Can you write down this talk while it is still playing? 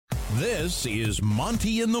This is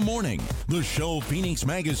Monty in the Morning, the show Phoenix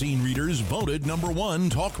Magazine readers voted #1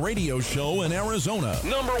 talk radio show in Arizona.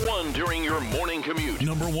 #1 during your morning commute.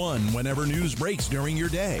 #1 whenever news breaks during your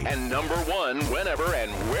day. And #1 whenever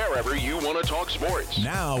and wherever you want to talk sports.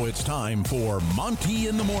 Now it's time for Monty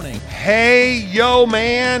in the Morning. Hey, yo,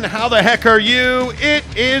 man, how the heck are you? It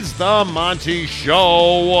is the Monty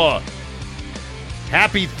Show.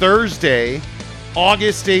 Happy Thursday,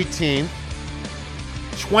 August 18th.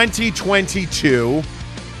 2022.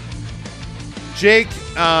 Jake,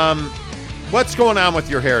 what's going on with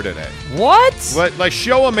your hair today? What? Like,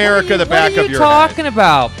 show America the back of your head. What are you talking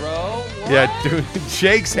about, bro? What? Yeah, dude,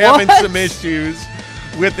 Jake's having some issues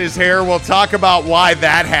with his hair. We'll talk about why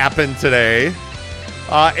that happened today.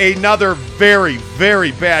 Another very,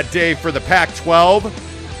 very bad day for the Pac-12.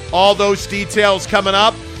 All those details coming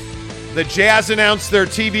up. The Jazz announced their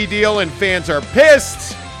TV deal and fans are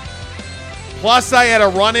pissed. Plus, I had a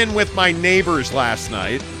run-in with my neighbors last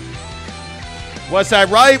night. Was I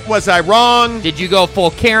right? Was I wrong? Did you go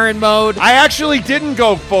full Karen mode? I actually didn't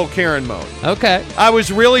go full Karen mode. Okay. I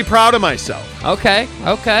was really proud of myself. Okay.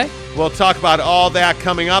 We'll talk about all that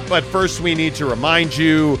coming up, but first we need to remind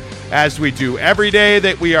you, as we do every day,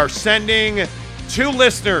 that we are sending 2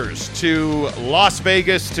 listeners to Las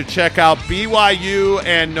Vegas to check out BYU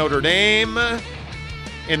and Notre Dame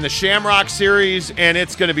in the Shamrock Series, and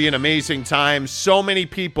it's going to be an amazing time. So many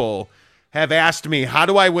people have asked me, how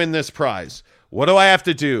do I win this prize? What do I have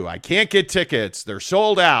to do? I can't get tickets. They're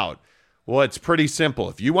sold out. Well, it's pretty simple.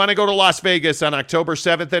 If you want to go to Las Vegas on October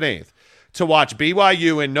 7th and 8th to watch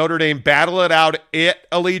BYU and Notre Dame battle it out at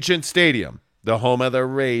Allegiant Stadium, the home of the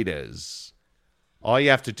Raiders, all you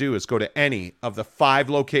have to do is go to any of the 5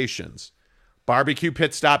 locations Barbecue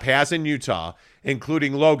Pit Stop has in Utah,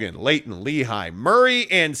 including Logan, Layton, Lehigh, Murray,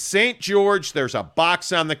 and St. George. There's a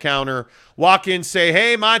box on the counter. Walk in, say,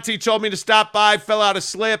 hey, Monty told me to stop by, fill out a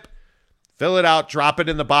slip. Fill it out, drop it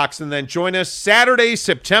in the box, and then join us Saturday,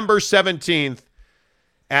 September 17th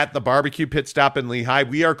at the Barbecue Pit Stop in Lehigh.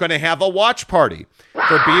 We are going to have a watch party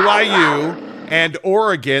for BYU and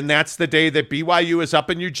Oregon. That's the day that BYU is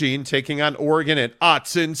up in Eugene taking on Oregon at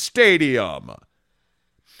Autzen Stadium.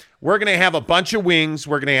 We're going to have a bunch of wings.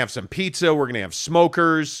 We're going to have some pizza. We're going to have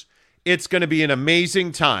smokers. It's going to be an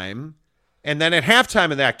amazing time. And then at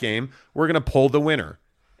halftime of that game, we're going to pull the winner.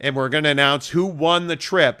 And we're going to announce who won the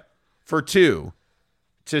trip for 2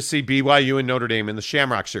 to see BYU and Notre Dame in the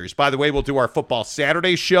Shamrock Series. By the way, we'll do our Football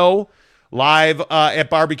Saturday show live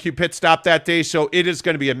at Barbecue Pit Stop that day. So it is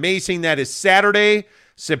going to be amazing. That is Saturday,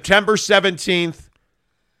 September 17th.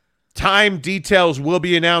 Time details will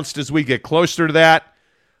be announced as we get closer to that.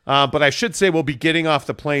 But I should say we'll be getting off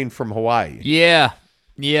the plane from Hawaii. Yeah.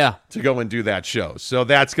 To go and do that show. So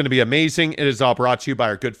that's going to be amazing. It is all brought to you by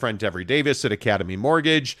our good friend Devery Davis at Academy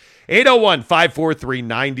Mortgage.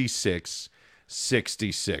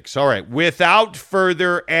 801-543-9666. All right. Without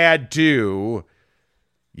further ado,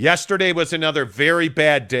 yesterday was another very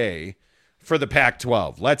bad day for the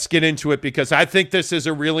Pac-12. Let's get into it because I think this is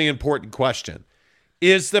a really important question.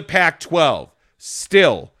 Is the Pac-12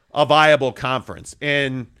 still a viable conference?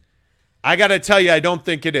 And I got to tell you, I don't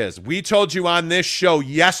think it is. We told you on this show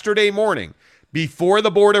yesterday morning before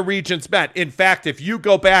the Board of Regents met. In fact, if you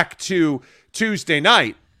go back to Tuesday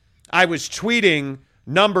night, I was tweeting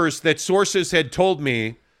numbers that sources had told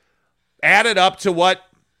me added up to what,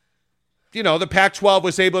 the Pac-12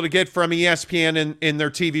 was able to get from ESPN in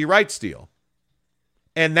their TV rights deal.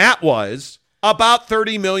 And that was about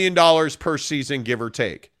 $30 million per season, give or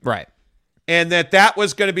take. Right. And that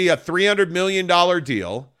was going to be a $300 million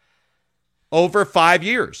deal over 5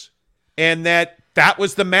 years. And that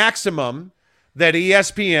was the maximum that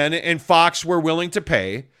ESPN and Fox were willing to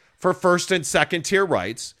pay for first and second tier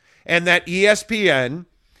rights. And that ESPN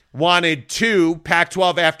wanted 2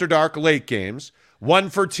 Pac-12 After Dark late games, one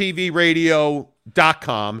for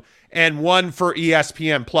TVRadio.com and one for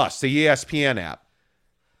ESPN Plus, the ESPN app.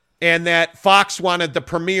 And that Fox wanted the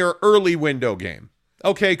premier early window game.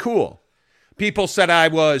 Okay, cool. People said I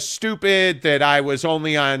was stupid, that I was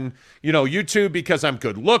only on, YouTube because I'm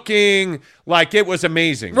good looking. Like, it was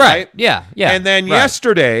amazing, right? Yeah. And then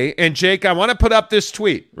yesterday, and Jake, I want to put up this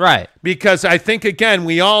tweet. Right. Because I think, again,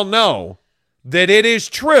 we all know that it is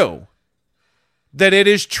true. That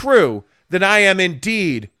I am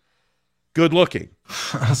indeed good looking.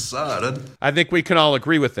 I think we can all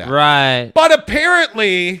agree with that. Right. But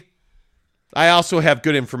apparently, I also have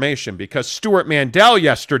good information because Stuart Mandel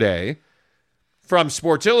yesterday from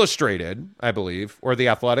Sports Illustrated, I believe, or The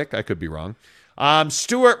Athletic, I could be wrong.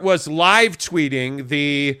 Stuart was live tweeting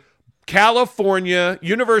the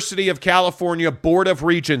University of California Board of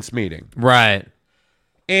Regents meeting. Right.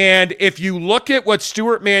 And if you look at what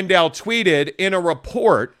Stuart Mandel tweeted in a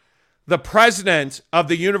report, the president of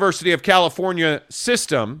the University of California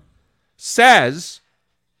system says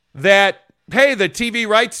that, hey, the TV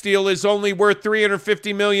rights deal is only worth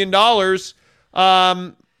 $350 million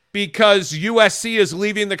because USC is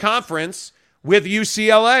leaving the conference with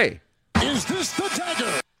UCLA. Is this the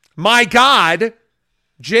dagger? My God,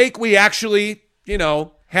 Jake, we actually,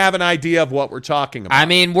 have an idea of what we're talking about. I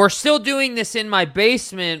mean, we're still doing this in my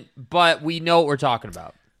basement, but we know what we're talking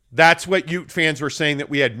about. That's what Ute fans were saying, that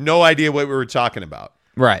we had no idea what we were talking about.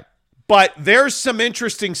 Right. But there's some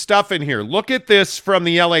interesting stuff in here. Look at this from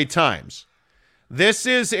the LA Times. This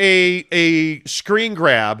is a screen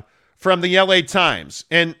grab from the LA Times.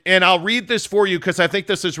 And I'll read this for you because I think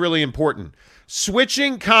this is really important.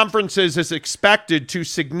 Switching conferences is expected to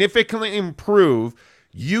significantly improve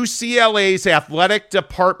UCLA's athletic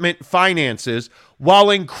department finances while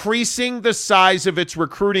increasing the size of its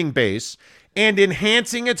recruiting base and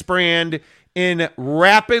enhancing its brand in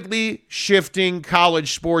rapidly shifting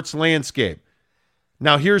college sports landscape.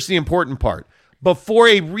 Now, here's the important part. Before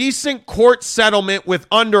a recent court settlement with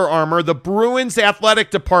Under Armour, the Bruins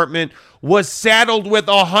athletic department was saddled with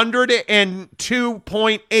a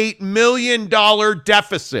 $102.8 million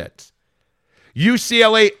deficit.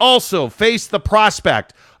 UCLA also faced the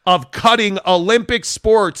prospect of cutting Olympic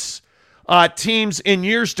sports teams in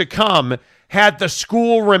years to come had the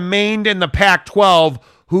school remained in the Pac-12,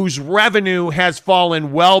 whose revenue has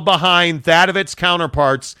fallen well behind that of its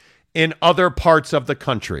counterparts in other parts of the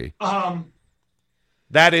country.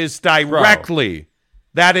 That is directly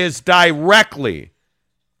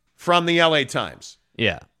from the LA Times.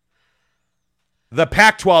 Yeah. The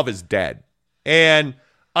Pac-12 is dead. And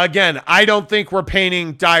again, I don't think we're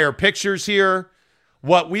painting dire pictures here.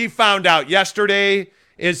 What we found out yesterday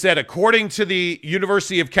is that according to the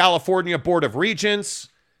University of California Board of Regents,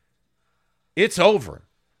 it's over.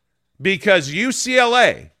 Because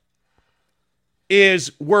UCLA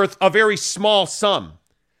is worth a very small sum.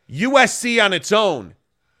 USC on its own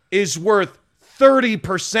is worth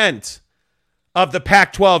 30% of the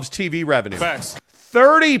Pac-12's TV revenue. Facts.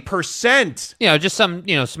 30%. Just some,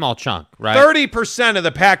 small chunk, right? 30% of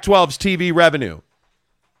the Pac-12's TV revenue.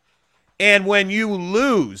 And when you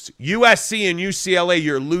lose USC and UCLA,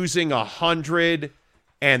 you're losing $130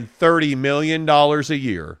 million a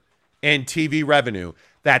year in TV revenue.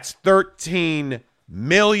 That's $13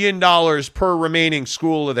 million per remaining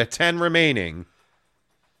school of the 10 remaining.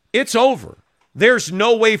 It's over. There's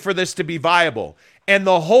no way for this to be viable. And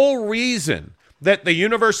the whole reason that the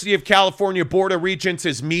University of California Board of Regents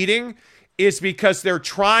is meeting is because they're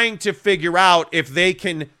trying to figure out if they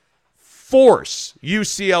can force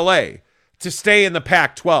UCLA to stay in the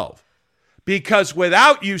Pac-12. Because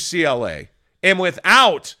without UCLA and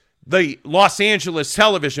without the Los Angeles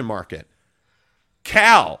television market,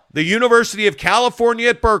 the University of California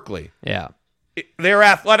at Berkeley, their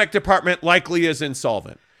athletic department likely is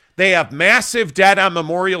insolvent. They have massive debt on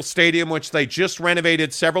Memorial Stadium, which they just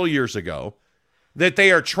renovated several years ago, that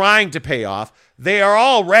they are trying to pay off. They are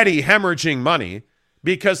already hemorrhaging money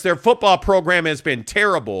because their football program has been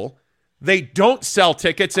terrible. They don't sell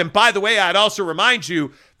tickets. And by the way, I'd also remind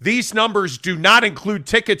you, these numbers do not include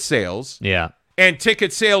ticket sales and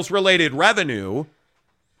ticket sales related revenue.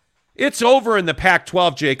 It's over in the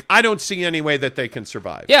Pac-12, Jake. I don't see any way that they can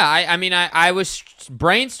survive. Yeah, I was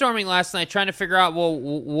brainstorming last night trying to figure out,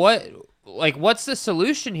 what's the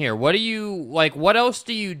solution here? What else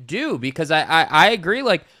do you do? Because I agree,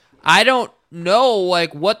 I don't know,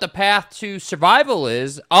 what the path to survival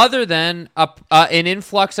is other than an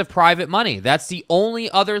influx of private money. That's the only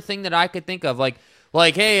other thing that I could think of.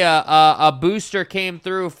 Hey, a booster came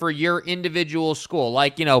through for your individual school.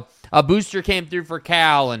 A booster came through for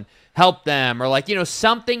Cal and help them, or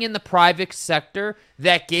something in the private sector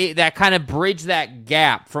that kind of bridge that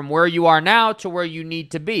gap from where you are now to where you need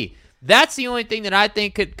to be. That's the only thing that I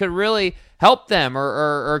think could really help them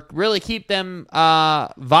or really keep them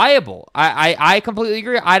viable. I completely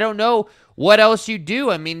agree. I don't know what else you do.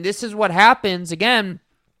 I mean, this is what happens, again,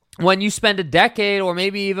 when you spend a decade or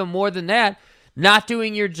maybe even more than that not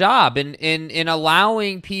doing your job and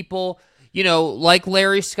allowing people, like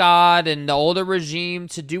Larry Scott and the older regime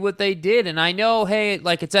to do what they did. And I know, hey,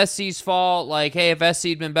 it's SC's fault. Hey, if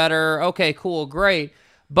SC'd been better, okay, cool, great.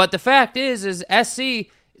 But the fact is SC,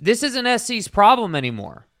 this isn't SC's problem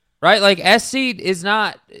anymore, right? SC is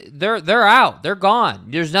not, they're out. They're gone.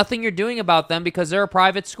 There's nothing you're doing about them because they're a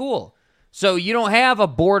private school. So you don't have a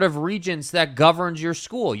board of regents that governs your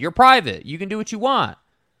school. You're private. You can do what you want.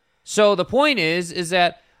 So the point is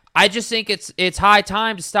that I just think it's high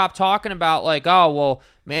time to stop talking about like, oh well,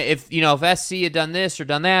 man, if SC had done this or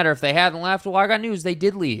done that, or if they hadn't left, well, I got news, they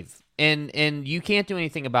did leave, and you can't do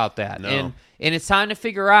anything about that. No. And it's time to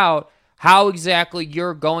figure out how exactly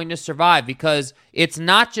you're going to survive, because it's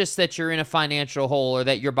not just that you're in a financial hole or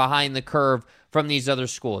that you're behind the curve from these other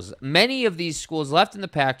schools. Many of these schools left in the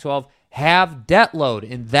Pac-12 have debt load,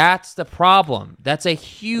 and that's the problem. That's a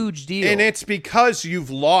huge deal. And it's because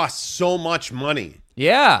you've lost so much money.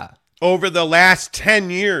 Yeah. Over the last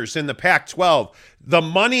 10 years in the Pac-12, the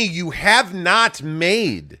money you have not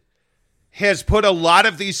made has put a lot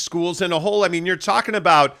of these schools in a hole. I mean, you're talking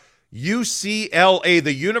about UCLA,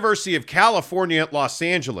 the University of California at Los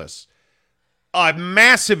Angeles, a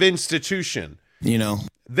massive institution,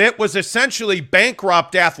 that was essentially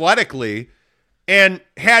bankrupt athletically and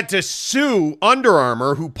had to sue Under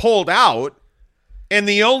Armour, who pulled out. And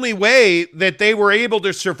the only way that they were able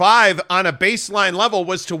to survive on a baseline level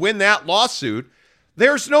was to win that lawsuit.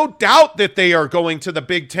 There's no doubt that they are going to the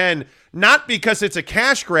Big Ten, not because it's a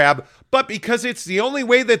cash grab, but because it's the only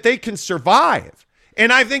way that they can survive.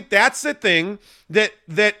 And I think that's the thing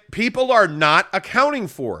that people are not accounting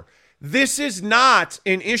for. This is not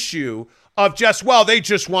an issue of just, well, they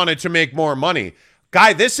just wanted to make more money.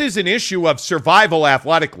 Guy, this is an issue of survival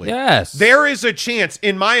athletically. Yes. There is a chance,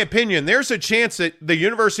 in my opinion, there's a chance that the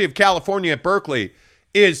University of California at Berkeley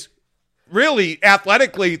is really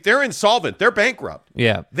athletically, they're insolvent. They're bankrupt.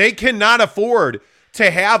 Yeah. They cannot afford to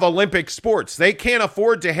have Olympic sports. They can't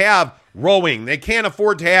afford to have rowing. They can't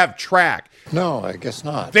afford to have track. No, I guess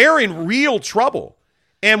not. They're in real trouble.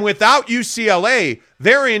 And without UCLA,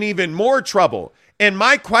 they're in even more trouble. And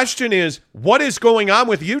my question is, what is going on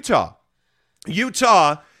with Utah?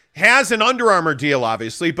 Utah has an Under Armour deal,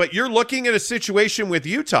 obviously, but you're looking at a situation with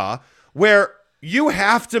Utah where you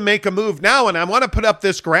have to make a move now. And I want to put up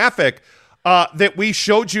this graphic that we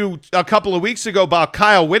showed you a couple of weeks ago about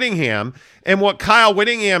Kyle Whittingham and what Kyle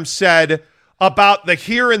Whittingham said about the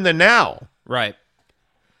here and the now. Right.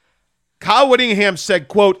 Kyle Whittingham said,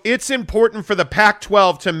 quote, "It's important for the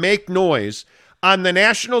Pac-12 to make noise on the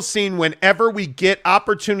national scene whenever we get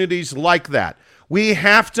opportunities like that. We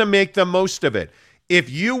have to make the most of it. If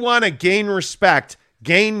you want to gain respect,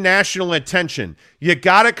 gain national attention, you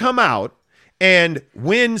got to come out and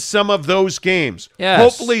win some of those games. Yes.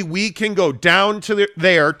 Hopefully we can go down to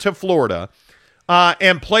there to Florida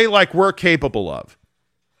and play like we're capable of."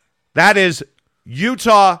 That is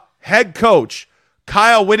Utah head coach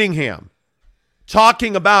Kyle Whittingham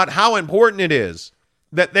talking about how important it is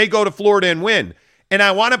that they go to Florida and win. And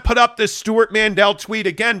I want to put up this Stuart Mandel tweet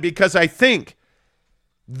again because I think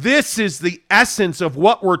this is the essence of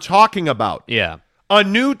what we're talking about. Yeah. A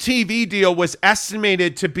new TV deal was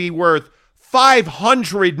estimated to be worth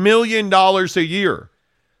 $500 million a year.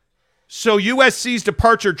 So USC's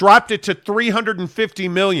departure dropped it to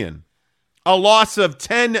 $350 million, a loss of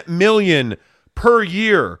 $10 million per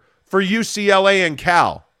year for UCLA and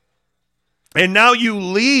Cal. And now you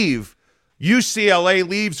leave, UCLA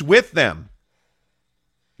leaves with them.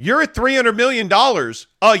 You're at $300 million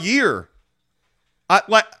a year.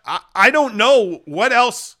 I don't know what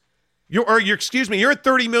else. You're at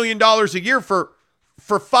 $30 million a year for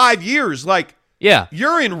 5 years. Like, yeah,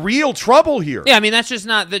 you're in real trouble here. Yeah, I mean, that's just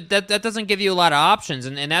not that doesn't give you a lot of options,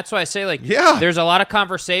 and that's why I say, like, yeah, there's a lot of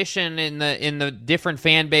conversation in the different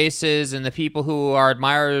fan bases and the people who are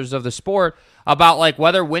admirers of the sport about like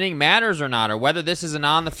whether winning matters or not, or whether this is an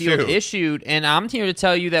on the field issue. And I'm here to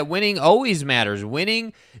tell you that winning always matters.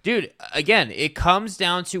 Winning, dude, again, it comes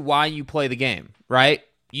down to why you play the game, right?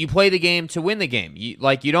 You play the game to win the game.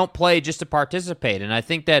 You don't play just to participate. And I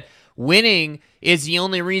think that winning is the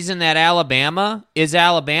only reason that Alabama is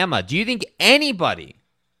Alabama. Do you think anybody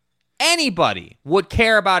would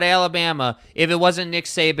care about Alabama if it wasn't Nick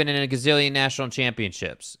Saban in a gazillion national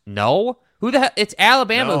championships? No. It's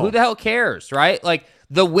Alabama. No. Who the hell cares, right? Like,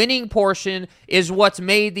 the winning portion is what's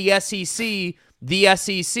made the SEC the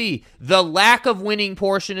SEC. The lack of winning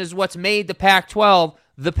portion is what's made the Pac-12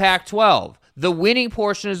 the Pac-12. The winning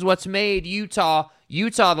portion is what's made Utah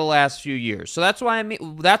the last few years. So that's what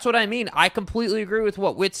I mean. I completely agree with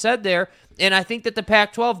what Witt said there, and I think that the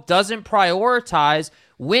Pac-12 doesn't prioritize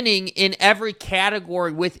winning in every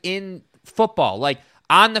category within football, like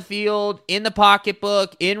on the field, in the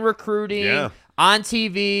pocketbook, in recruiting, on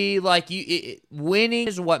TV. Like, winning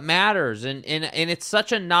is what matters, and it's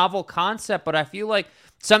such a novel concept, but I feel like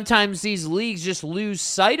sometimes these leagues just lose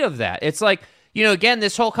sight of that. It's like, again,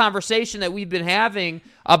 this whole conversation that we've been having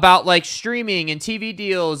about like streaming and TV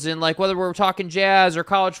deals and like whether we're talking jazz or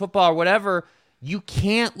college football or whatever, you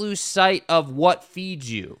can't lose sight of what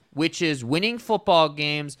feeds you, which is winning football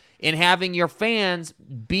games and having your fans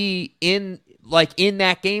be in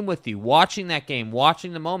that game with you, watching that game,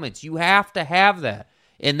 watching the moments. You have to have that.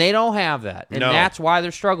 And they don't have that. And that's why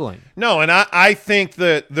they're struggling. No, and I think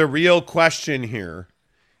the real question here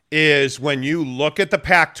is when you look at the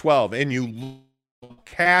Pac-12 and you look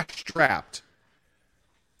cash-strapped,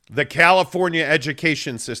 the California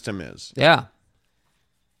education system is. Yeah.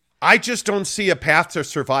 I just don't see a path to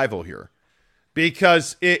survival here.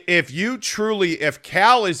 Because if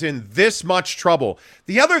Cal is in this much trouble,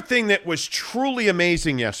 the other thing that was truly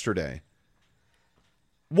amazing yesterday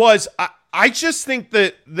was I just think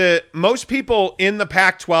that most people in the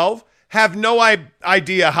Pac-12 have no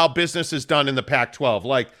idea how business is done in the Pac-12.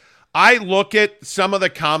 Like, I look at some of the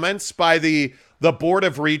comments by the Board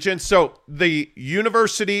of Regents. So the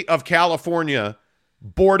University of California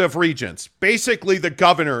Board of Regents, basically the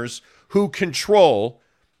governors who control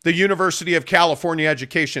the University of California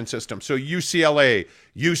education system. So UCLA,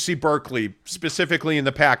 UC Berkeley, specifically in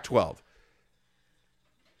the Pac-12.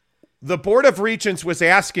 The Board of Regents was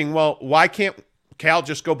asking, well, why can't Cal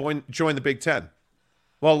just go join the Big Ten?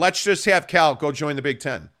 Well, let's just have Cal go join the Big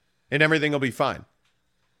Ten, and everything will be fine.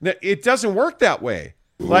 It doesn't work that way.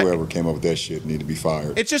 Whoever came up with that shit need to be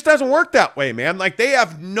fired. It just doesn't work that way, man. Like, they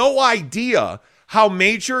have no idea how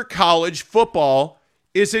major college football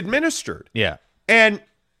is administered. Yeah. And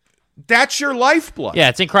that's your lifeblood. Yeah,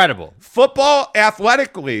 it's incredible. Football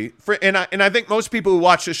athletically, and I think most people who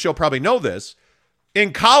watch this show probably know this,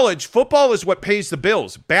 in college, football is what pays the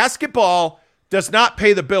bills. Basketball does not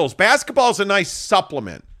pay the bills. Basketball is a nice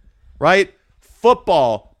supplement, right?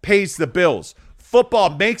 Football pays the bills.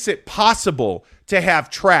 Football makes it possible to have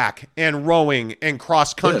track and rowing and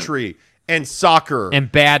cross country and soccer. And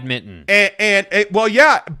badminton.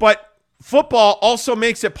 But football also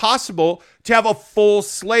makes it possible to have a full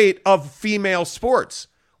slate of female sports.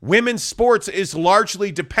 Women's sports is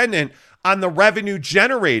largely dependent on the revenue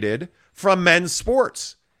generated from men's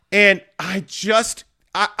sports. And I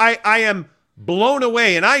am blown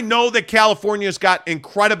away. And I know that California's got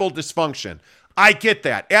incredible dysfunction. I get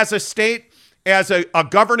that. As a state, as a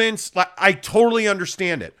governance, I totally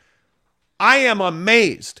understand it. I am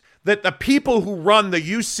amazed that the people who run the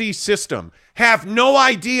UC system have no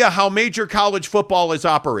idea how major college football is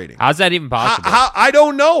operating. How's that even possible? I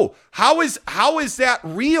don't know. How is that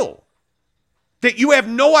real? That you have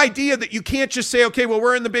no idea, that you can't just say, okay, well,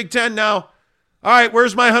 we're in the Big Ten now. All right,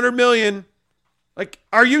 where's my $100 million? Like,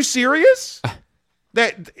 are you serious?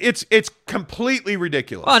 That it's completely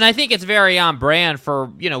ridiculous. Well, and I think it's very on brand for,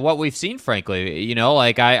 what we've seen, frankly.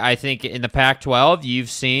 I think in the Pac-12, you've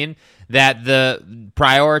seen that the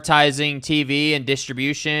prioritizing TV and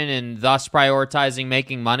distribution and thus prioritizing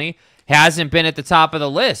making money hasn't been at the top of the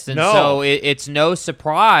list. And so it's no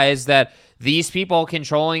surprise that these people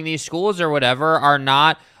controlling these schools or whatever are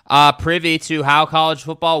not privy to how college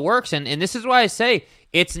football works. And this is why I say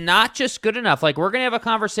it's not just good enough. Like, we're going to have a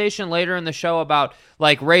conversation later in the show about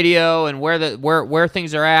like radio and where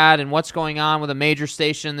things are at and what's going on with a major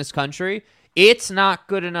station in this country. It's not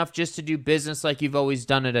good enough just to do business like you've always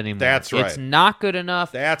done it anymore. That's right. It's not good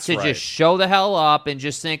enough to right. just show the hell up and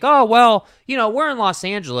just think, oh, well, we're in Los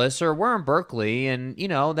Angeles or we're in Berkeley and,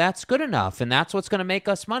 that's good enough. And that's what's going to make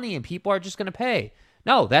us money and people are just going to pay.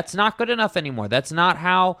 No, that's not good enough anymore. That's not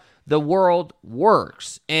how the world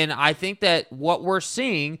works. And I think that what we're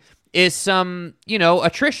seeing is some,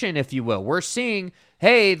 attrition, if you will. We're seeing,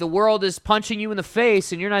 hey, the world is punching you in the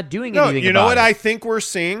face and you're not doing anything about it. You know what I think we're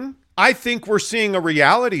seeing? I think we're seeing a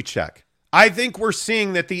reality check. I think we're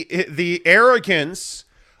seeing that the arrogance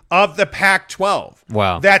of the Pac-12.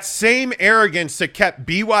 Wow. That same arrogance that kept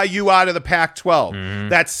BYU out of the Pac-12.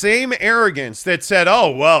 That same arrogance that said,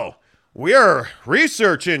 oh, well, we're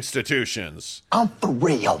research institutions. I'm for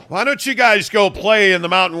real. Why don't you guys go play in the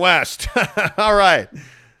Mountain West? All right.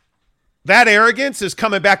 That arrogance is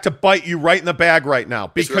coming back to bite you right in the bag right now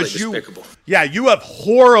because it's really despicable. You have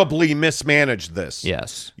horribly mismanaged this.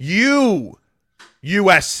 Yes. You,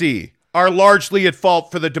 USC, are largely at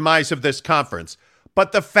fault for the demise of this conference.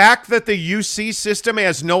 But the fact that the UC system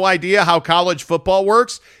has no idea how college football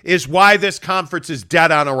works is why this conference is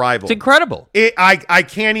dead on arrival. It's incredible. I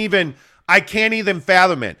can't even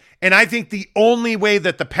fathom it. And I think the only way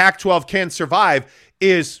that the Pac-12 can survive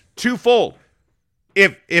is twofold.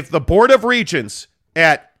 If the Board of Regents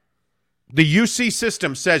at the UC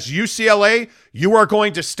system says, UCLA, you are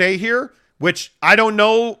going to stay here, which I don't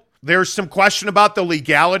know, there's some question about the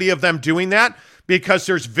legality of them doing that because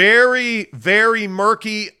there's very, very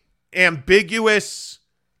murky, ambiguous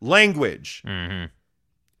language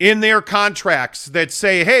in their contracts that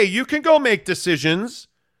say, hey, you can go make decisions.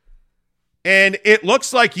 And it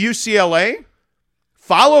looks like UCLA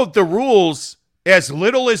followed the rules as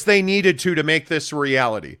little as they needed to make this a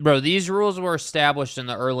reality. Bro, these rules were established in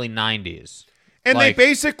the early 90s. And they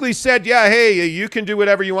basically said, yeah, hey, you can do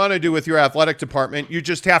whatever you want to do with your athletic department. You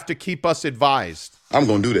just have to keep us advised. I'm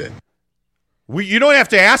going to do that. You don't have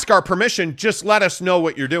to ask our permission. Just let us know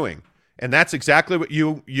what you're doing. And that's exactly what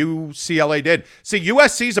UCLA did. See,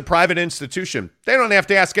 USC is a private institution. They don't have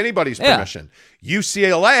to ask anybody's permission.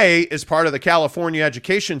 UCLA is part of the California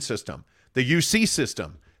education system, the UC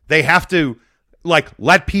system. They have to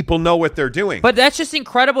let people know what they're doing. But that's just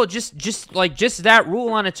incredible. Just that rule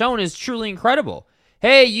on its own is truly incredible.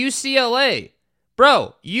 Hey, UCLA,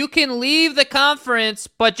 bro, you can leave the conference,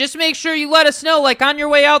 but just make sure you let us know. On your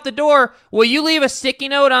way out the door, will you leave a sticky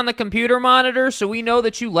note on the computer monitor so we know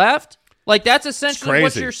that you left? That's essentially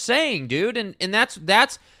what you're saying, dude. And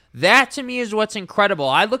that to me is what's incredible.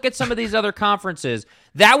 I look at some of these other conferences.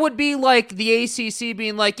 That would be like the ACC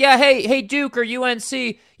being like, yeah, hey, Duke or UNC.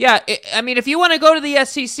 Yeah, if you want to go to the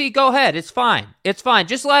SEC, go ahead. It's fine. It's fine.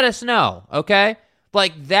 Just let us know, okay?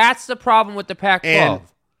 That's the problem with the Pac-12. And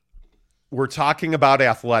we're talking about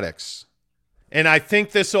athletics. And I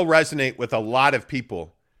think this will resonate with a lot of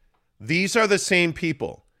people. These are the same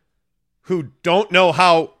people who don't know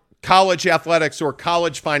how college athletics or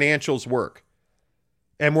college financials work.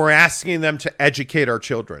 And we're asking them to educate our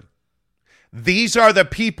children. These are the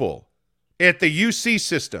people at the UC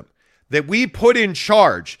system that we put in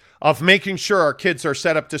charge of making sure our kids are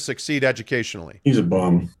set up to succeed educationally. He's a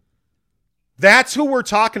bum. That's who we're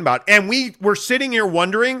talking about. And we're sitting here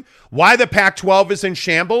wondering why the Pac-12 is in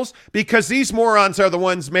shambles, because these morons are the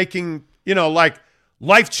ones making,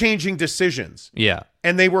 life-changing decisions. Yeah.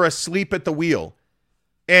 And they were asleep at the wheel.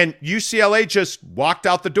 And UCLA just walked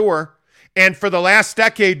out the door. And for the last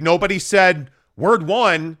decade, nobody said word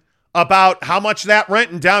one about how much that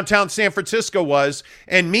rent in downtown San Francisco was.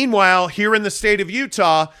 And meanwhile, here in the state of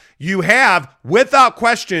Utah, you have, without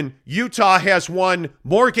question, Utah has won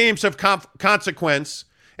more games of consequence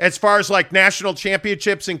as far as national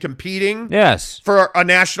championships and competing for a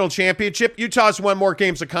national championship. Utah's won more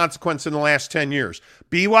games of consequence in the last 10 years.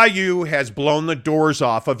 BYU has blown the doors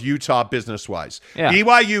off of Utah business-wise. Yeah.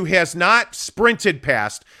 BYU has not sprinted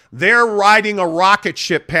past. They're riding a rocket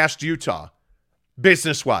ship past Utah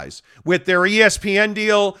business-wise with their ESPN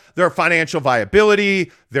deal, their financial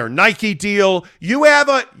viability, their Nike deal. You have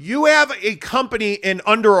a company in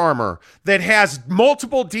Under Armour that has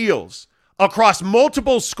multiple deals across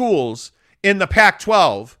multiple schools in the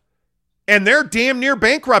Pac-12, and they're damn near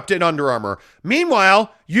bankrupt at Under Armour.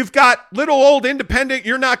 Meanwhile, you've got little old independent,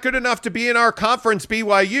 you're not good enough to be in our conference,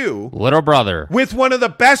 BYU. Little brother. With one of the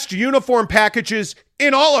best uniform packages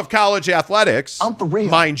in all of college athletics,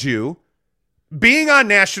 mind you, being on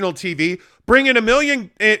national TV, bringing 1 million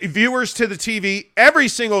viewers to the TV every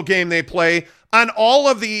single game they play on all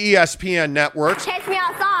of the ESPN networks. Catch me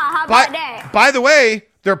outside. How about that? By the way,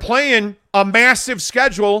 they're playing a massive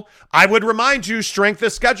schedule. I would remind you, strength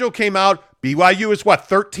of schedule came out. BYU is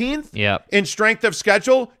 13th? Yep. In strength of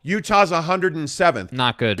schedule. Utah's 107th.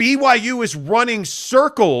 Not good. BYU is running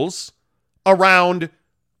circles around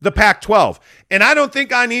the Pac-12. And I don't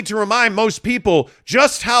think I need to remind most people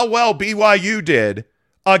just how well BYU did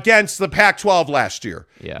against the Pac-12 last year.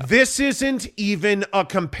 Yeah. This isn't even a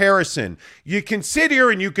comparison. You can sit here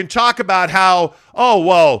and you can talk about how,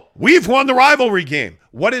 we've won the rivalry game.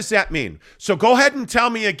 What does that mean? So go ahead and tell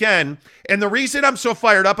me again. And the reason I'm so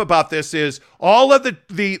fired up about this is all of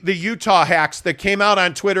the Utah hacks that came out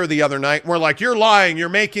on Twitter the other night were like, you're lying, you're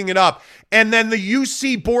making it up. And then the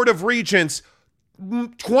UC Board of Regents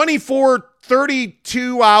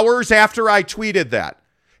 32 hours after I tweeted that.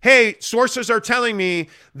 Hey, sources are telling me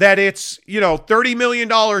that it's, $30 million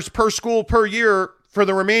per school per year for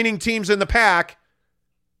the remaining teams in the Pac.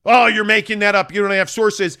 Oh, you're making that up. You don't have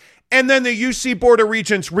sources. And then the UC Board of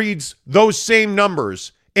Regents reads those same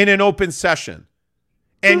numbers in an open session.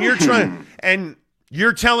 And you're telling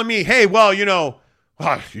me, hey, you're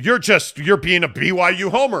being a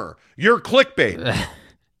BYU homer. You're clickbait.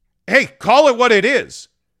 Hey, call it what it is.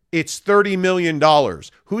 It's $30 million.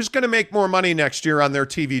 Who's going to make more money next year on their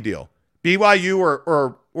TV deal? BYU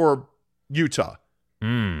or Utah?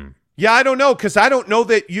 Yeah, I don't know, because I don't know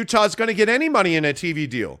that Utah's going to get any money in a TV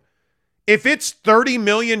deal. If it's $30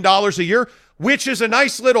 million a year, which is a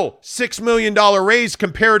nice little $6 million raise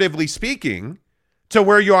comparatively speaking to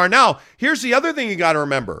where you are now. Here's the other thing you got to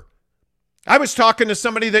remember. I was talking to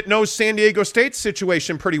somebody that knows San Diego State's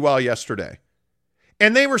situation pretty well yesterday.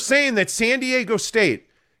 And they were saying that San Diego State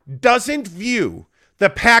doesn't view the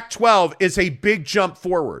Pac-12 is a big jump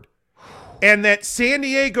forward, and that San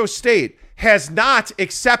Diego State has not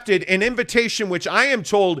accepted an invitation, which I am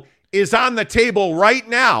told is on the table right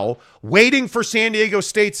now, waiting for San Diego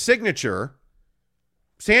State's signature.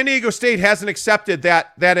 San Diego State hasn't accepted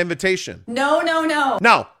that invitation. No.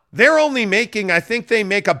 No, they're only making, I think they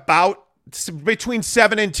make about between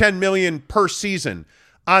 7 and 10 million per season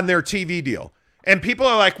on their TV deal. And people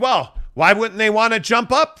are like, well, why wouldn't they want to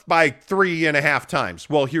jump up by 3.5 times?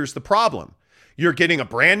 Well, here's the problem. You're getting a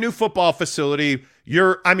brand new football facility.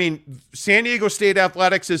 San Diego State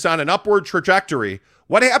athletics is on an upward trajectory.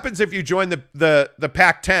 What happens if you join the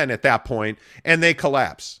Pac-10 at that point and they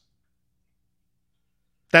collapse?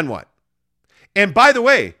 Then what? And by the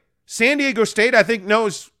way, San Diego State, I think,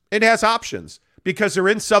 knows it has options because they're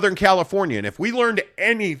in Southern California. And if we learned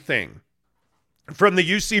anything from the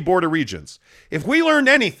UC Board of Regents, if we learned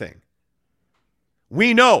anything,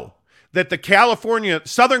 we know that the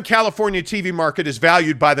Southern California TV market is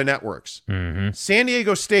valued by the networks. Mm-hmm. San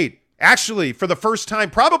Diego State, actually, for the first time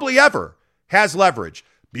probably ever, has leverage.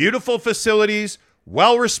 Beautiful facilities,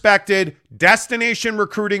 well-respected, destination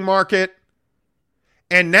recruiting market.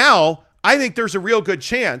 And now I think there's a real good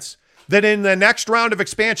chance that in the next round of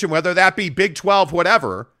expansion, whether that be Big 12,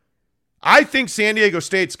 whatever, I think San Diego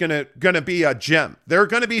State's gonna be a gem. They're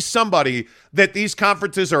going to be somebody that these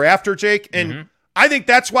conferences are after, Jake. And I think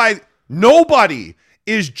that's why nobody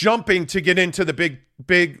is jumping to get into the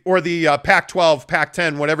big or the Pac-12,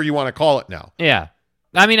 Pac-10, whatever you want to call it now. Yeah.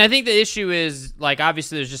 I mean, I think the issue is, like,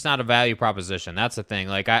 obviously there's just not a value proposition. That's the thing.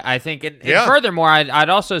 Like, I think, and furthermore, I'd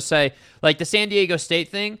also say, like, the San Diego State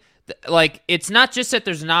thing, like, it's not just that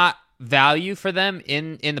there's not value for them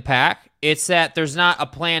in the Pac. It's that there's not a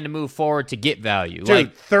plan to move forward to get value. Dude,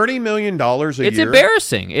 like $30 million a year. It's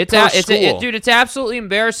embarrassing. Dude, it's absolutely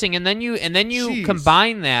embarrassing. And then you Jeez.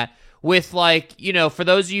 combine that with, like, you know, for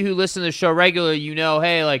those of you who listen to the show regularly, you know,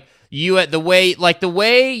 hey, like, the way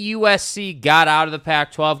USC got out of the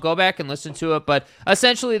Pac-12, go back and listen to it. But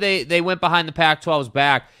essentially, they went behind the Pac-12's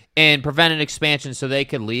back and prevented expansion so they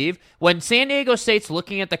could leave. When San Diego State's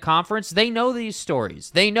looking at the conference, they know these stories.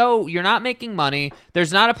 They know you're not making money.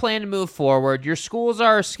 There's not a plan to move forward. Your schools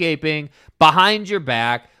are escaping behind your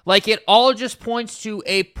back. Like, it all just points to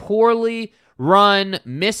a poorly run,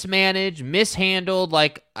 mismanaged, mishandled.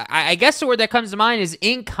 Like, I guess the word that comes to mind is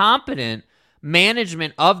incompetent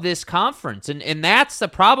management of this conference. And that's the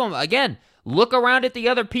problem. Again, look around at the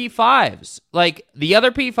other P5s. Like, the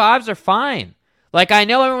other P5s are fine. Like, I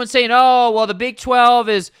know everyone's saying, oh, well, the Big 12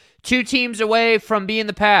 is 2 teams away from being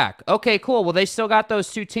the Pac. Okay, cool. Well, they still got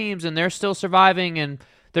those 2 teams, and they're still surviving, and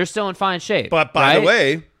they're still in fine shape. But by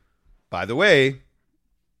the way,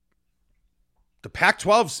 the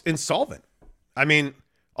Pac-12's insolvent. I mean,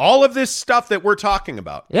 all of this stuff that we're talking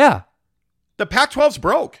about. Yeah. The Pac-12's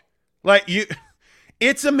broke. Like,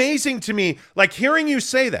 it's amazing to me, like, hearing you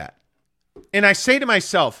say that. And I say to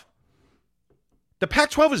myself, the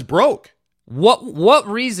Pac-12 is broke. What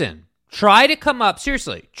reason? Try to come up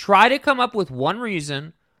with one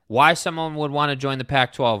reason why someone would want to join the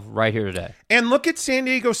Pac-12 right here today. And look at San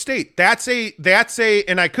Diego State. That's a,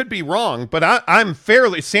 and I could be wrong, but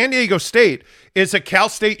San Diego State is a Cal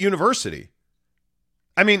State University.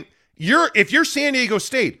 I mean, if you're San Diego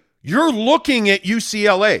State, you're looking at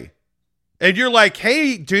UCLA and you're like,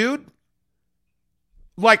 hey, dude,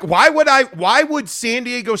 like, why would San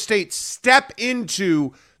Diego State step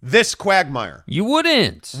into this quagmire? You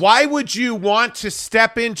wouldn't. Why would you want to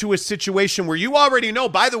step into a situation where you already know,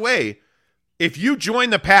 by the way, if you join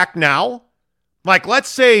the Pac now, like, let's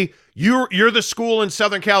say you're the school in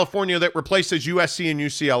Southern California that replaces USC and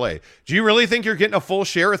UCLA. Do you really think you're getting a full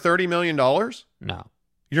share of $30 million? No.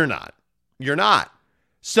 You're not.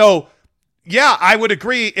 So, yeah, I would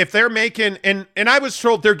agree if they're making, and I was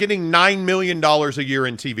told they're getting $9 million a year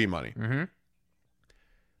in TV money. Mm-hmm.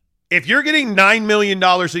 If you're getting $9 million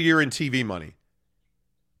a year in TV money,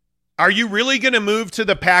 are you really going to move to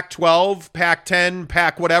the Pac-12, Pac-10,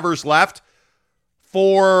 Pac whatever's left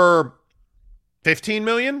for $15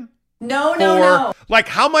 million? No. Like,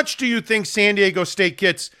 how much do you think San Diego State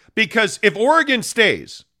gets? Because if Oregon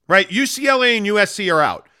stays, right, UCLA and USC are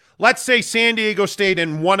out. Let's say San Diego State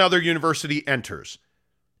and one other university enters,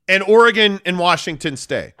 and Oregon and Washington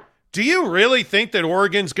stay. Do you really think that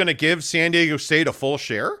Oregon's going to give San Diego State a full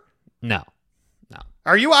share? No.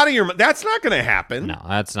 Are you out of your mind? That's not going to happen. No,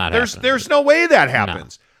 that's not happening. There's no way that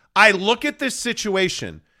happens. No. I look at this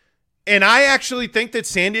situation, and I actually think that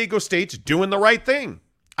San Diego State's doing the right thing.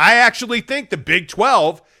 I actually think the Big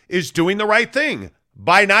 12 is doing the right thing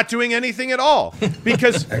by not doing anything at all.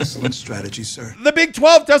 Because excellent strategy, sir. The Big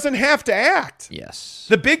 12 doesn't have to act. Yes.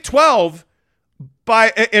 The Big 12,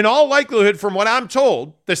 in all likelihood, from what I'm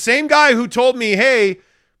told, the same guy who told me, hey,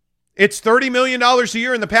 it's $30 million a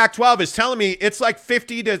year in the Pac-12 is telling me it's like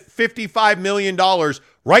 $50 to $55 million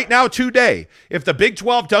right now today. If the Big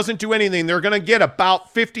 12 doesn't do anything, they're going to get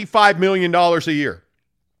about $55 million a year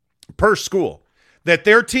per school. That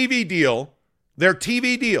their TV deal,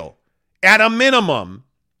 at a minimum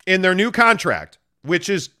in their new contract, which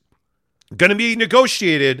is going to be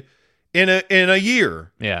negotiated in a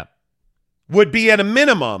year, would be at a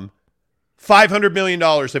minimum $500 million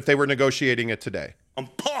if they were negotiating it today. I'm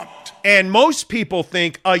pumped. And most people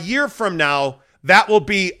think a year from now, that will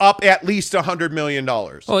be up at least $100 million.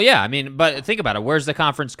 Well, yeah, I mean, but think about it. Where's the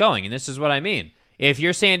conference going? And this is what I mean. If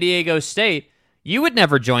you're San Diego State, you would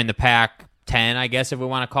never join the Pac-10, I guess, if we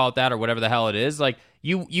want to call it that, or whatever the hell it is. Like,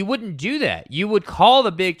 you wouldn't do that. You would call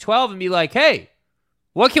the Big 12 and be like, hey,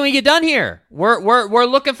 what can we get done here? We're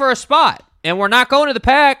looking for a spot, and we're not going to the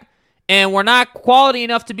Pac, and we're not quality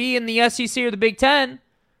enough to be in the SEC or the Big 10.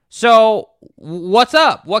 So what's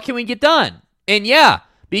up? What can we get done? And yeah,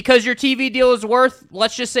 because your TV deal is worth,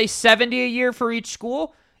 let's just say 70 a year for each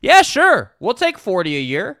school. Yeah, sure. We'll take 40 a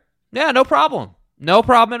year. Yeah, no problem. No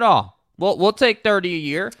problem at all. We'll take 30 a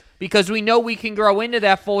year because we know we can grow into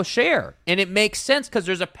that full share. And it makes sense because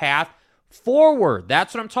there's a path forward.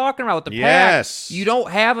 That's what I'm talking about with the Yes. path. You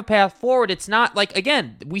don't have a path forward. It's not like,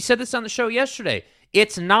 again, we said this on the show yesterday.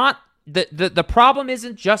 It's not the problem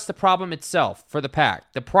isn't just the problem itself for the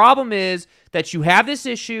Pac. The problem is that you have this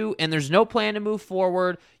issue and there's no plan to move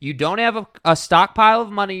forward. You don't have a stockpile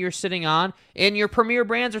of money you're sitting on, and your premier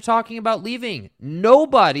brands are talking about leaving.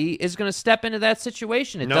 Nobody is going to step into that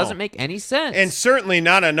situation. It doesn't make any sense. And certainly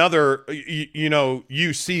not another,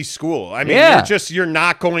 UC school. I mean, you're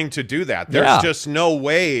not going to do that. There's just no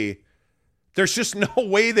way. There's just no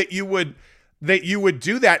way that you would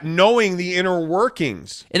do that, knowing the inner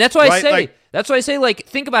workings. And that's why I say, like,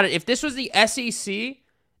 think about it. If this was the SEC,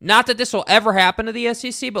 not that this will ever happen to the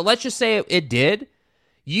SEC, but let's just say it did,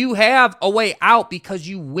 you have a way out because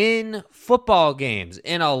you win football games,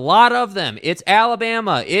 and a lot of them. It's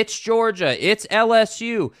Alabama, it's Georgia, it's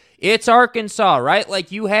LSU, it's Arkansas, right?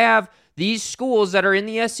 Like, you have these schools that are in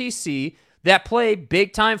the SEC that play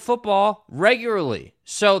big-time football regularly.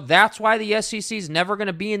 So that's why the SEC is never going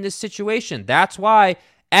to be in this situation. That's why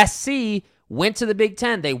SC went to the Big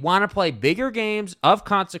Ten. They want to play bigger games of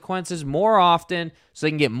consequences more often so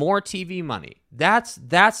they can get more TV money. That's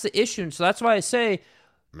the issue. And so that's why I say,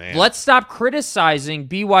 let's stop criticizing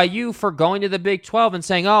BYU for going to the Big 12 and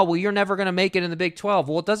saying, oh, well, you're never going to make it in the Big 12.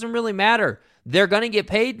 Well, it doesn't really matter. They're going to get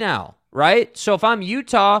paid now, right? So if I'm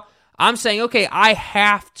Utah, I'm saying, okay, I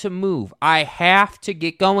have to move. I have to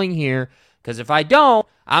get going here, because if I don't,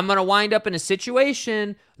 I'm going to wind up in a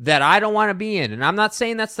situation that I don't want to be in. And I'm not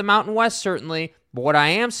saying that's the Mountain West, certainly, but what I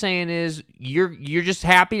am saying is you're just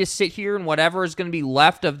happy to sit here and whatever is going to be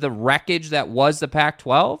left of the wreckage that was the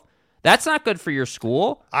Pac-12. That's not good for your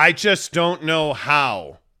school. I just don't know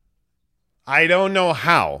how. I don't know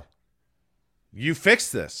how you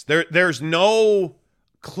fix this. There's no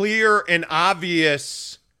clear and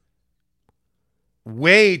obvious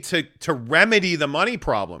way to remedy the money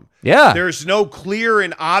problem. Yeah. There's no clear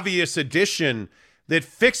and obvious addition that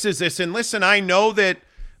fixes this. And listen, I know that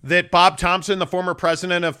Bob Thompson, the former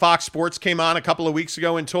president of Fox Sports, came on a couple of weeks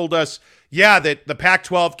ago and told us, that the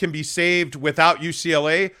Pac-12 can be saved without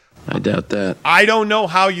UCLA. I doubt that. I don't know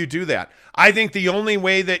how you do that. I think the only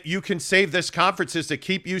way that you can save this conference is to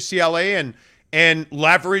keep UCLA and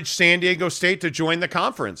leverage San Diego State to join the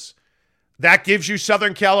conference. That gives you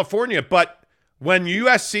Southern California, but when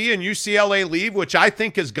USC and UCLA leave, which I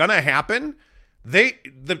think is going to happen, the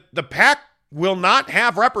Pac will not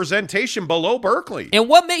have representation below Berkeley. And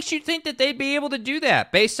what makes you think that they'd be able to do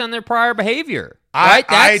that based on their prior behavior? Right?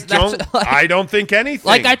 I don't think anything.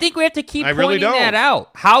 Like, I think we have to keep pointing that out.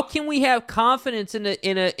 How can we have confidence in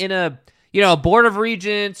a board of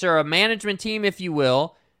regents or a management team, if you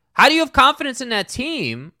will? How do you have confidence in that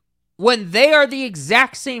team when they are the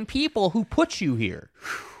exact same people who put you here?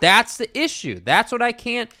 That's the issue. That's what I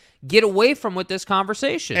can't get away from with this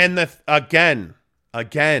conversation. And again,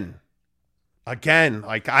 like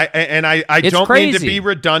I don't crazy. mean to be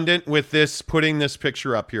redundant with this, putting this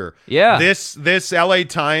picture up here. Yeah. This LA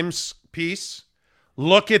Times piece,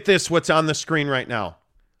 look at this, what's on the screen right now.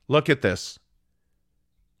 Look at this.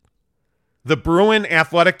 The Bruin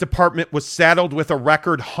athletic department was saddled with a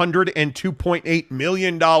record $102.8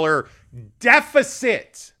 million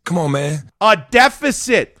deficit. Come on, man. A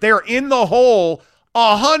deficit. They're in the hole.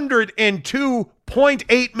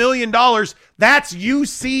 $102.8 million. That's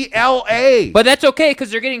UCLA. But that's okay because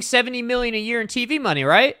they're getting $70 million a year in TV money,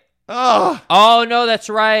 right? Oh no, that's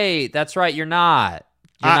right. That's right. You're not.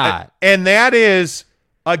 You're not. And that is,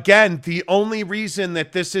 again, the only reason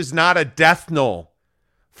that this is not a death knell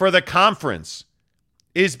for the conference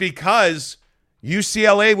is because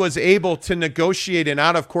UCLA was able to negotiate an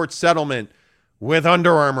out-of-court settlement with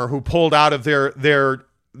Under Armour, who pulled out of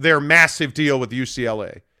their massive deal with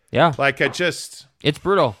UCLA. Yeah. It's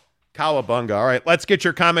brutal. Cowabunga. All right, let's get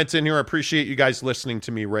your comments in here. I appreciate you guys listening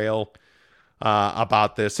to me rail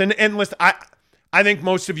about this. And listen, I think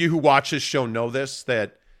most of you who watch this show know this,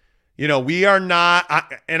 that, we are not,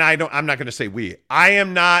 I'm not going to say we. I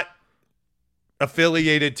am not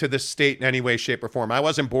affiliated to the state in any way, shape, or form. I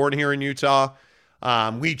wasn't born here in Utah.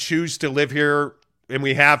 We choose to live here, and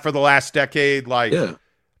we have for the last decade. I'm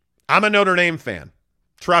a Notre Dame fan.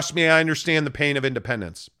 Trust me, I understand the pain of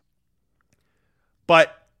independence.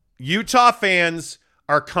 But Utah fans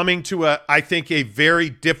are coming to I think, a very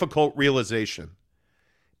difficult realization.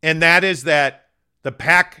 And that is that the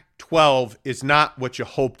Pac-12 is not what you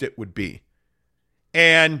hoped it would be.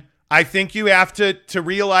 And I think you have to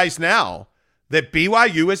realize now that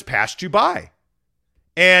BYU has passed you by.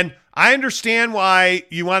 And I understand why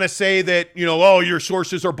you want to say that, your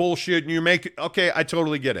sources are bullshit and you make – okay, I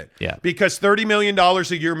totally get it. Yeah. Because $30 million a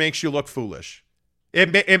year makes you look foolish.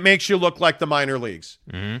 It makes you look like the minor leagues.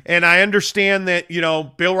 Mm-hmm. And I understand that,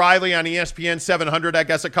 Bill Riley on ESPN 700, I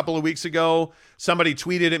guess a couple of weeks ago, somebody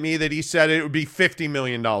tweeted at me that he said it would be $50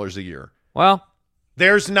 million a year. Well,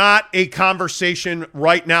 there's not a conversation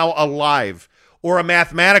right now alive or a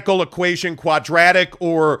mathematical equation, quadratic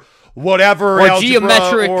or whatever, or algebra,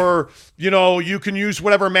 geometric, or, you can use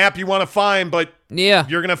whatever map you want to find, but yeah,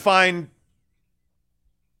 you're going to find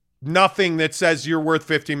nothing that says you're worth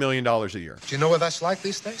 $50 million a year. Do you know what that's like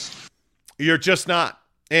these days? You're just not.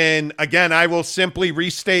 And again, I will simply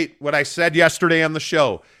restate what I said yesterday on the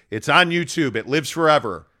show. It's on YouTube. It lives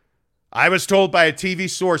forever. I was told by a TV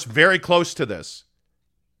source very close to this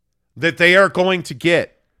that they are going to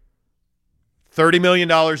get $30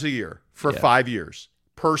 million a year for 5 years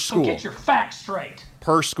per school. Get your facts straight.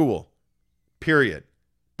 Per school, period.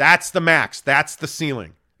 That's the max. That's the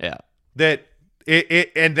ceiling. Yeah.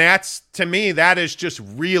 And that's, to me, that is just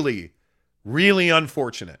really, really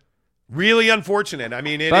unfortunate. Really unfortunate. I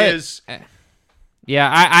mean, it is.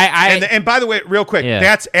 Yeah, and by the way, real quick,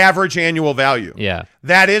 that's average annual value. Yeah.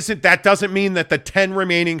 That doesn't mean that the 10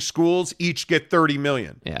 remaining schools each get $30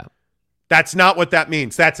 million. Yeah. That's not what that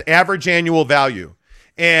means. That's average annual value.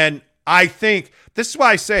 And I think this is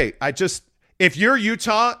why I say, if you're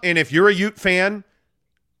Utah and if you're a Ute fan,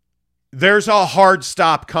 there's a hard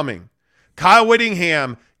stop coming. Kyle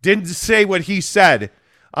Whittingham didn't say what he said.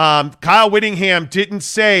 Kyle Whittingham didn't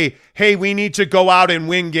say, hey, we need to go out and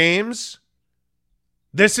win games.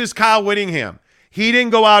 This is Kyle Whittingham. He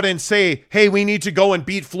didn't go out and say, hey, we need to go and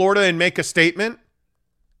beat Florida and make a statement.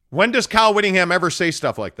 When does Kyle Whittingham ever say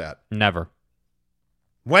stuff like that? Never.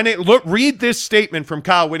 Read this statement from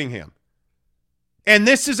Kyle Whittingham. And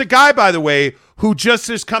this is a guy, by the way, who just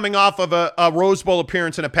is coming off of a Rose Bowl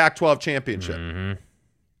appearance in a Pac-12 championship. Mm-hmm.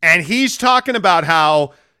 And he's talking about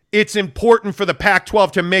how it's important for the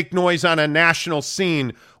Pac-12 to make noise on a national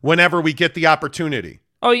scene whenever we get the opportunity.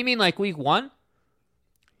 Oh, you mean like week 1?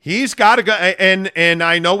 He's got to go, and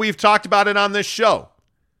I know we've talked about it on this show.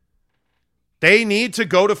 They need to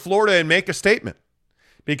go to Florida and make a statement.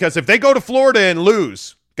 Because if they go to Florida and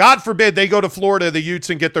lose, God forbid they go to Florida, the Utes,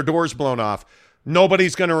 and get their doors blown off,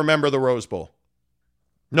 nobody's going to remember the Rose Bowl.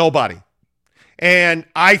 Nobody. And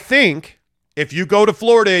I think if you go to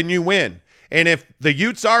Florida and you win, and if the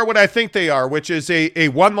Utes are what I think they are, which is a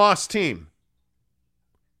one-loss team,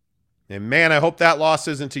 and man, I hope that loss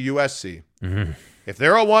isn't to USC. Mm-hmm. If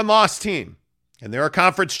they're a one-loss team and they're a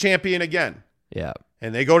conference champion again, yeah,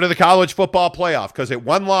 and they go to the college football playoff, because at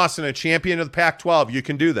one loss and a champion of the Pac-12, you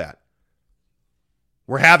can do that.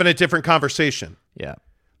 We're having a different conversation. Yeah.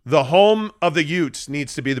 The home of the Utes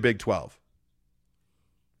needs to be the Big 12.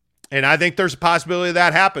 And I think there's a possibility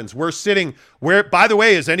that happens. We're sitting where, by the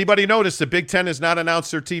way, has anybody noticed the Big Ten has not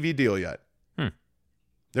announced their TV deal yet?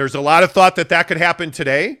 There's a lot of thought that could happen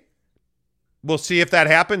today. We'll see if that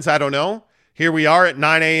happens. I don't know. Here we are at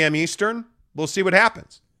 9 a.m. Eastern. We'll see what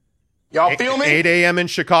happens. Y'all feel me? 8 a.m. in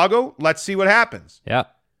Chicago. Let's see what happens. Yeah.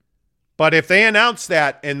 But if they announce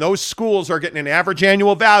that and those schools are getting an average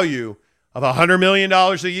annual value of $100 million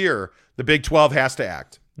a year, the Big 12 has to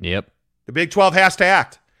act. Yep. The Big 12 has to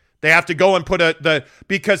act. They have to go and put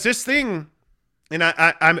because this thing, and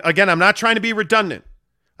I'm not trying to be redundant.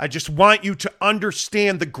 I just want you to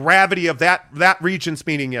understand the gravity of that Regents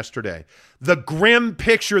meeting yesterday. The grim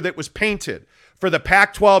picture that was painted for the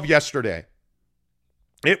Pac-12 yesterday.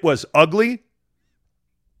 It was ugly.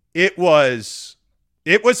 it was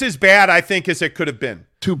as bad, I think, as it could have been.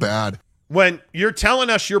 Too bad. When you're telling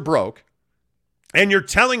us you're broke and you're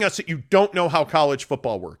telling us that you don't know how college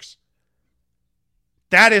football works.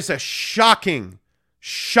 That is a shocking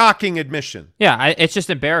admission. Yeah, it's just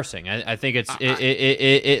embarrassing. I think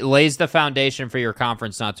it lays the foundation for your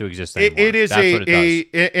conference not to exist anymore. It is That's what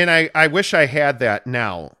it does. And I wish I had that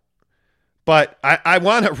now. But I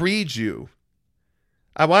want to read you.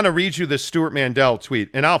 I want to read you the Stuart Mandel tweet,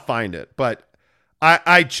 and I'll find it. But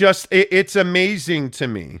it's amazing to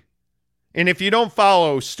me. And if you don't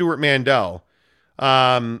follow Stuart Mandel,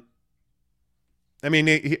 I mean,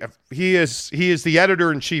 he is the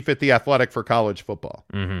editor-in-chief at The Athletic for college football.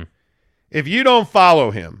 Mm-hmm. If you don't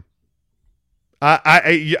follow him,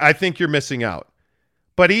 I think you're missing out.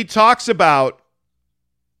 But he talks about,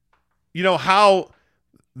 how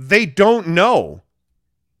they don't know.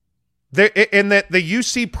 And that the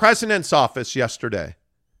UC president's office yesterday,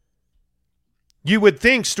 you would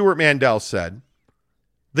think, Stuart Mandel said,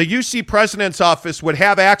 the UC president's office would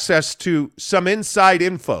have access to some inside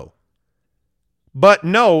info. But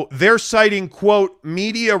no, they're citing, quote,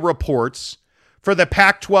 media reports for the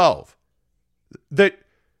Pac-12. That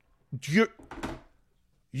you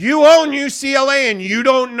own UCLA and you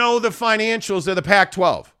don't know the financials of the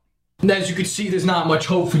Pac-12. As you can see, there's not much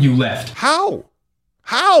hope for you left. How?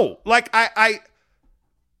 Like,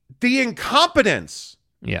 the incompetence.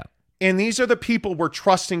 Yeah. And these are the people we're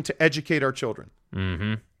trusting to educate our children.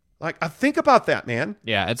 Mm-hmm. Like, think about that, man.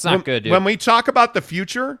 Yeah, it's not good, dude. When we talk about the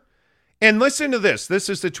future, and listen to this. This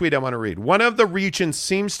is the tweet I want to read. One of the regions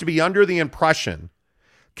seems to be under the impression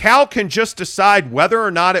Cal can just decide whether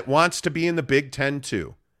or not it wants to be in the Big Ten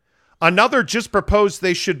too. Another just proposed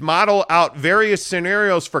they should model out various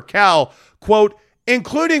scenarios for Cal, quote,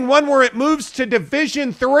 including one where it moves to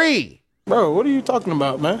Division III. Bro, what are you talking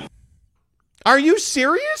about, man? Are you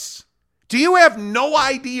serious? Do you have no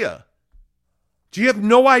idea?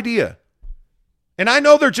 And I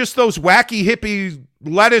know they're just those wacky hippie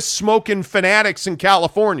lettuce smoking fanatics in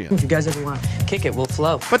California. If you guys ever want to kick it, we'll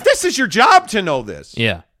flow. But this is your job to know this.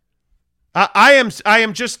 Yeah. I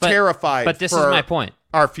am just terrified. But this is my point.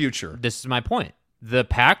 Our future. This is my point. The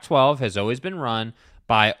Pac-12 has always been run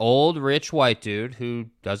by old rich white dude who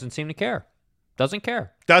doesn't seem to care. Doesn't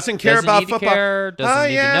care about football. Doesn't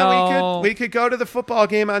need to know. we could go to the football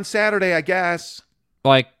game on Saturday, I guess.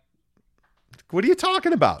 Like, what are you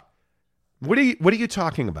talking about? What are you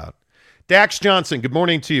talking about? Dax Johnson, good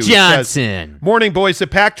morning to you. Johnson. Says, morning, boys. The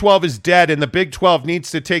Pac-12 is dead, and the Big 12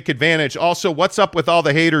 needs to take advantage. Also, what's up with all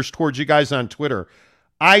the haters towards you guys on Twitter?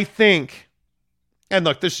 I think, and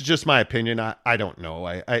look, this is just my opinion. I don't know.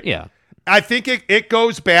 I think it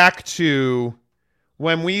goes back to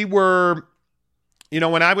when we were,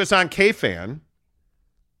 when I was on K-Fan.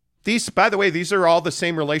 By the way, these are all the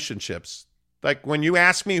same relationships. Like, when you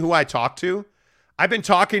ask me who I talk to, I've been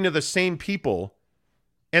talking to the same people,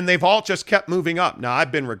 and they've all just kept moving up. Now,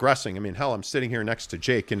 I've been regressing. I mean, hell, I'm sitting here next to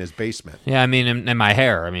Jake in his basement. Yeah, I mean, in my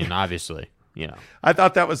hair. I mean, obviously, I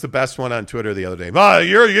thought that was the best one on Twitter the other day. Oh,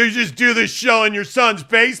 you just do this show in your son's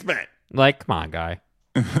basement. Like, come on, guy.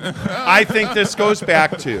 I think this goes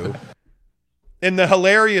back to, and the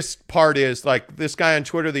hilarious part is, like, this guy on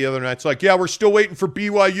Twitter the other night, it's like, yeah, we're still waiting for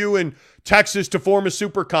BYU and Texas to form a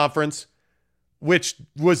super conference, which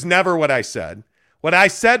was never what I said. What I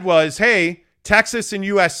said was, hey, Texas and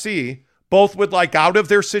USC both would like out of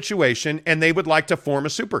their situation, and they would like to form a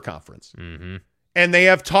super conference. Mm-hmm. And they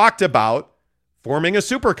have talked about forming a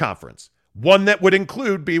super conference, one that would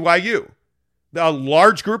include BYU. A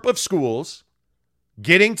large group of schools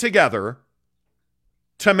getting together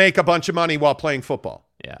to make a bunch of money while playing football.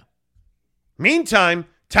 Yeah. Meantime,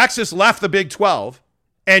 Texas left the Big 12,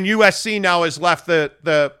 and USC now has left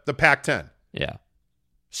the Pac-10. Yeah.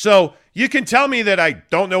 So you can tell me that I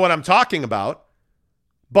don't know what I'm talking about,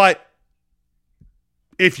 but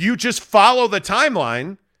if you just follow the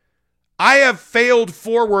timeline, I have failed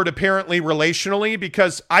forward apparently relationally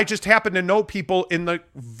because I just happen to know people in the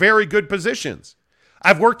very good positions.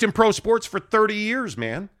 I've worked in pro sports for 30 years,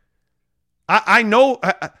 man. I know,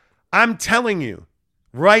 I'm telling you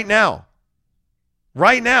right now,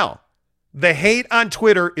 the hate on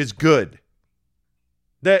Twitter is good.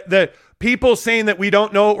 The people saying that we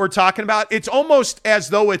don't know what we're talking about, it's almost as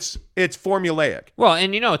though it's formulaic. Well,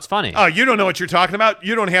 and it's funny. Oh, you don't know what you're talking about.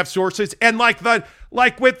 You don't have sources. And like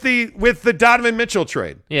with the Donovan Mitchell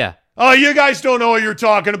trade. Yeah. Oh, you guys don't know what you're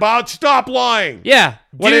talking about. Stop lying. Yeah.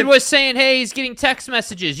 Dude was saying, hey, he's getting text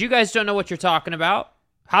messages. You guys don't know what you're talking about.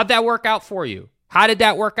 How'd that work out for you? How did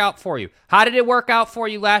that work out for you? How did it work out for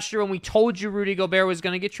you last year when we told you Rudy Gobert was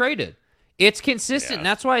going to get traded? It's consistent. Yeah.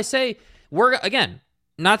 That's why I say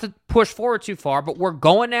not to push forward too far, but we're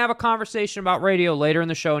going to have a conversation about radio later in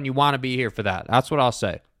the show, and you want to be here for that. That's what I'll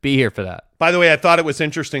say. Be here for that. By the way, I thought it was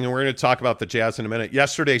interesting, and we're going to talk about the Jazz in a minute.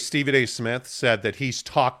 Yesterday, Stephen A. Smith said that he's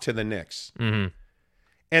talked to the Knicks. Mm-hmm.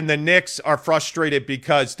 And the Knicks are frustrated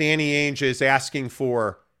because Danny Ainge is asking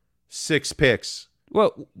for 6 picks.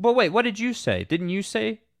 Well, but wait, what did you say? Didn't you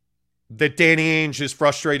say? That Danny Ainge has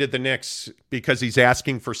frustrated the Knicks because he's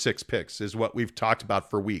asking for 6 picks is what we've talked about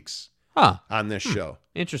for weeks on this show.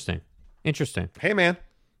 Interesting. Hey, man,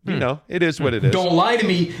 you know, it is what it is. Don't lie to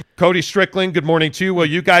me. Cody Strickland, good morning to you. Well,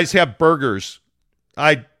 you guys have burgers.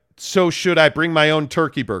 So should I bring my own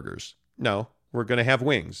turkey burgers? No, we're going to have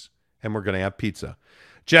wings, and we're going to have pizza.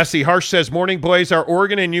 Jesse Harsh says, morning, boys. Are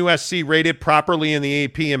Oregon and USC rated properly in the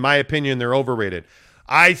AP? In my opinion, they're overrated.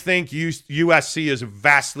 I think USC is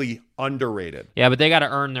vastly underrated. Yeah, but they got to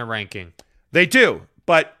earn their ranking. They do,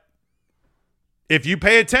 but if you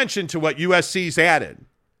pay attention to what USC's added,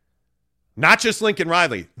 not just Lincoln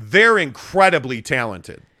Riley, they're incredibly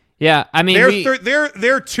talented. Yeah, I mean, they're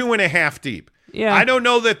 2.5 deep. Yeah, I don't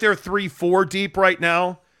know that they're 3-4 deep right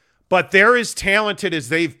now, but they're as talented as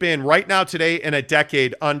they've been right now today in a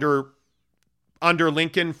decade under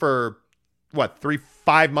Lincoln for what,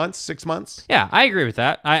 5 months, 6 months? Yeah, I agree with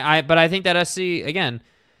that. But I think that SC, again,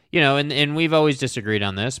 you know, and we've always disagreed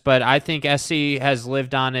on this, but I think SC has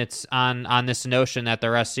lived on this notion that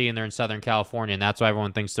they're SC and they're in Southern California, and that's why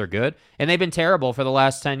everyone thinks they're good. And they've been terrible for the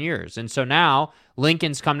last 10 years. And so now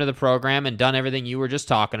Lincoln's come to the program and done everything you were just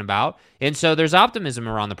talking about. And so there's optimism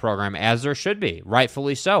around the program, as there should be,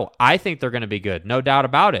 rightfully so. I think they're going to be good, no doubt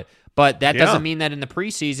about it. But that doesn't mean that in the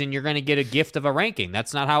preseason you're going to get a gift of a ranking.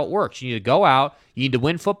 That's not how it works. You need to go out, you need to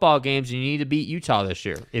win football games, and you need to beat Utah this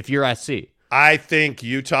year if you're SC. I think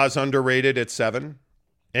Utah's underrated at 7,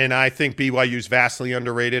 and I think BYU's vastly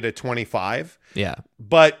underrated at 25. Yeah.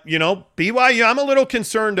 But, you know, BYU, I'm a little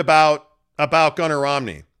concerned about Gunnar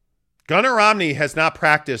Romney. Gunnar Romney has not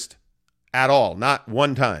practiced at all, not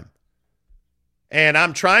one time. And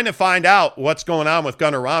I'm trying to find out what's going on with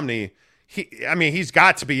Gunnar Romney. He's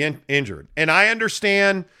got to be injured. And I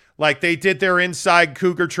understand, like, they did their inside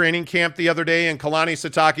Cougar training camp the other day, and Kalani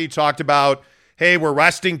Sitake talked about, hey, we're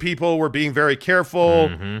resting people, we're being very careful.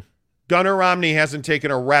 Mm-hmm. Gunnar Romney hasn't taken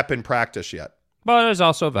a rep in practice yet. But he's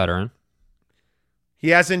also a veteran. He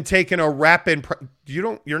hasn't taken a rep in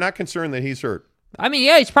you're not concerned that he's hurt? I mean,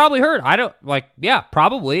 yeah, he's probably hurt.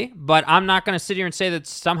 Probably. But I'm not going to sit here and say that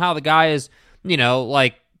somehow the guy is, you know,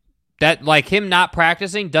 like, that, like, him not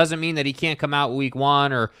practicing doesn't mean that he can't come out week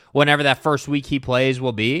 1 or whenever that first week he plays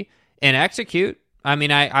will be and execute. I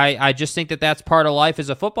mean, I just think that that's part of life as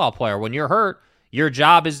a football player. When you're hurt, your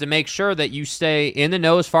job is to make sure that you stay in the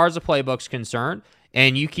know as far as the playbook's concerned,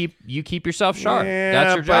 and you keep yourself sharp. Yeah,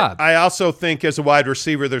 that's your job. I also think as a wide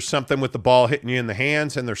receiver, there's something with the ball hitting you in the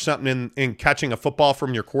hands, and there's something in catching a football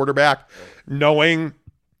from your quarterback, knowing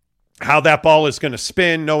how that ball is going to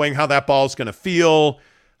spin, knowing how that ball is going to feel.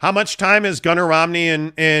 How much time is Gunnar Romney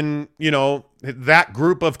and you know, that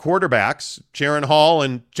group of quarterbacks, Jaron Hall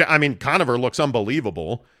and Conover looks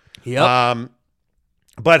unbelievable. Yep.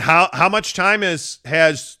 But how much time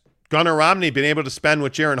has Gunnar Romney been able to spend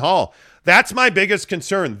with Jaron Hall? That's my biggest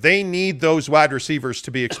concern. They need those wide receivers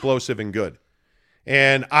to be explosive and good.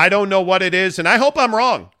 And I don't know what it is, and I hope I'm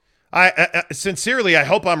wrong. I sincerely, I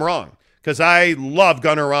hope I'm wrong, because I love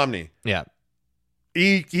Gunnar Romney. Yeah.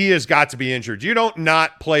 He has got to be injured. You don't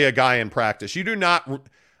not play a guy in practice. You do not.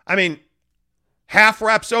 I mean, half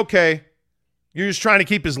reps, okay. You're just trying to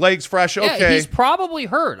keep his legs fresh, okay. Yeah, he's probably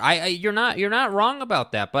hurt. You're not wrong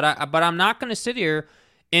about that. But I'm not going to sit here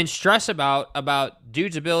and stress about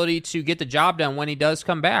dude's ability to get the job done when he does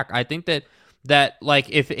come back. I think that like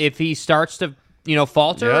if he starts to, you know,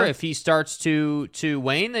 falter, if he starts to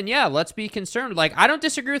wane, then yeah, let's be concerned. Like, I don't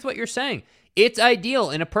disagree with what you're saying. It's ideal.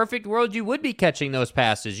 In a perfect world, you would be catching those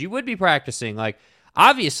passes. You would be practicing. Like,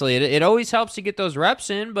 obviously, it always helps to get those reps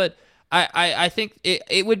in, but I think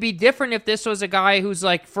it would be different if this was a guy who's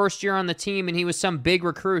like first year on the team and he was some big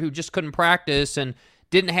recruit who just couldn't practice and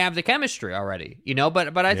didn't have the chemistry already, you know,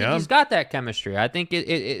 but I think he's got that chemistry. I think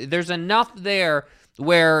there's enough there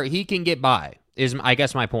where he can get by, is I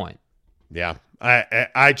guess my point. Yeah.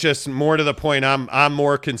 I just, more to the point, I'm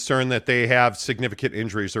more concerned that they have significant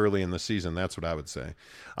injuries early in the season. That's what I would say.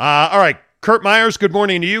 All right. Kurt Myers, good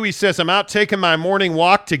morning to you. He says, I'm out taking my morning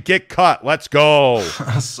walk to get cut. Let's go.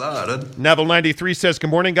 Neville 93 says, good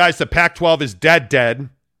morning, guys. The Pac-12 is dead.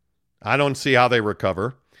 I don't see how they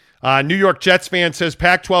recover. New York Jets fan says,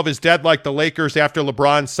 Pac-12 is dead like the Lakers after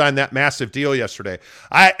LeBron signed that massive deal yesterday.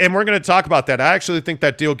 And we're going to talk about that. I actually think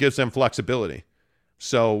that deal gives them flexibility.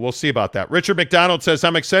 So we'll see about that. Richard McDonald says,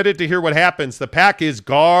 I'm excited to hear what happens. The Pack is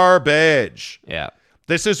garbage. Yeah.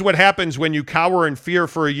 This is what happens when you cower in fear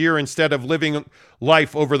for a year instead of living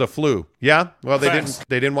life over the flu. Yeah? Well, they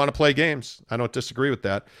didn't want to play games. I don't disagree with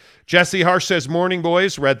that. Jesse Harsh says, morning,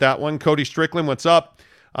 boys. Read that one. Cody Strickland, what's up?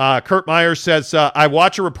 Kurt Myers says, I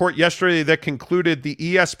watched a report yesterday that concluded the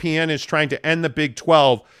ESPN is trying to end the Big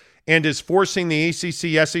 12 and is forcing the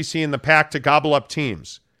ACC, SEC, and the Pac to gobble up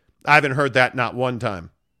teams. I haven't heard that not one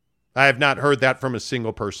time. I have not heard that from a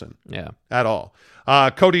single person. Yeah. At all.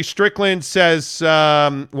 Cody Strickland says,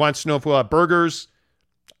 wants to know if we'll have burgers.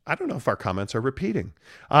 I don't know if our comments are repeating.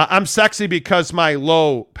 I'm sexy because my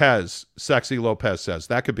Lopez, Sexy Lopez says.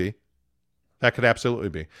 That could be. That could absolutely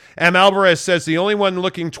be. M. Alvarez says, the only one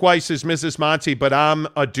looking twice is Mrs. Monty, but I'm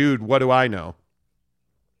a dude. What do I know?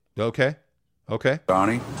 Okay.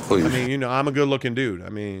 Donnie, please. I mean, I'm a good-looking dude. I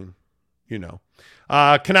mean,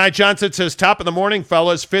 Kenai Johnson says, top of the morning,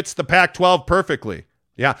 fellas, fits the Pac-12 perfectly.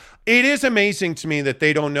 Yeah. It is amazing to me that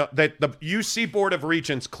they don't know, that the UC Board of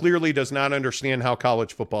Regents clearly does not understand how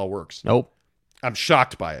college football works. Nope. I'm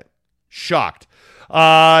shocked by it. Shocked.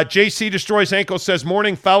 JC Destroys Ankle says,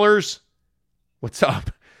 morning, fellers. What's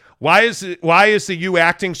up? Why is the U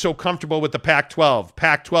acting so comfortable with the Pac-12?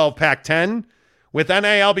 Pac-12, Pac-10? With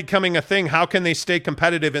NIL becoming a thing, how can they stay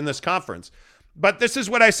competitive in this conference? But this is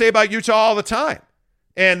what I say about Utah all the time.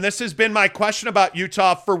 And this has been my question about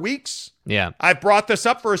Utah for weeks. Yeah. I've brought this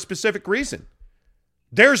up for a specific reason.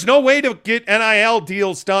 There's no way to get NIL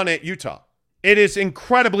deals done at Utah. It is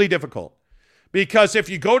incredibly difficult. Because if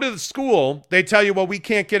you go to the school, they tell you, well, we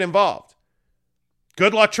can't get involved.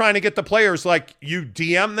 Good luck trying to get the players. Like, you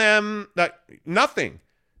DM them, nothing.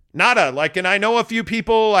 Nada. Like, and I know a few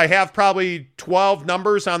people. I have probably 12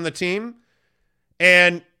 numbers on the team.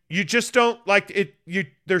 And you just don't, like, it.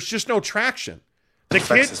 There's just no traction.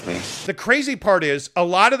 The crazy part is a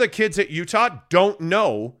lot of the kids at Utah don't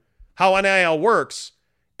know how NIL works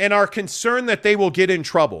and are concerned that they will get in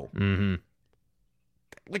trouble. Mm-hmm.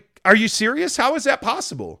 Like, are you serious? How is that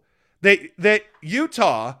possible? That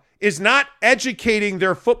Utah is not educating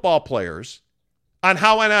their football players on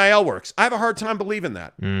how NIL works. I have a hard time believing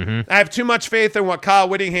that. Mm-hmm. I have too much faith in what Kyle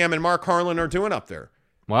Whittingham and Mark Harlan are doing up there.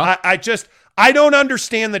 Well, I don't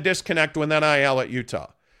understand the disconnect with NIL at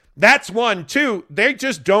Utah. That's one. Two, they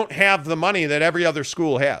just don't have the money that every other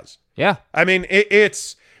school has. Yeah. I mean,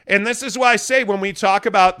 it's, and this is why I say when we talk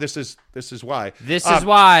about, this is why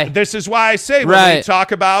I say when we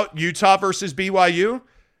talk about Utah versus BYU,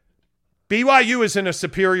 BYU is in a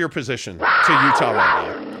superior position to Utah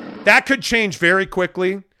right now. That could change very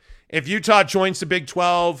quickly. If Utah joins the Big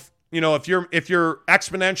 12, if you're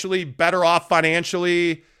exponentially better off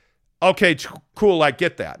financially, okay, cool, I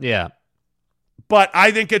get that. Yeah. But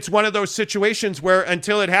I think it's one of those situations where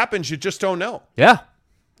until it happens, you just don't know. Yeah.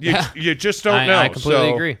 You just don't know. I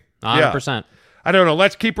completely agree. 100%. Yeah. I don't know.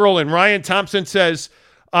 Let's keep rolling. Ryan Thompson says,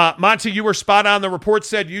 Monty, you were spot on. The report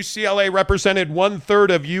said UCLA represented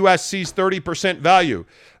 1/3 of USC's 30% value.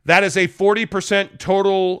 That is a 40%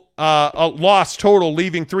 total loss total,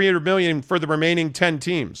 leaving $300 million for the remaining 10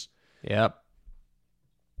 teams. Yep.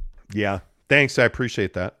 Yeah. Thanks. I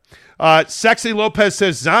appreciate that. Sexy Lopez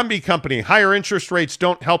says, Zombie Company, higher interest rates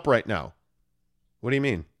don't help right now. What do you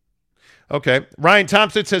mean? Okay. Ryan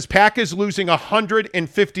Thompson says, Pac is losing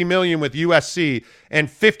 $150 million with USC and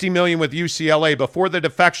 $50 million with UCLA. Before the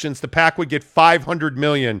defections, the Pac would get $500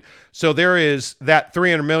 million. So there is that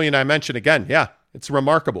 $300 million I mentioned again. Yeah, it's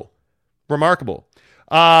remarkable. Remarkable.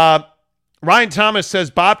 Ryan Thomas says,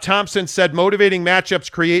 Bob Thompson said motivating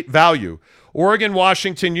matchups create value. Oregon,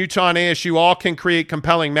 Washington, Utah, and ASU all can create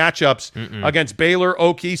compelling matchups against Baylor,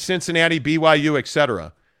 Okie, Cincinnati, BYU,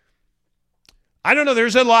 etc. I don't know.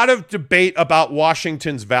 There's a lot of debate about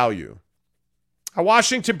Washington's value.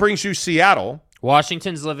 Washington brings you Seattle.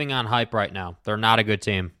 Washington's living on hype right now. They're not a good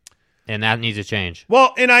team, and that needs to change.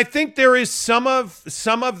 Well, and I think there is some of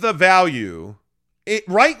the value.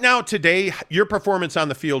 Right now, today, your performance on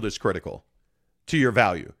the field is critical to your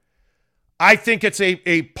value. I think it's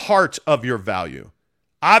a part of your value.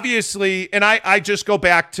 Obviously, and I just go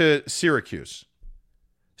back to Syracuse.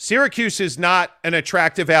 Syracuse is not an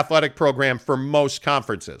attractive athletic program for most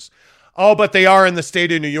conferences. Oh, but they are in the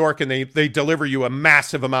state of New York, and they deliver you a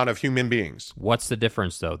massive amount of human beings. What's the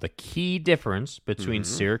difference, though? The key difference between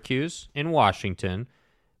Syracuse and Washington,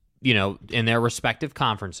 in their respective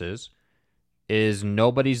conferences, is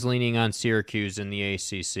nobody's leaning on Syracuse in the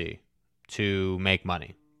ACC to make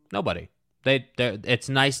money. Nobody. It's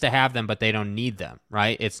nice to have them, but they don't need them,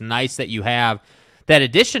 right? It's nice that you have that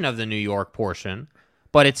addition of the New York portion,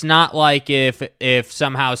 but it's not like if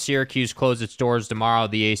somehow Syracuse closed its doors tomorrow,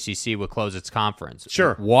 the ACC would close its conference.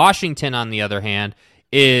 Sure. Washington, on the other hand,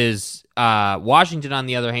 is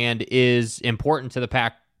important to the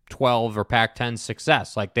Pac-12 or Pac-10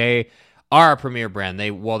 success. Like, they are a premier brand.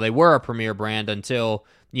 They were a premier brand until,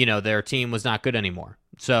 their team was not good anymore.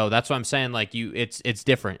 So that's what I'm saying. Like, it's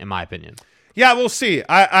different in my opinion. Yeah, we'll see.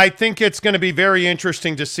 I think it's going to be very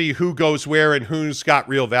interesting to see who goes where and who's got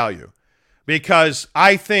real value. Because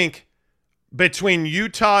I think between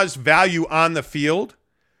Utah's value on the field,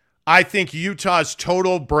 I think Utah's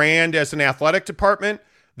total brand as an athletic department,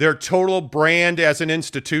 their total brand as an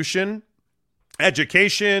institution,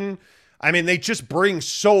 education, I mean, they just bring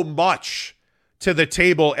so much to the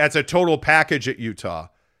table as a total package at Utah.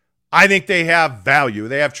 I think they have value.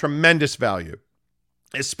 They have tremendous value,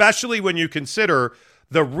 especially when you consider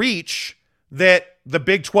the reach that the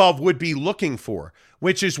Big 12 would be looking for,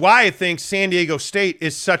 which is why I think San Diego State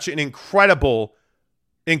is such an incredible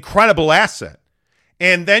asset.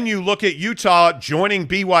 And then you look at Utah joining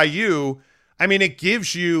BYU. I mean, it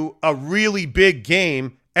gives you a really big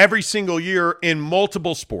game every single year in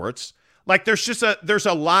multiple sports. Like, there's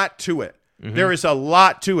a lot to it. Mm-hmm. There is a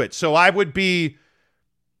lot to it. So I would be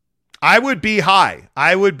high.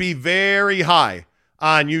 I would be very high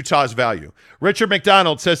on Utah's value. Richard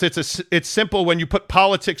McDonald says it's simple. When you put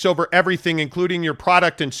politics over everything, including your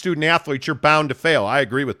product and student athletes, you're bound to fail. I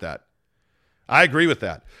agree with that.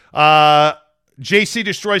 JC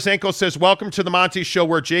Destroys Ankle says, welcome to the Monty Show,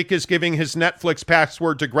 where Jake is giving his Netflix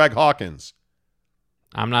password to Greg Hawkins.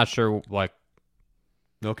 I'm not sure,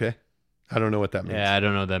 Okay. I don't know what that means. Yeah, I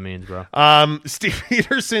don't know what that means, bro. Steve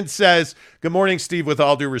Peterson says, good morning, Steve, with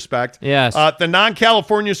all due respect. Yes. The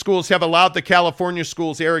non-California schools have allowed the California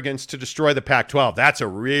schools' arrogance to destroy the Pac-12. That's a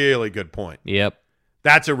really good point. Yep.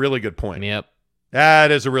 That's a really good point. Yep.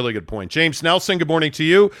 That is a really good point. James Nelson, good morning to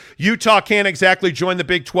you. Utah can't exactly join the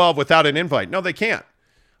Big 12 without an invite. No, they can't.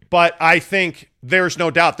 But I think there's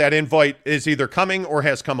no doubt that invite is either coming or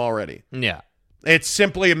has come already. Yeah. It's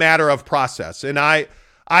simply a matter of process. And I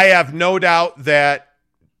have no doubt that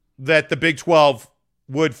the Big 12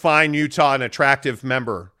 would find Utah an attractive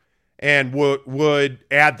member and would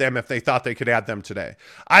add them if they thought they could add them today.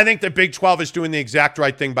 I think the Big 12 is doing the exact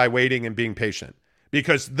right thing by waiting and being patient,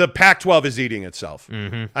 because the Pac-12 is eating itself.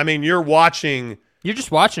 Mm-hmm. I mean, you're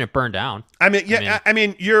just watching it burn down. I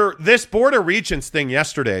mean, this Board of Regents thing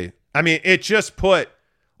yesterday, I mean, it just put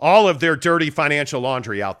all of their dirty financial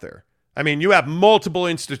laundry out there. I mean, you have multiple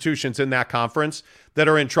institutions in that conference that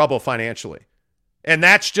are in trouble financially. And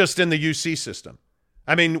that's just in the UC system.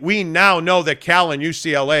 I mean, we now know that Cal and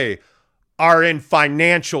UCLA are in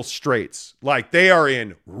financial straits. Like, they are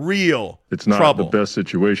in real trouble. It's not the best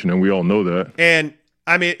situation, and we all know that. And,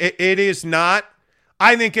 I mean, it is not.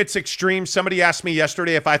 I think it's extreme. Somebody asked me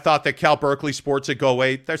yesterday if I thought that Cal Berkeley sports would go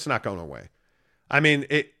away. That's not going away. I mean,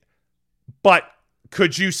 but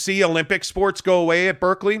could you see Olympic sports go away at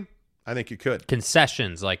Berkeley? I think you could.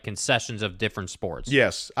 Concessions of different sports.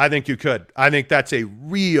 Yes, I think you could. I think that's a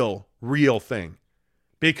real thing,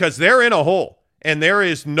 because they're in a hole, and there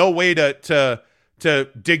is no way to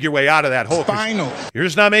dig your way out of that hole. Final. You're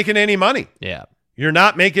just not making any money. Yeah. You're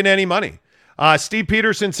not making any money. Steve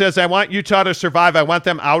Peterson says, I want Utah to survive. I want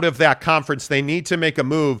them out of that conference. They need to make a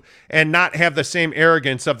move and not have the same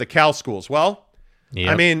arrogance of the Cal schools. Well,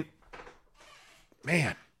 yep. I mean,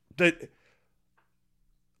 man,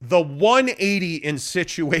 the 180 in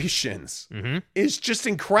situations is just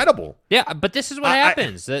incredible. Yeah, but this is what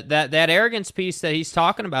happens. That arrogance piece that he's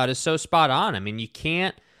talking about is so spot on. I mean, you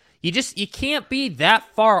can't be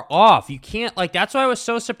that far off. You can't, that's why I was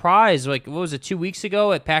so surprised. What was it, 2 weeks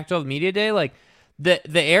ago at Pac-12 Media Day? The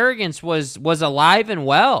arrogance was alive and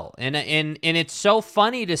well. And it's so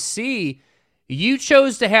funny to see. You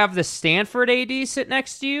chose to have the Stanford AD sit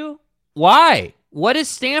next to you. Why? What has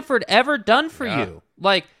Stanford ever done for you?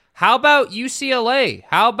 How about UCLA?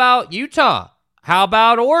 How about Utah? How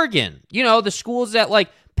about Oregon? The schools that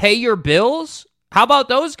pay your bills. How about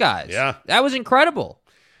those guys? Yeah. That was incredible.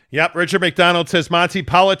 Yep. Richard McDonald says, Monty,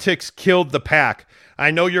 politics killed the Pac.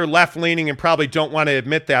 I know you're left-leaning and probably don't want to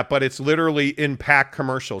admit that, but it's literally in Pac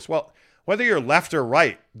commercials. Well, whether you're left or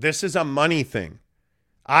right, this is a money thing.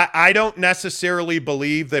 I don't necessarily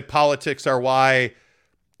believe that politics are why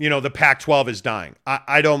the Pac-12 is dying.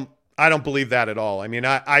 I don't believe that at all. I mean,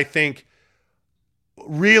 I think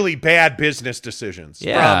really bad business decisions.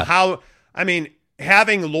 Yeah. From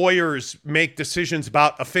having lawyers make decisions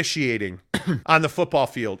about officiating on the football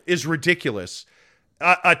field is ridiculous.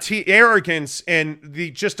 Arrogance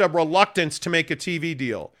and just a reluctance to make a TV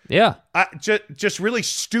deal. Yeah. Just really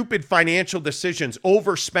stupid financial decisions,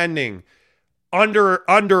 overspending. under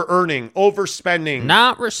earning, overspending,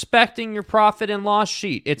 not respecting your profit and loss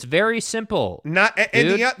sheet. It's very simple. And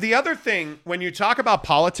the other thing, when you talk about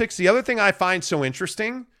politics, the other thing I find so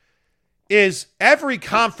interesting is every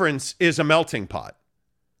conference is a melting pot.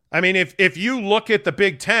 I mean, if you look at the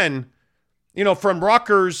Big Ten, from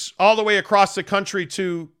Rutgers all the way across the country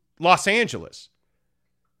to Los Angeles,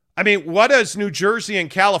 I mean, what does New Jersey and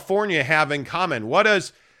California have in common?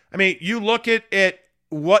 You look at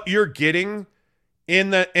what you're getting in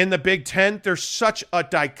the Big Ten. There's such a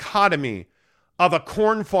dichotomy of a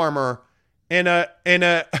corn farmer and a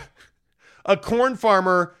corn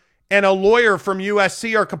farmer and a lawyer from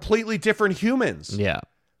USC are completely different humans. Yeah.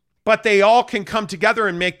 But they all can come together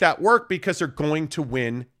and make that work because they're going to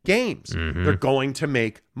win games. Mm-hmm. They're going to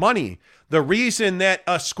make money. The reason that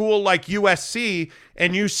a school like USC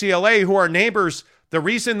and UCLA, who are neighbors, the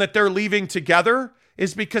reason that they're leaving together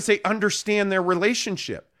is because they understand their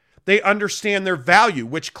relationship. They understand their value,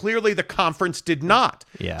 which clearly the conference did not.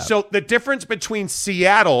 Yeah. So the difference between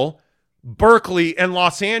Seattle, Berkeley, and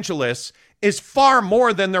Los Angeles is far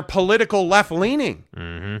more than their political left-leaning.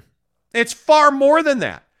 Mm-hmm. It's far more than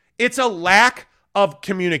that. It's a lack of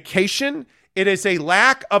communication. It is a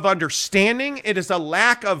lack of understanding. It is a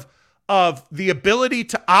lack of the ability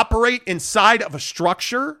to operate inside of a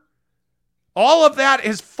structure. All of that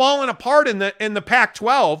has fallen apart in the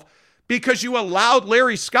Pac-12 because you allowed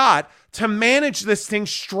Larry Scott to manage this thing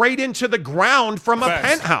straight into the ground from a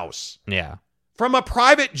penthouse. Yeah. From a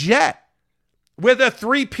private jet with a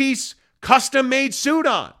 3-piece custom-made suit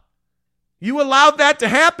on. You allowed that to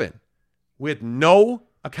happen with no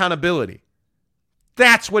accountability.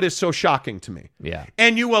 That's what is so shocking to me. Yeah.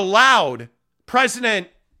 And you allowed President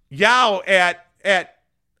Yao at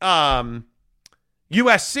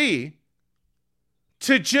USC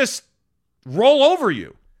to just roll over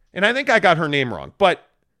you. And I think I got her name wrong, but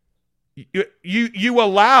you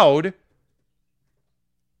allowed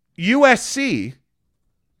USC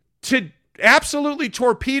to absolutely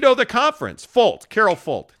torpedo the conference. Carol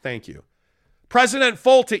Folt, thank you. President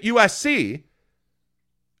Folt at USC,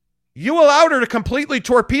 you allowed her to completely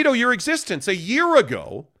torpedo your existence. A year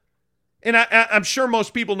ago, and I'm sure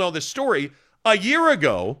most people know this story, a year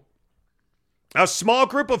ago, a small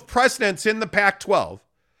group of presidents in the Pac-12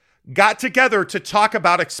 got together to talk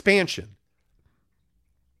about expansion.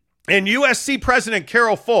 And USC President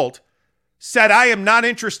Carol Folt said, I am not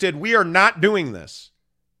interested. We are not doing this.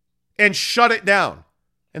 And shut it down.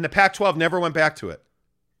 And the Pac-12 never went back to it.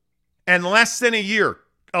 And less than a year,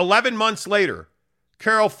 11 months later,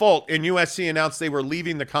 Carol Folt and USC announced they were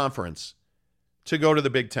leaving the conference to go to the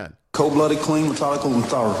Big Ten. Cold-blooded, clean, methodical, and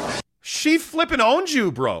thorough. She flipping owns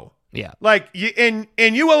you, bro. Yeah. And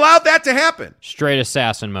you allowed that to happen. Straight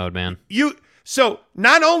assassin mode, man. So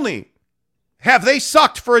not only have they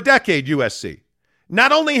sucked for a decade, USC,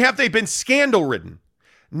 not only have they been scandal-ridden,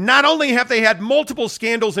 not only have they had multiple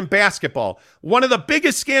scandals in basketball, one of the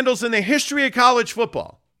biggest scandals in the history of college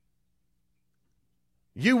football,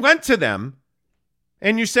 you went to them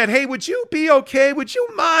and you said, hey, would you be okay? Would you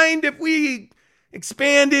mind if we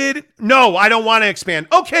expanded? No, I don't want to expand.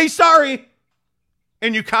 Okay, sorry.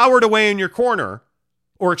 And you cowered away in your corner,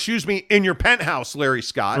 or in your penthouse, Larry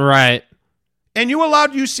Scott. Right. And you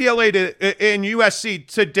allowed UCLA and USC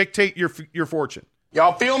to dictate your fortune.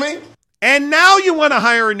 Y'all feel me? And now you want to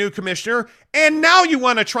hire a new commissioner, and now you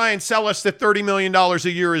want to try and sell us that $30 million a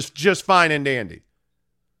year is just fine and dandy.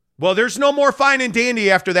 Well, there's no more fine and dandy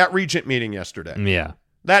after that Regent meeting yesterday. Yeah.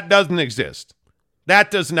 That doesn't exist. That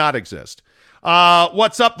does not exist.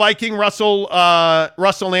 What's up, Viking? Russell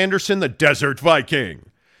Anderson, the Desert Viking,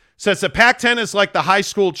 says the Pac-10 is like the high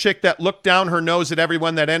school chick that looked down her nose at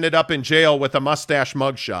everyone that ended up in jail with a mustache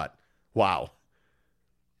mugshot. Wow.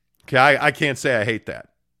 Okay, I can't say I hate that.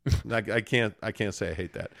 I can't say I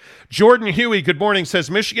hate that. Jordan Huey, good morning,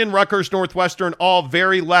 says Michigan, Rutgers, Northwestern, all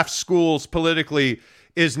very left schools politically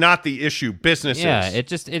is not the issue. Business is. Yeah, it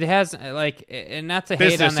has and not to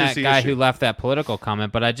hate on that guy who left that political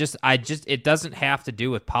comment, but I just it doesn't have to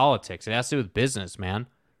do with politics. It has to do with business, man.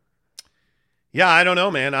 Yeah, I don't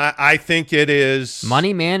know, man. I think it is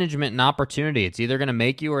money management and opportunity. It's either going to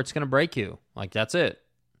make you or it's going to break you. That's it.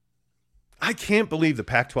 I can't believe the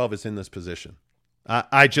Pac-12 is in this position.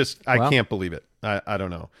 I can't believe it. I don't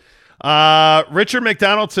know. Richard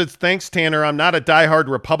McDonald says, thanks, Tanner. I'm not a diehard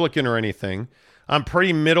Republican or anything. I'm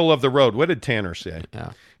pretty middle of the road. What did Tanner say?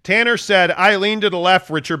 Yeah. Tanner said, I lean to the left,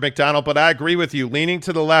 Richard McDonald, but I agree with you. Leaning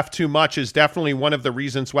to the left too much is definitely one of the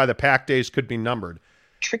reasons why the Pac days could be numbered.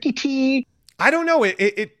 Tricky T. I don't know.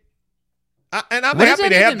 And I'm happy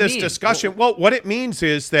to have this discussion. Well, what it means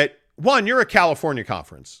is that, one, you're a California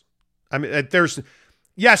conference. I mean,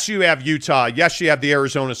 Yes, you have Utah. Yes, you have the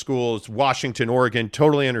Arizona schools, Washington, Oregon.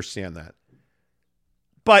 Totally understand that.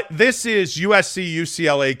 But this is USC,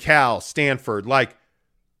 UCLA, Cal, Stanford. Like,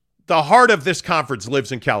 the heart of this conference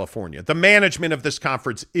lives in California. The management of this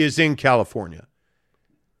conference is in California.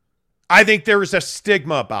 I think there is a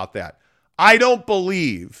stigma about that. I don't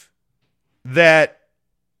believe that,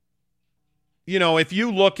 if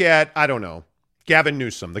you look at, I don't know, Gavin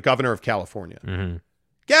Newsom, the governor of California. Mm-hmm.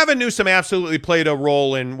 Gavin Newsom absolutely played a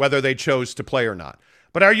role in whether they chose to play or not.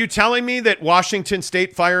 But are you telling me that Washington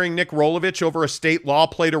State firing Nick Rolovich over a state law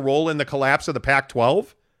played a role in the collapse of the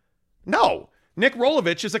Pac-12? No. Nick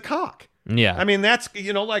Rolovich is a cock. Yeah. I mean, that's,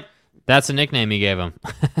 That's a nickname he gave him.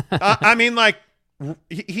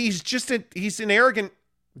 He's an arrogant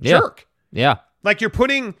jerk. Yeah. Like, you're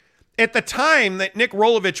putting, at the time that Nick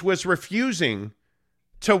Rolovich was refusing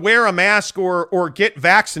to wear a mask or get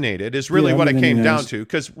vaccinated is really what it came down to,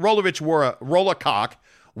 because Rolovich wore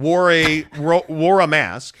a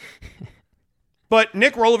mask, but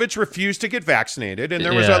Nick Rolovich refused to get vaccinated, and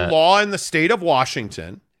there was a law in the state of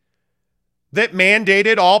Washington that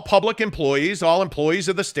mandated all public employees, all employees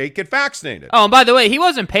of the state get vaccinated. Oh, and by the way, he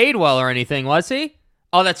wasn't paid well or anything, was he?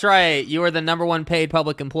 Oh, that's right. You were the number one paid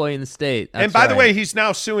public employee in the state. And by the way, he's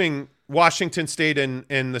now suing Washington State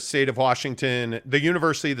and the state of Washington, the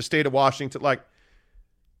University of the state of Washington.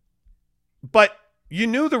 But you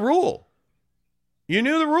knew the rule.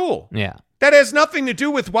 Yeah. That has nothing to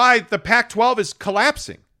do with why the Pac-12 is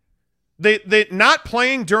collapsing. They not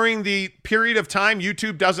playing during the period of time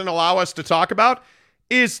YouTube doesn't allow us to talk about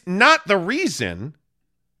is not the reason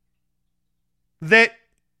that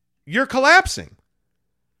you're collapsing.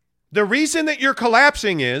 The reason that you're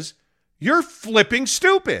collapsing is you're flipping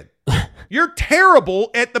stupid. You're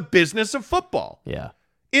terrible at the business of football. Yeah.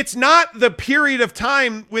 It's not the period of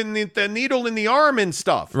time when the needle in the arm and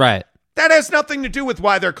stuff. Right. That has nothing to do with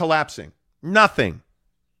why they're collapsing. Nothing.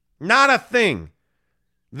 Not a thing.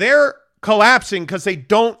 They're collapsing because they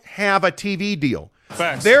don't have a TV deal.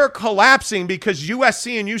 Facts. They're collapsing because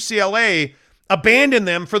USC and UCLA abandoned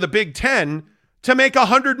them for the Big Ten to make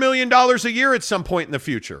 $100 million a year at some point in the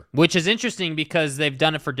future. Which is interesting because they've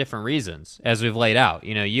done it for different reasons, as we've laid out.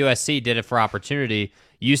 USC did it for opportunity.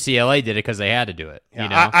 UCLA did it because they had to do it.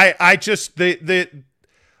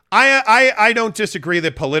 I don't disagree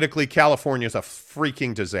that politically California is a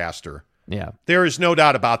freaking disaster. Yeah. There There is no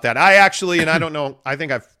doubt about that. I actually, and I don't know, I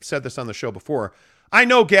think I've said this on the show before, I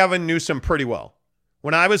know Gavin Newsom pretty well.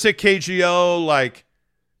 When I was at KGO,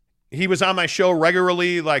 he was on my show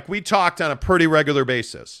regularly. We talked on a pretty regular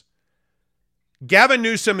basis. Gavin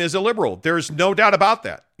Newsom is a liberal. There's no doubt about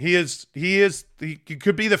that. He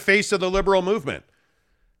could be the face of the liberal movement.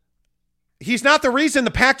 He's not the reason the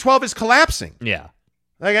Pac-12 is collapsing. Yeah.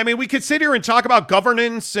 We could sit here and talk about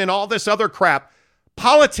governance and all this other crap.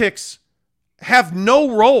 Politics have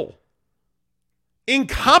no role.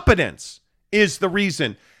 Incompetence is the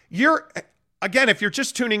reason. If you're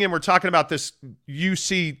just tuning in, we're talking about this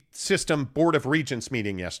UC System Board of Regents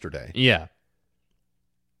meeting yesterday. Yeah.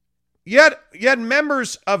 You had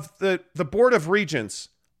members of the Board of Regents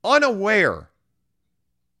unaware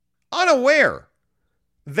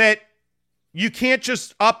that you can't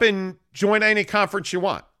just up and join any conference you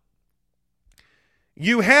want.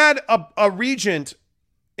 You had a regent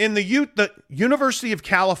in the University of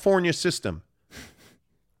California system.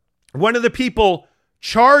 One of the people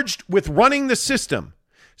charged with running the system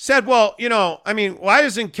said, well, why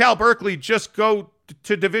doesn't Cal Berkeley just go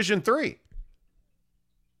to Division III?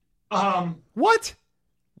 What?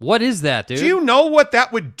 What is that, dude? Do you know what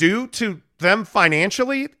that would do to them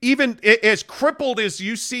financially? Even as crippled as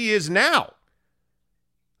UC is now.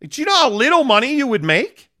 Do you know how little money you would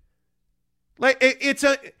make?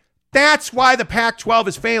 That's why the Pac-12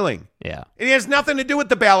 is failing. Yeah. It has nothing to do with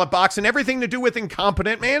the ballot box and everything to do with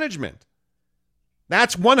incompetent management.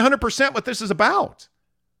 That's 100% what this is about.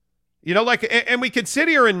 And we could sit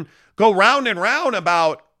here and go round and round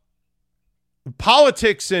about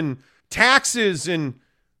politics and taxes and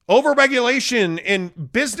overregulation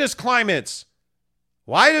and business climates.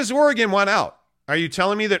 Why does Oregon want out? Are you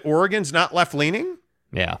telling me that Oregon's not left-leaning?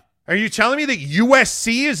 Yeah. Are you telling me that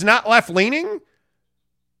USC is not left-leaning?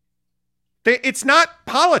 It's not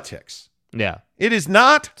politics. Yeah. It is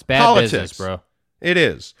not it's bad politics. Business, bro. It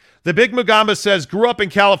is. The Big Mugamba says, grew up in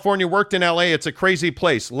California, worked in LA. It's a crazy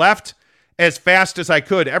place. Left as fast as I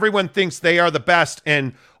could. Everyone thinks they are the best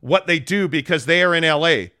and what they do because they are in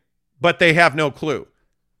LA, but they have no clue.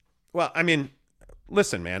 Well,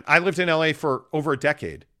 listen, man, I lived in LA for over a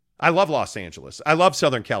decade. I love Los Angeles. I love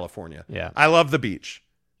Southern California. Yeah. I love the beach.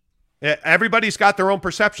 Everybody's got their own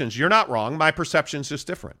perceptions. You're not wrong. My perception's just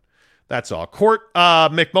different. That's all. Court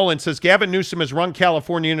McMullen says Gavin Newsom has run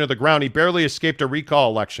California into the ground. He barely escaped a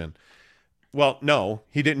recall election. Well, no,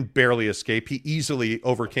 he didn't barely escape. He easily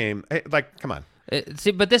overcame. Like, come on.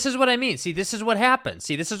 See, but this is what I mean. See, this is what happens.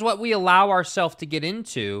 See, this is what we allow ourselves to get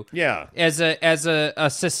into. Yeah. As a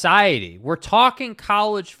society, we're talking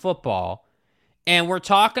college football, and we're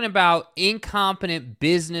talking about incompetent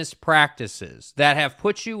business practices that have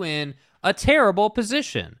put you in a terrible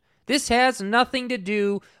position. This has nothing to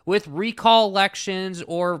do with recall elections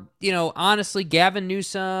or, honestly, Gavin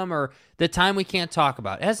Newsom or the time we can't talk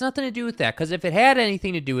about. It has nothing to do with that, because if it had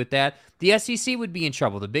anything to do with that, the SEC would be in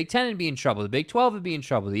trouble, the Big Ten would be in trouble, the Big 12 would be in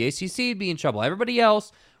trouble, the ACC would be in trouble. Everybody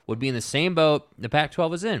else would be in the same boat the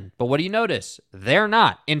Pac-12 is in. But what do you notice? They're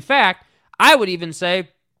not. In fact, I would even say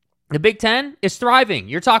the Big Ten is thriving.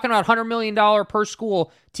 You're talking about $100 million per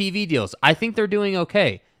school TV deals. I think they're doing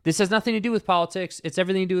okay. This has nothing to do with politics. It's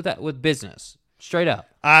everything to do with that, with business. Straight up.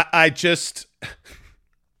 I just...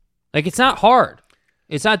 Like, it's not hard.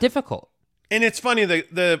 It's not difficult. And it's funny,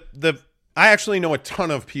 I actually know a ton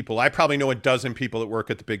of people. I probably know a dozen people that work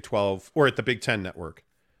at the Big 12 or at the Big 10 network.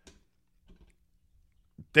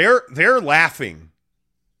 They're laughing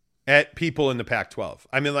at people in the Pac-12.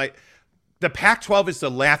 I mean, like, the Pac-12 is the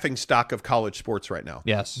laughing stock of college sports right now.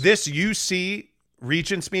 Yes. This UC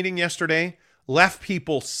Regents meeting yesterday left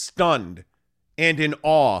people stunned and in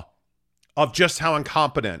awe of just how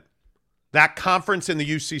incompetent that conference in the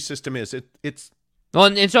UC system is. It's well,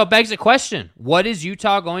 and so it begs the question: what is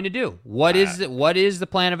Utah going to do? What is the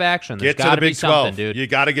plan of action? There's get to the Big 12, dude. You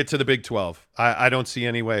got to get to the Big 12. I don't see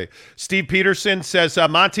any way. Steve Peterson says,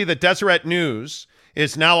 Monty, the Deseret News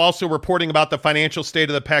is now also reporting about the financial state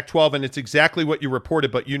of the Pac-12, and it's exactly what you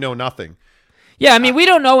reported, but you know nothing. Yeah, I mean, we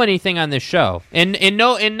don't know anything on this show, and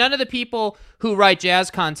none of the people who write jazz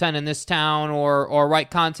content in this town or write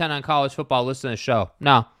content on college football listen to the show.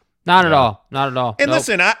 No, not at all, not at all. And nope.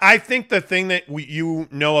 Listen, I think the thing that you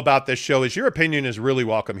know about this show is your opinion is really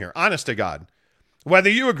welcome here. Honest to God, whether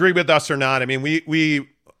you agree with us or not. I mean, we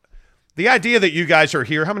the idea that you guys are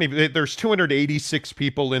here. How many? There's 286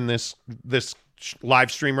 people in this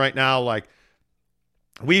live stream right now. Like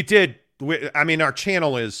I mean, our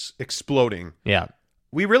channel is exploding. Yeah.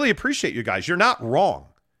 We really appreciate you guys. You're not wrong.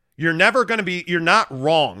 You're not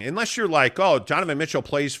wrong unless you're like, oh, Donovan Mitchell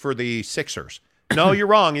plays for the Sixers. No, you're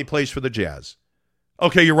wrong. He plays for the Jazz.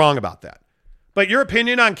 Okay, you're wrong about that. But your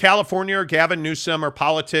opinion on California or Gavin Newsom or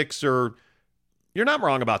politics, or you're not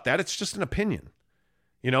wrong about that. It's just an opinion.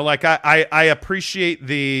 Like I appreciate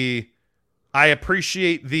the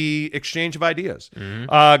exchange of ideas.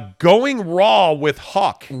 Mm-hmm. Going raw with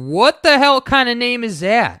Huck. What the hell kind of name is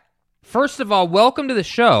that? First of all, welcome to the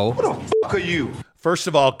show. Who the fuck are you? First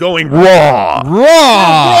of all, going raw.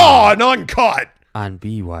 Raw and uncut. On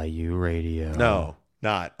BYU Radio. No,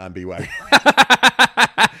 not on BYU.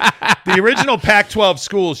 The original Pac-12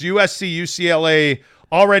 schools, USC, UCLA,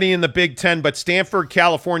 already in the Big Ten, but Stanford,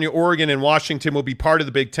 California, Oregon, and Washington will be part of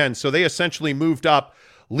the Big Ten. So they essentially moved up,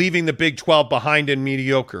 leaving the Big 12 behind and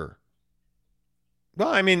mediocre. Well,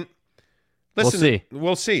 I mean, listen,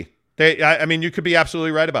 we'll see. I mean, you could be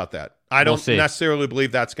absolutely right about that. I don't necessarily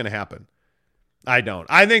believe that's going to happen. I don't.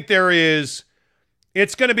 I think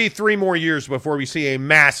it's going to be 3 more years before we see a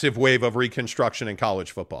massive wave of reconstruction in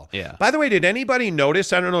college football. Yeah. By the way, did anybody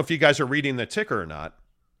notice, I don't know if you guys are reading the ticker or not,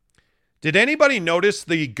 did anybody notice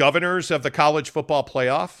the governors of the college football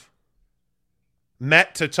playoff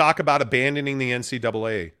met to talk about abandoning the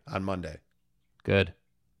NCAA on Monday? Good.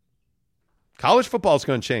 College football is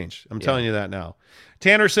going to change. I'm telling you that now.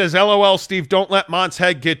 Tanner says, LOL, Steve, don't let Mont's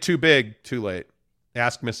head get too big. Too late.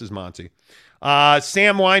 Ask Mrs. Monty.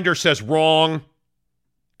 Sam Winder says, wrong.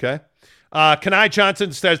 Okay. Kanai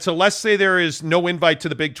Johnson said, so let's say there is no invite to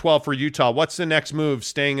the Big 12 for Utah. What's the next move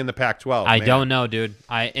staying in the Pac-12? I don't know, dude.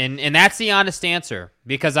 And that's the honest answer,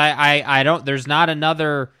 because I don't, there's not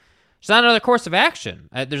another course of action.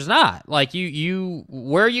 There's not. Like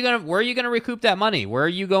where are you going to recoup that money? Where are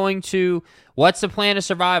you going to, what's the plan of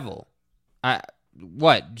survival?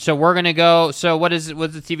 What? So we're going to go, so what's the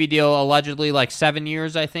TV deal? Allegedly like 7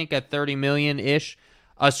 years, I think, at $30 million-ish.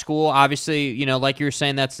 A school, obviously, like you were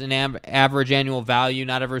saying, that's an average annual value.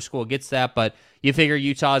 Not every school gets that, but you figure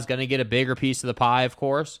Utah is going to get a bigger piece of the pie, of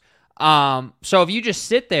course. So if you just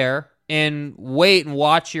sit there and wait and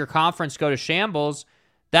watch your conference go to shambles,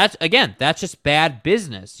 that's just bad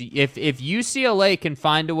business. If UCLA can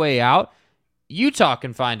find a way out, Utah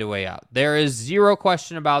can find a way out. There is zero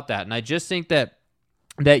question about that. And I just think that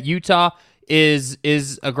Utah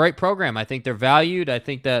is a great program. I think they're valued. I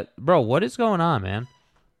think that, bro, what is going on, man?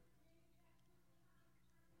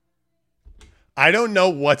 I don't know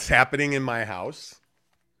what's happening in my house,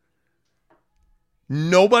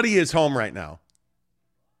 Nobody is home right now.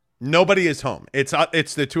 Nobody is home. It's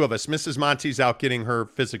the two of us. Mrs. Monty's out getting her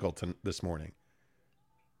physical this morning.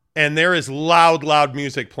 And there is loud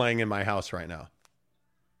music playing in my house right now.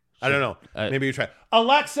 I don't know. Maybe you try.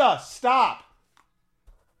 Alexa, stop.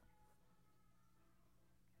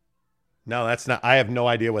 No, that's not. I have no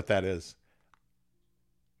idea what that is.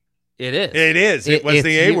 It is. It is. It was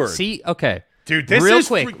the A word. See, okay. Dude, this real is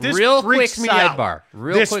quick sidebar.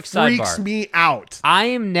 This freaks me out. I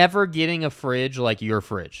am never getting a fridge like your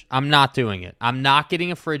fridge. I'm not doing it. I'm not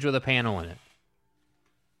getting a fridge with a panel in it.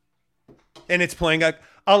 And it's playing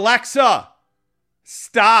Alexa,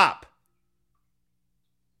 stop.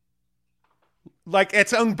 Like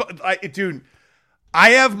it's dude,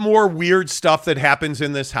 I have more weird stuff that happens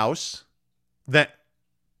in this house that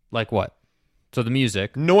like what? So the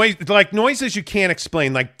music. Noises you can't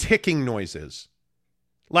explain, like ticking noises.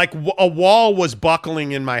 Like a wall was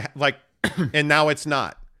buckling in my, and now it's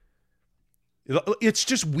not. It's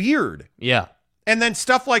just weird. Yeah. And then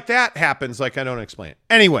stuff like that happens, like I don't explain it.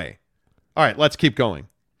 Anyway, all right, let's keep going.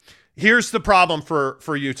 Here's the problem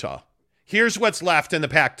for Utah. Here's what's left in the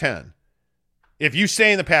Pac-10. If you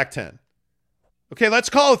stay in the Pac-10, okay, let's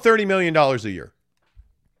call it $30 million a year.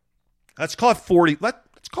 Let's call it 40.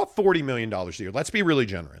 Let's call it $40 million a year. Let's be really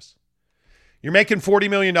generous. You're making $40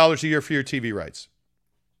 million a year for your TV rights.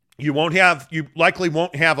 You likely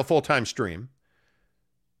won't have a full-time stream.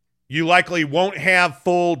 You likely won't have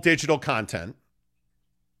full digital content.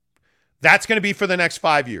 That's going to be for the next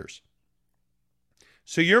 5 years.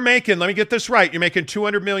 So you're making, let me get this right, you're making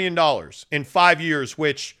 $200 million in 5 years,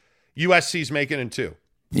 which USC's making in 2.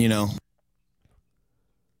 You know.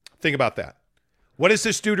 Think about that. What does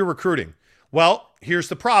this do to recruiting? Well, here's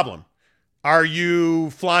the problem. Are you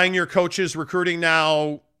flying your coaches recruiting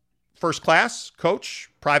now first class, coach,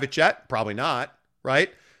 private jet? Probably not,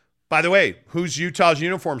 right? By the way, who's Utah's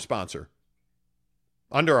uniform sponsor?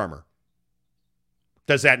 Under Armour.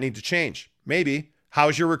 Does that need to change? Maybe.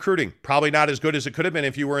 How's your recruiting? Probably not as good as it could have been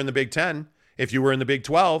if you were in the Big 10, if you were in the Big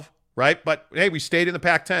 12, right? But hey, we stayed in the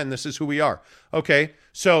Pac-10. This is who we are. Okay,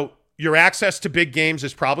 so your access to big games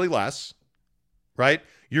is probably less, right?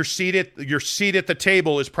 Your seat at the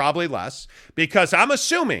table is probably less, because I'm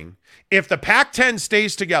assuming if the Pac-10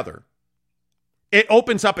 stays together, it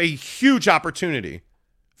opens up a huge opportunity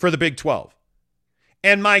for the Big 12.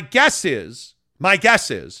 And my guess is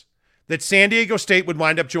that San Diego State would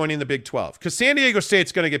wind up joining the Big 12, because San Diego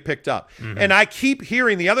State's going to get picked up. Mm-hmm. And I keep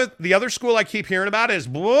hearing the other school I keep hearing about is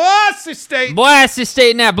Boise State. Boise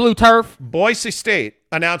State in that blue turf. Boise State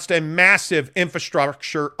announced a massive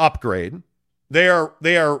infrastructure upgrade. They are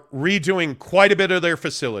redoing quite a bit of their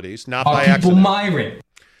facilities, not by accident. Myron.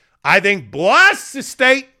 I think Boise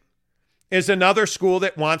State is another school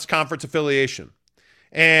that wants conference affiliation.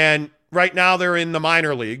 And right now they're in the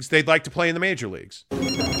minor leagues. They'd like to play in the major leagues.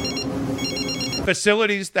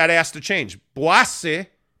 Facilities, that has to change. Boise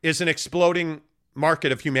is an exploding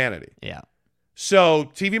market of humanity. Yeah. So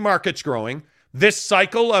TV market's growing. This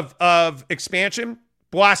cycle of expansion,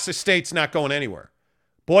 Boise State's not going anywhere.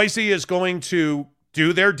 Boise is going to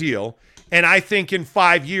do their deal. And I think in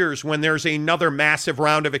 5 years, when there's another massive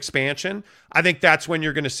round of expansion, I think that's when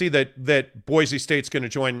you're going to see that Boise State's going to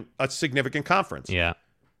join a significant conference. Yeah.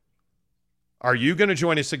 Are you going to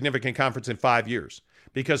join a significant conference in 5 years?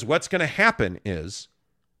 Because what's going to happen is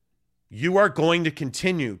you are going to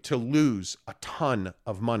continue to lose a ton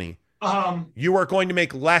of money. You are going to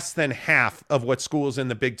make less than half of what schools in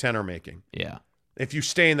the Big Ten are making. Yeah. If you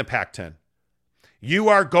stay in the Pac-10. You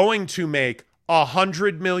are going to make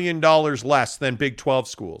 $100 million less than Big 12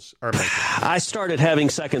 schools are making. I started having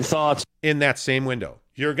second thoughts. In that same window.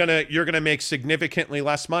 You're gonna make significantly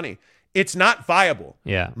less money. It's not viable.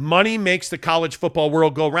 Yeah. Money makes the college football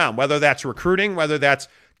world go round, whether that's recruiting, whether that's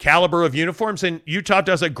caliber of uniforms. And Utah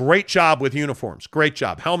does a great job with uniforms. Great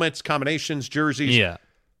job. Helmets, combinations, jerseys. Yeah.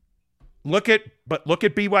 Look at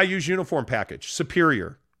BYU's uniform package.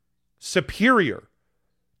 Superior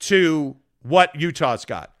to what Utah's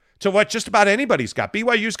got, to what just about anybody's got.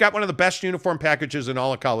 BYU's got one of the best uniform packages in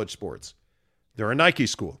all of college sports. They're a Nike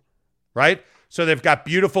school, right? So they've got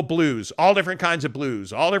beautiful blues, all different kinds of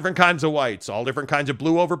blues, all different kinds of whites, all different kinds of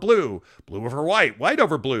blue over blue, blue over white, white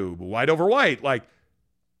over blue, white over white, like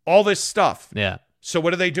all this stuff. Yeah. So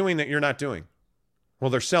what are they doing that you're not doing? Well,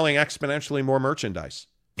 they're selling exponentially more merchandise.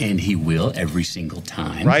 And he will every single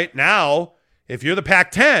time. Right now, if you're the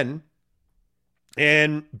Pac-10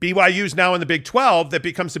 and BYU's now in the Big 12, that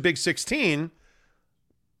becomes the Big 16,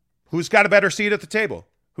 who's got a better seat at the table?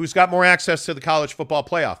 Who's got more access to the college football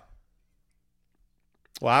playoff?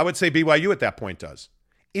 Well, I would say BYU at that point does.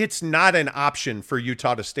 it's not an option for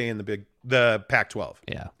Utah to stay in the Pac-12.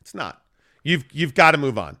 Yeah. It's not. You've got to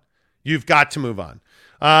move on. You've got to move on.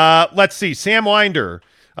 Let's see. Sam Winder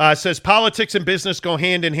says politics and business go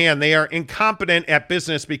hand in hand. They are incompetent at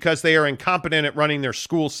business because they are incompetent at running their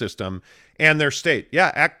school system and their state.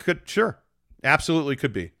 Yeah, sure. Absolutely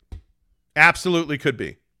could be. Absolutely could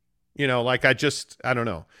be. You know, like I don't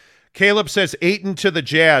know. Caleb says Ayton to the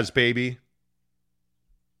Jazz, baby.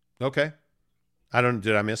 Okay.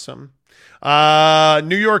 Did I miss something?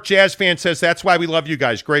 New York Jazz fan says, that's why we love you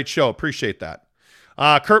guys. Great show. Appreciate that.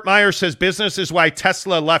 Kurt Meyer says, business is why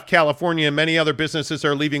Tesla left California and many other businesses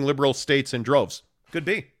are leaving liberal states in droves. Could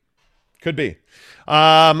be. Could be.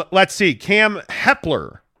 Let's see. Cam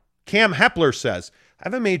Hepler says, I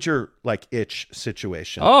have a major itch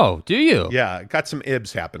situation. Oh, do you? Yeah, got some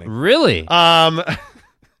ibs happening. Really?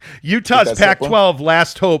 Utah's Pac-12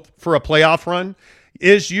 last hope for a playoff run.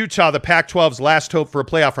 Is Utah the Pac-12's last hope for a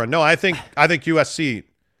playoff run? No, I think USC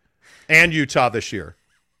and Utah this year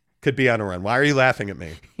could be on a run. Why are you laughing at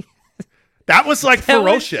me? That was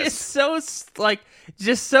ferocious.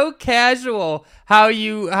 Just so casual how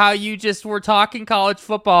you just were talking college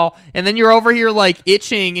football, and then you're over here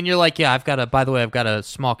itching, and you're like, yeah, I've got a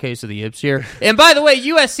small case of the ibs here, and by the way,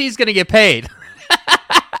 USC is gonna get paid.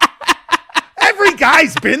 Every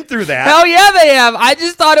guy's been through that. Hell yeah, they have. I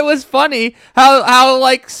just thought it was funny how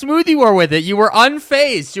smooth you were with it. You were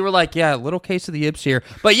unfazed. You were like, yeah, a little case of the ibs here.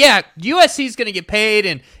 But yeah, USC's going to get paid,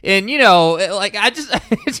 and it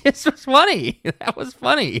just was funny. That was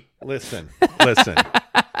funny. Listen.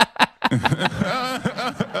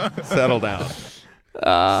 Settle down.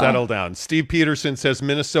 Settle down. Steve Peterson says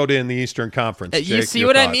Minnesota in the Eastern Conference. You Jake, see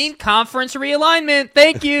what thoughts? I mean? Conference realignment.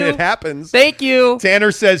 Thank you. It happens. Thank you.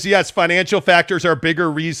 Tanner says, yes, financial factors are bigger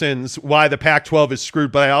reasons why the Pac-12 is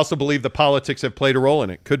screwed, but I also believe the politics have played a role in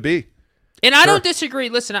it. Could be. And I don't disagree.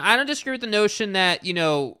 Listen, I don't disagree with the notion that,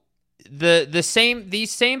 these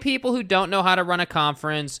same people who don't know how to run a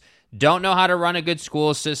conference, don't know how to run a good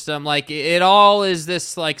school system, it all is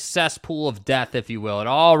this cesspool of death, if you will. It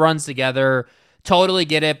all runs together. Totally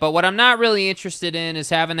get it, but what I'm not really interested in is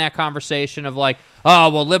having that conversation of oh,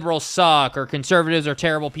 well, liberals suck or conservatives are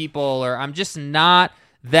terrible people, or I'm just not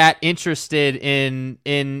that interested in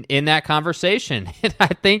that conversation. And I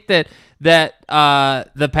think that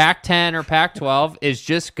the Pac-10 or Pac-12 is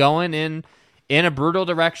just going in a brutal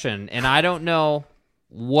direction, and I don't know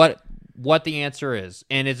what the answer is.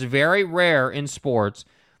 And it's very rare in sports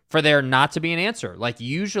for there not to be an answer.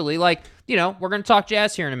 Usually, we're going to talk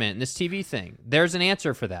Jazz here in a minute, and this TV thing, there's an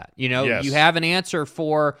answer for that. Yes. You have an answer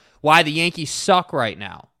for why the Yankees suck right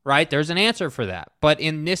now, right? There's an answer for that. But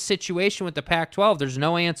in this situation with the Pac-12, there's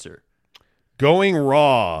no answer. Going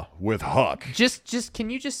raw with Huck. Can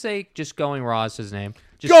you just say going raw is his name?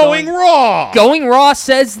 Going raw! Going raw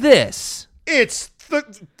says this. It's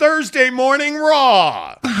Thursday morning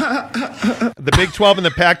raw. The Big 12 and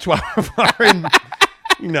the Pac-12 are in...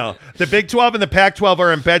 the Big 12 and the Pac-12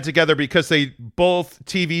 are in bed together because both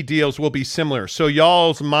TV deals will be similar. So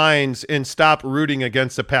y'all's minds and stop rooting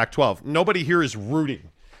against the Pac-12. Nobody here is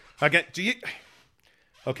rooting. Again,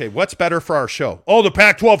 okay, what's better for our show? Oh, the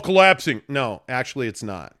Pac-12 collapsing. No, actually it's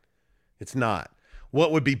not. It's not.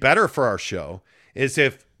 What would be better for our show is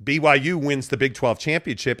if BYU wins the Big 12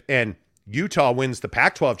 championship and Utah wins the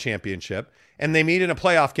Pac-12 championship and they meet in a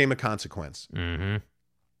playoff game of consequence. Mm-hmm.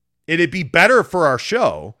 It'd be better for our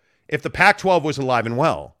show if the Pac-12 was alive and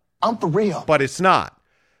well. I'm for real. But it's not.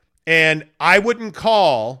 And I wouldn't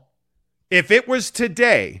call, if it was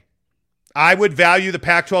today, I would value the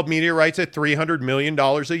Pac-12 media rights at $300 million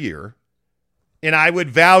a year. And I would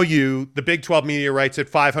value the Big 12 media rights at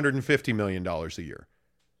 $550 million a year.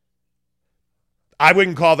 I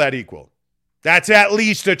wouldn't call that equal. That's at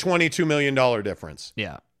least a $22 million difference.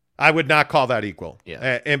 Yeah. I would not call that equal.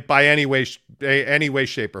 Yeah. And by any way,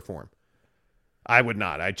 shape, or form. I would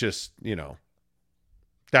not. I just,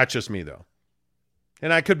 that's just me, though.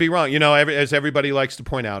 And I could be wrong. As everybody likes to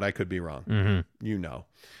point out, I could be wrong. Mm-hmm.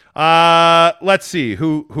 Let's see.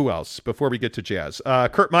 Who else before we get to Jazz?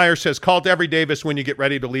 Kurt Meyer says, call Devery Davis when you get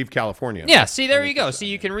ready to leave California. Yeah, see, there you go. See,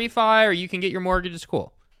 you can refi or you can get your mortgage at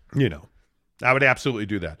school. I would absolutely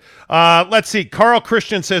do that. Let's see. Carl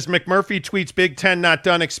Christian says, McMurphy tweets Big Ten not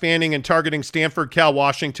done expanding and targeting Stanford, Cal,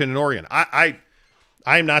 Washington, and Oregon.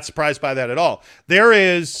 I'm not surprised by that at all.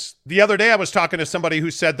 The other day I was talking to somebody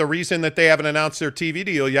who said the reason that they haven't announced their TV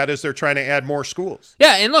deal yet is they're trying to add more schools.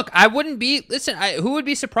 Yeah, and look, who would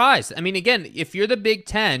be surprised? I mean, again, if you're the Big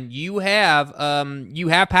Ten, you have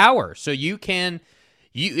power. So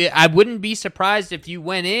I wouldn't be surprised if you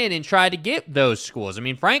went in and tried to get those schools. I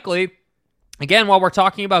mean, frankly, again, while we're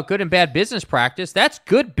talking about good and bad business practice, that's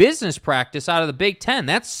good business practice out of the Big Ten.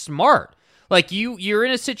 That's smart. Like you're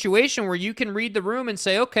in a situation where you can read the room and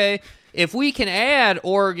say, okay, if we can add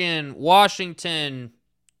Oregon, Washington,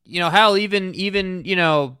 hell, even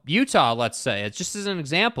Utah, let's say, it's just as an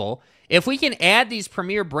example, if we can add these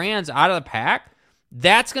premier brands out of the pack,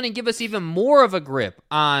 that's going to give us even more of a grip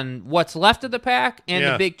on what's left of the pack and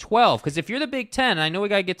the Big 12. Because if you're the Big 10, I know we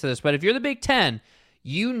got to get to this, but if you're the Big 10,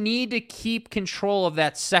 you need to keep control of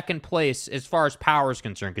that second place as far as power is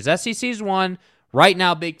concerned. Because SEC's 1, right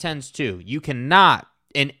now Big 10's 2. You cannot,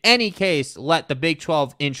 in any case, let the Big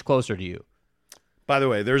 12 inch closer to you. By the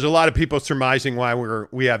way, there's a lot of people surmising why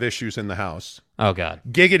we have issues in the house. Oh, God.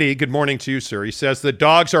 Giggity, good morning to you, sir. He says the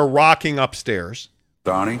dogs are rocking upstairs.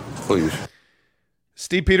 Donnie, please.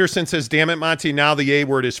 Steve Peterson says, damn it, Monty, now the A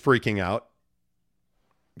word is freaking out.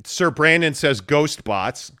 Sir Brandon says ghost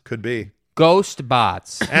bots. Could be. Ghost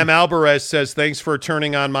bots. M. Alvarez says, thanks for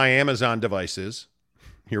turning on my Amazon devices.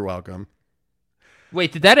 You're welcome.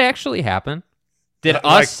 Wait, did that actually happen? Did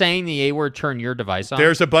us saying the A word turn your device on?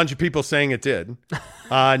 There's a bunch of people saying it did.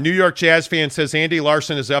 New York Jazz fan says, Andy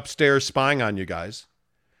Larson is upstairs spying on you guys.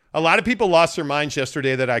 A lot of people lost their minds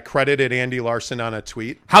yesterday that I credited Andy Larson on a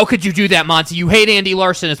tweet. How could you do that, Monty? You hate Andy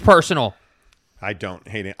Larson. It's personal. I don't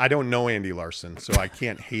hate him. I don't know Andy Larson, so I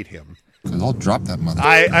can't hate him. I'll drop that mother.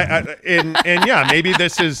 And yeah, maybe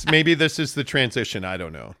this is the transition. I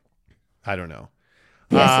don't know.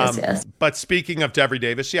 Yes. But speaking of Devery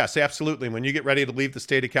Davis, yes, absolutely. When you get ready to leave the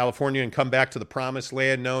state of California and come back to the promised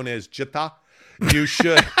land known as Jita, you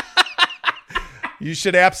should. You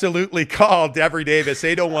should absolutely call Devery Davis,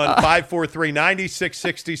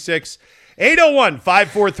 801-543-9666.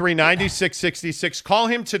 801-543-9666. Call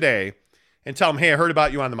him today and tell him, hey, I heard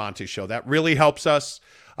about you on the Monty Show. That really helps us.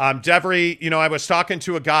 Devery, I was talking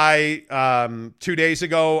to a guy 2 days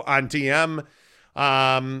ago on DM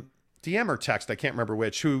or text, I can't remember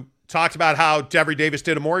which, who talked about how Devery Davis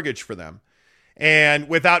did a mortgage for them. And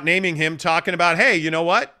without naming him, talking about, hey, you know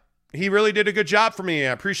what? He really did a good job for me.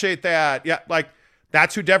 I appreciate that. Yeah,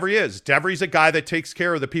 that's who Devery is. Devery's a guy that takes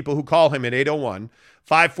care of the people who call him at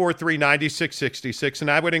 801-543-9666. And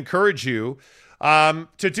I would encourage you to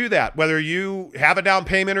do that, whether you have a down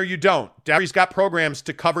payment or you don't. Devery's got programs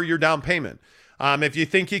to cover your down payment. If you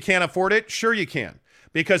think you can't afford it, sure you can.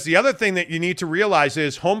 Because the other thing that you need to realize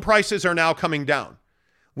is home prices are now coming down.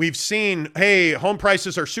 We've seen, hey, home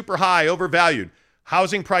prices are super high, overvalued.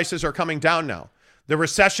 Housing prices are coming down now. The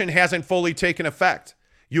recession hasn't fully taken effect.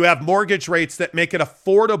 You have mortgage rates that make it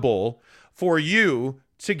affordable for you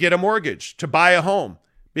to get a mortgage, to buy a home,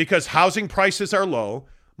 because housing prices are low,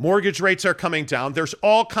 mortgage rates are coming down. There's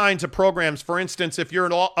all kinds of programs. For instance, if you're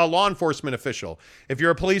a law enforcement official, if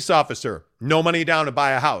you're a police officer, no money down to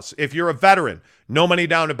buy a house. If you're a veteran, no money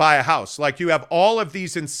down to buy a house. You have all of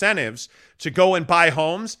these incentives to go and buy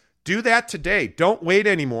homes. Do that today. Don't wait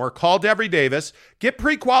anymore. Call Devery Davis. Get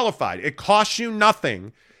pre-qualified. It costs you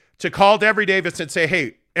nothing to call Devery Davis and say,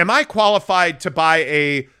 hey, am I qualified to buy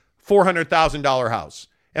a $400,000 house?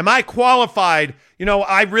 Am I qualified?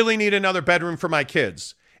 I really need another bedroom for my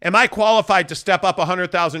kids. Am I qualified to step up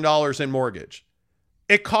 $100,000 in mortgage?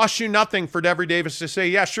 It costs you nothing for Devery Davis to say,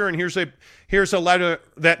 yeah, sure, and here's a letter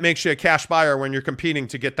that makes you a cash buyer when you're competing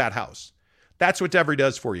to get that house. That's what Devery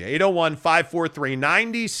does for you.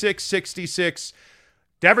 801-543-9666.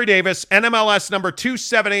 Devery Davis, NMLS number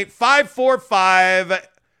 278545.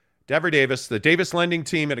 Devery Davis, the Davis lending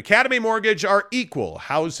team at Academy Mortgage are equal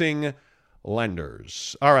housing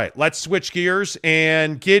lenders. All right, let's switch gears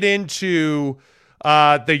and get into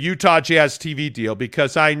the Utah Jazz TV deal,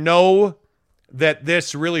 because I know that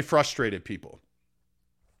this really frustrated people.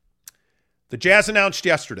 The Jazz announced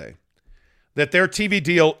yesterday that their TV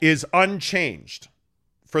deal is unchanged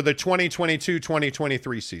for the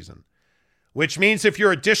 2022-2023 season, which means if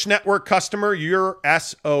you're a Dish Network customer, you're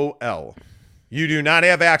SOL. You do not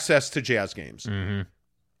have access to Jazz games. Mm-hmm.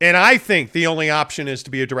 And I think the only option is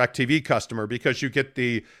to be a DirecTV customer, because you get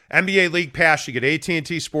the NBA League Pass, you get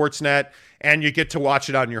AT&T Sportsnet, and you get to watch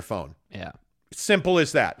it on your phone. Yeah. Simple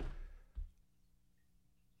as that.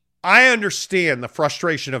 I understand the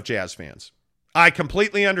frustration of Jazz fans. I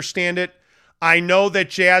completely understand it. I know that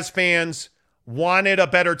Jazz fans wanted a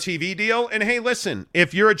better TV deal. And hey, listen,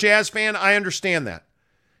 if you're a Jazz fan, I understand that.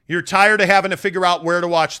 You're tired of having to figure out where to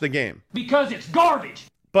watch the game. Because it's garbage.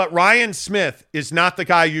 But Ryan Smith is not the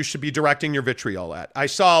guy you should be directing your vitriol at. I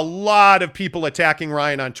saw a lot of people attacking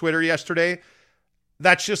Ryan on Twitter yesterday.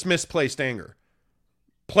 That's just misplaced anger.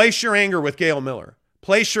 Place your anger with Gail Miller.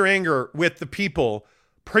 Place your anger with the people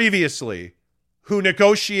previously who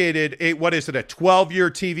negotiated a 12-year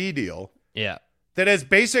TV deal. Yeah. that has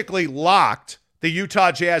basically locked the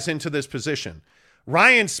Utah Jazz into this position.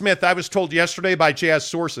 Ryan Smith, I was told yesterday by Jazz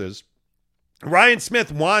sources, Ryan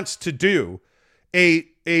Smith wants to do a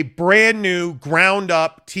brand new ground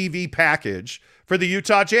up TV package for the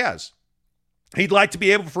Utah Jazz. He'd like to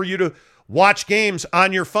be able for you to watch games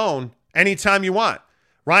on your phone anytime you want.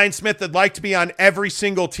 Ryan Smith would like to be on every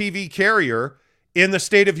single TV carrier in the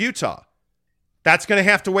state of Utah. That's going to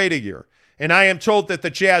have to wait a year. And I am told that the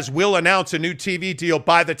Jazz will announce a new TV deal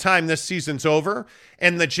by the time this season's over.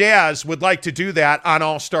 And the Jazz would like to do that on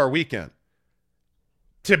All-Star Weekend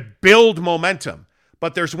to build momentum.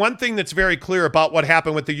 But there's one thing that's very clear about what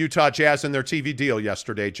happened with the Utah Jazz and their TV deal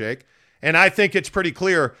yesterday, Jake. And I think it's pretty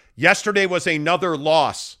clear. Yesterday was another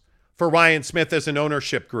loss for Ryan Smith as an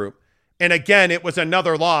ownership group. And again, it was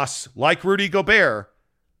another loss, like Rudy Gobert,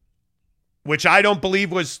 which I don't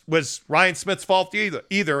believe was Ryan Smith's fault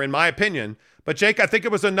either, in my opinion. But, Jake, I think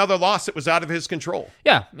it was another loss that was out of his control.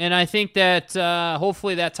 Yeah, and I think that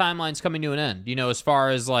hopefully that timeline's coming to an end, as far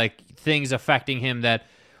as, things affecting him that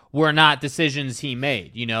were not decisions he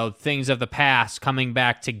made, things of the past coming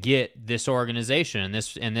back to get this organization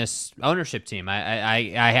and this ownership team.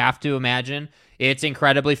 I have to imagine it's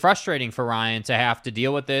incredibly frustrating for Ryan to have to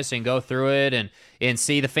deal with this and go through it and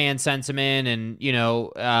see the fan sentiment and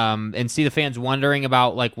and see the fans wondering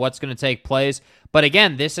about what's going to take place. But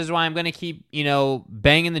again, this is why I'm going to keep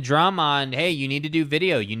banging the drum on, hey, you need to do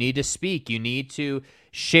video, you need to speak, you need to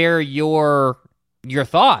share your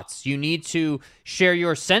thoughts, you need to share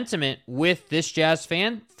your sentiment with this Jazz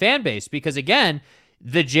fan base, because again,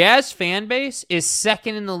 the Jazz fan base is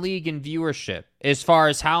second in the league in viewership as far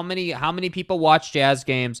as how many people watch Jazz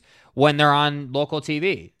games when they're on local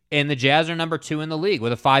TV. And the Jazz are number 2 in the league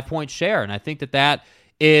with a 5-point share. And I think that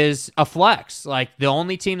is a flex. The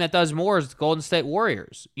only team that does more is the Golden State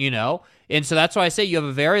Warriors, And so that's why I say you have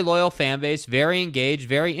a very loyal fan base, very engaged,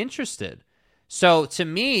 very interested. So to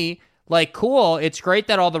me, cool, it's great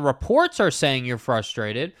that all the reports are saying you're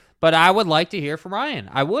frustrated, but I would like to hear from Ryan.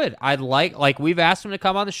 I would. I'd like we've asked him to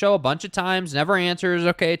come on the show a bunch of times, never answers.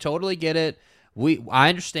 Okay, totally get it. I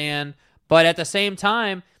understand. But at the same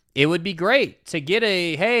time, it would be great to get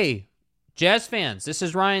hey, Jazz fans, this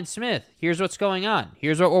is Ryan Smith. Here's what's going on.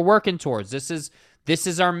 Here's what we're working towards. This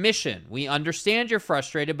is our mission. We understand you're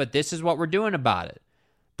frustrated, but this is what we're doing about it.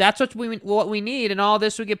 That's what we need, and all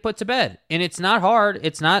this would get put to bed. And it's not hard.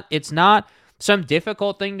 It's not some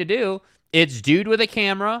difficult thing to do. It's dude with a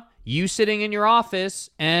camera, you sitting in your office,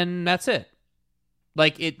 and that's it.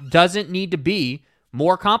 It doesn't need to be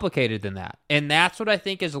more complicated than that. And that's what I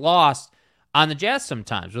think is lost on the Jazz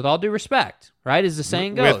sometimes, with all due respect, right? As the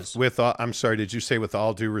saying goes. I'm sorry, did you say with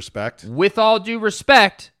all due respect? With all due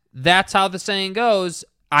respect, that's how the saying goes.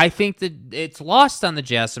 I think that it's lost on the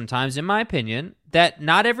Jazz sometimes, in my opinion, that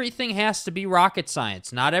not everything has to be rocket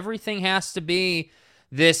science. Not everything has to be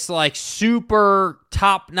this super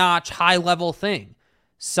top-notch, high-level thing.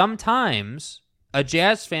 Sometimes a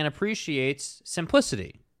Jazz fan appreciates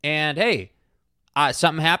simplicity. And hey,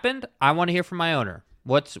 something happened. I want to hear from my owner.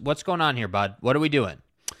 What's going on here, bud? What are we doing?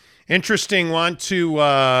 Interesting. Want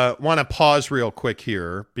to pause real quick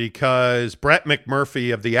here because Brett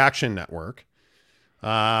McMurphy of the Action Network,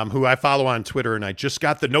 who I follow on Twitter, and I just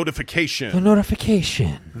got the notification.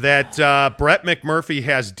 That Brett McMurphy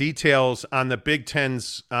has details on the Big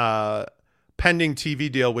Ten's pending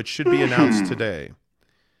TV deal, which should be announced today.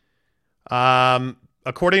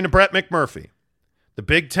 According to Brett McMurphy, the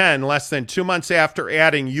Big Ten, less than 2 months after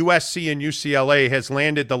adding USC and UCLA, has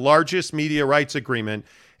landed the largest media rights agreement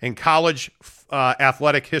in college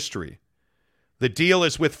athletic history. The deal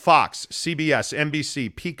is with Fox, CBS,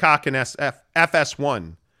 NBC, Peacock, and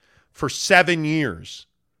FS1 for 7 years,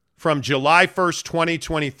 from July 1st,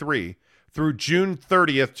 2023 through June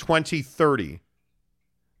 30th, 2030.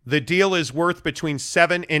 The deal is worth between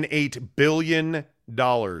 $7 and $8 billion.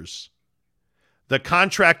 The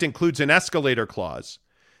contract includes an escalator clause,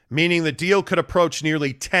 meaning the deal could approach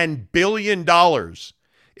nearly $10 billion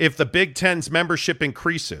if the Big Ten's membership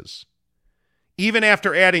increases. Even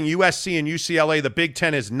after adding USC and UCLA, the Big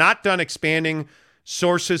Ten is not done expanding,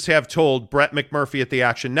 sources have told Brett McMurphy at the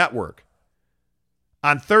Action Network.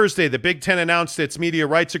 On Thursday, the Big Ten announced its media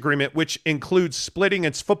rights agreement, which includes splitting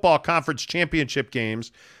its football conference championship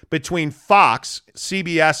games between Fox,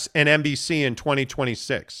 CBS, and NBC in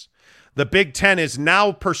 2026. The Big Ten is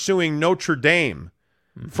now pursuing Notre Dame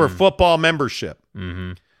for football membership.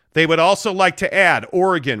 Mm-hmm. They would also like to add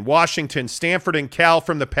Oregon, Washington, Stanford, and Cal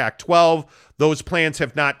from the Pac-12. Those plans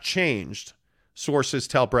have not changed, sources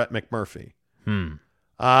tell Brett McMurphy.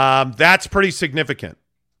 That's pretty significant.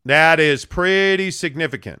 That is pretty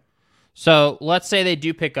significant. So let's say they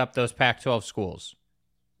do pick up those Pac-12 schools.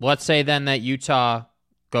 Let's say then that Utah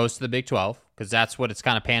goes to the Big 12, because that's what it's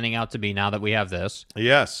kind of panning out to be now that we have this.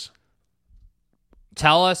 Yes.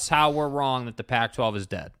 Tell us how we're wrong that the Pac-12 is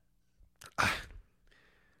dead.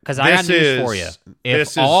 Because I got news for you.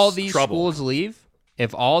 If all these schools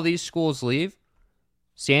leave,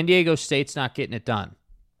 San Diego State's not getting it done,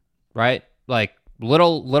 right? Like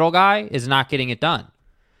little guy is not getting it done.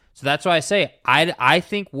 So that's why I say I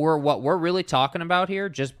think what we're really talking about here,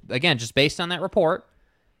 just based on that report,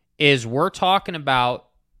 is we're talking about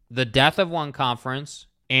the death of one conference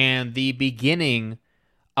and the beginning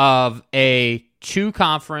of a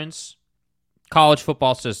two-conference college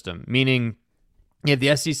football system, meaning you have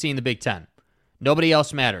the SEC and the Big Ten. Nobody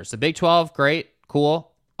else matters. The Big 12, great,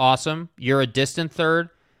 cool, awesome. You're a distant third,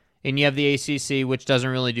 and you have the ACC, which doesn't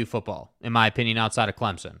really do football, in my opinion, outside of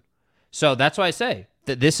Clemson. So that's why I say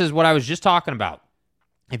that this is what I was just talking about.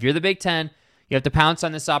 If you're the Big Ten, you have to pounce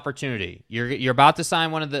on this opportunity. You're about to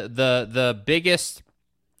sign one of the biggest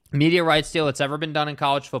media rights deal that's ever been done in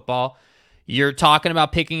college football. You're talking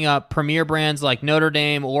about picking up premier brands like Notre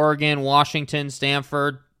Dame, Oregon, Washington,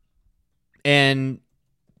 Stanford, and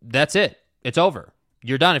that's it. It's over.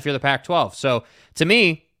 You're done if you're the Pac-12. So to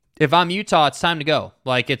me, if I'm Utah, it's time to go.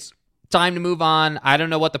 Like, it's time to move on. I don't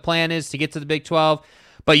know what the plan is to get to the Big 12,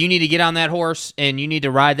 but you need to get on that horse and you need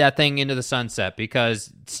to ride that thing into the sunset,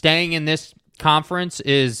 because staying in this conference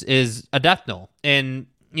is a death knell. And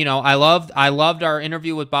I loved our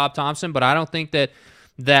interview with Bob Thompson, but I don't think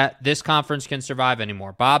that this conference can survive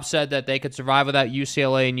anymore. Bob said that they could survive without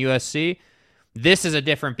UCLA and USC. This is a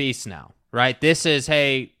different beast now, right? This is,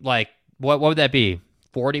 hey, like, what would that be?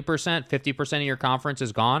 40%, 50% of your conference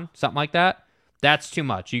is gone? Something like that? That's too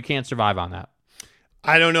much. You can't survive on that.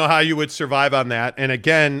 I don't know how you would survive on that. And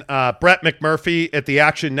again, Brett McMurphy at the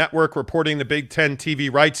Action Network reporting the Big Ten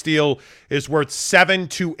TV rights deal is worth $7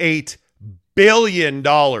 to $8 billion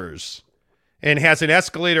and has an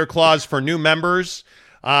escalator clause for new members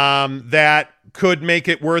that could make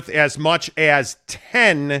it worth as much as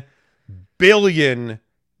 $10 billion.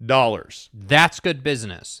 That's good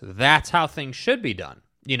business. That's how things should be done,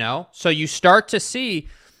 So you start to see,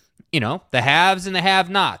 the haves and the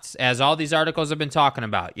have-nots, as all these articles have been talking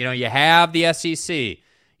about. You have the SEC.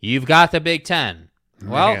 You've got the Big Ten.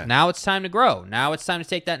 Well, now it's time to grow. Now it's time to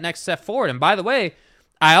take that next step forward. And by the way,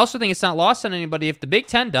 I also think it's not lost on anybody. If the Big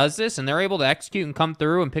Ten does this and they're able to execute and come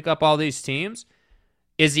through and pick up all these teams,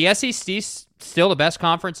 is the SEC still the best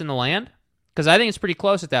conference in the land? Because I think it's pretty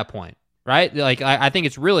close at that point, right? Like, I think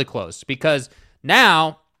it's really close, because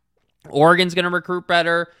now Oregon's going to recruit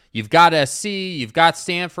better. You've got SC, you've got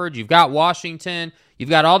Stanford, you've got Washington, you've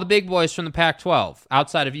got all the big boys from the Pac-12,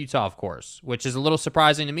 outside of Utah, of course, which is a little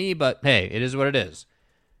surprising to me, but hey, it is what it is.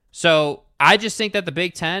 So I just think that the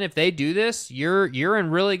Big Ten, if they do this, you're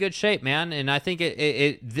in really good shape, man. And I think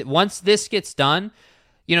once this gets done,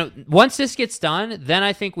 then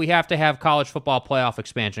I think we have to have college football playoff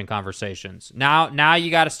expansion conversations. Now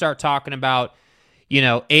you got to start talking about,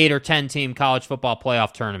 8 or 10 team college football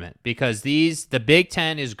playoff tournament, because the Big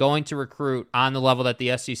Ten is going to recruit on the level that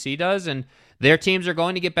the SEC does, and their teams are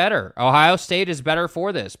going to get better. Ohio State is better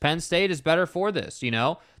for this. Penn State is better for this.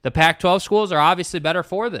 The Pac-12 schools are obviously better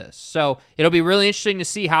for this. So it'll be really interesting to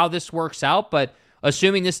see how this works out. But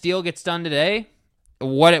assuming this deal gets done today,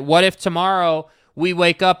 what if tomorrow we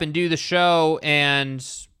wake up and do the show and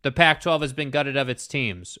the Pac-12 has been gutted of its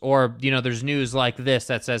teams? Or, there's news like this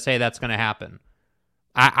that says, hey, that's going to happen.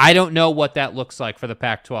 I don't know what that looks like for the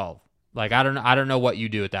Pac-12. Like, I don't know what you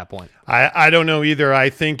do at that point. I don't know either. I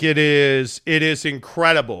think it is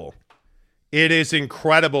incredible. It is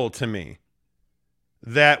incredible to me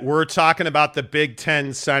that we're talking about the Big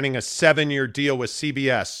Ten signing a 7-year deal with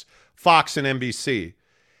CBS, Fox, and NBC.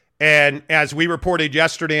 And as we reported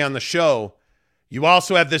yesterday on the show, you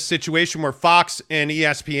also have this situation where Fox and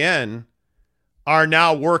ESPN are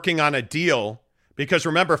now working on a deal, because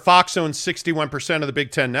remember, Fox owns 61% of the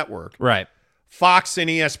Big Ten network. Right. Fox and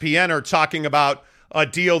ESPN are talking about a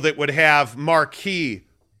deal that would have marquee,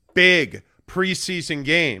 big preseason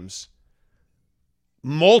games,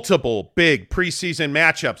 multiple big preseason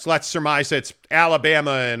matchups. Let's surmise it's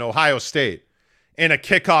Alabama and Ohio State in a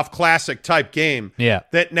kickoff classic type game. Yeah.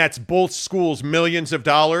 That nets both schools millions of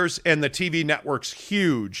dollars and the TV network's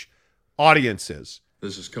huge audiences.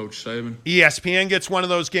 This is Coach Saban. ESPN gets one of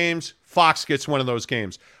those games. Fox gets one of those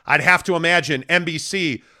games. I'd have to imagine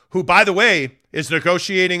NBC, who, by the way, is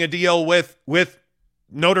negotiating a deal with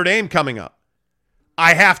Notre Dame coming up.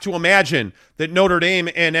 I have to imagine that Notre Dame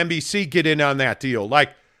and NBC get in on that deal. Like,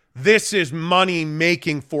 this is money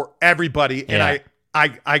making for everybody. Yeah.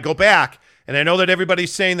 And I go back And I know that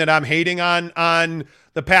everybody's saying that I'm hating on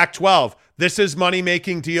the Pac-12. This is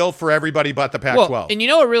money-making deal for everybody but the Pac-12. Well, and you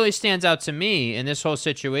know what really stands out to me in this whole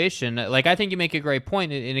situation? Like, I think you make a great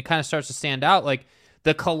point, and it kind of starts to stand out. Like,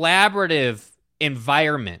 the collaborative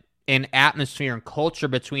environment and atmosphere and culture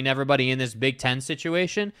between everybody in this Big Ten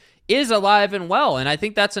situation is alive and well. And I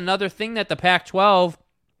think that's another thing that the Pac-12,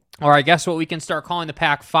 or I guess what we can start calling the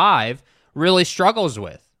Pac-5, really struggles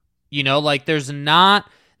with. You know, like, there's not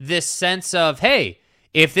this sense of, hey,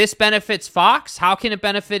 if this benefits Fox, how can it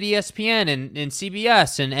benefit ESPN and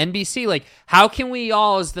CBS and NBC? Like, how can we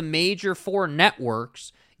all, as the major 4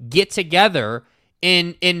 networks, get together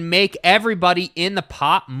and make everybody in the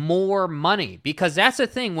pot more money? Because that's the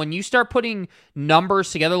thing. When you start putting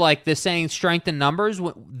numbers together, like this saying strength in numbers,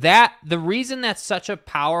 the reason that's such a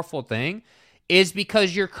powerful thing is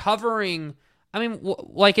because you're covering, I mean,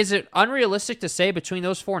 like, is it unrealistic to say between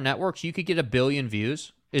those 4 networks you could get 1 billion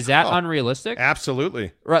views? Is that unrealistic?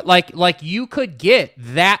 Absolutely. Right, like you could get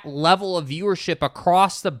that level of viewership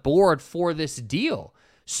across the board for this deal.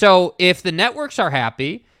 So if the networks are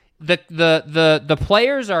happy, the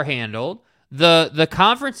players are handled, the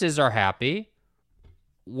conferences are happy,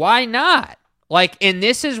 why not? Like, and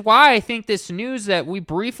this is why I think this news that we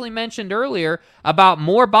briefly mentioned earlier about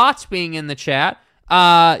more bots being in the chat.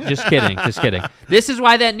 Just kidding. This is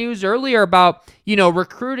why that news earlier about,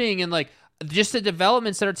 recruiting and like just the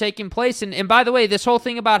developments that are taking place. And by the way, this whole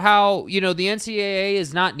thing about how, the NCAA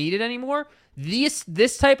is not needed anymore,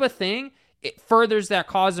 this type of thing, it furthers that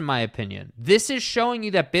cause, in my opinion. This is showing you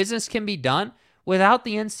that business can be done without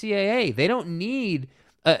the NCAA. They don't need,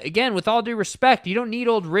 again, with all due respect, you don't need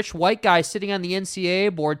old rich white guys sitting on the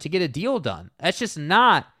NCAA board to get a deal done. That's just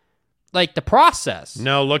not like the process.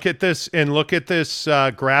 No, look at this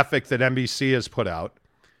graphic that NBC has put out.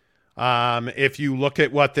 If you look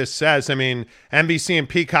at what this says, I mean, NBC and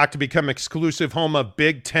Peacock to become exclusive home of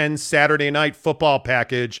Big Ten Saturday night football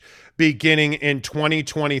package beginning in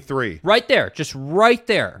 2023. Right there. Just right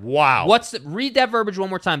there. Wow. Read that verbiage one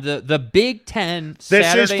more time. The Big Ten This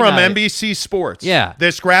Saturday is from night. NBC Sports. Yeah.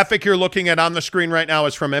 This graphic you're looking at on the screen right now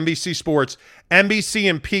is from NBC Sports. NBC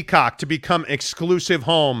and Peacock to become exclusive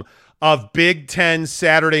home of Big Ten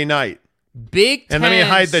Saturday night. Big Ten and let me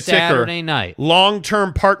hide the Saturday ticker. Night.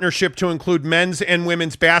 Long-term partnership to include men's and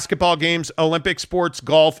women's basketball games, Olympic sports,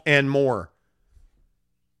 golf, and more.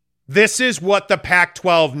 This is what the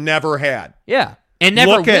Pac-12 never had. Yeah, and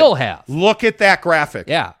never will have. Look at that graphic.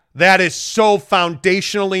 Yeah. That is so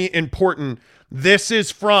foundationally important. This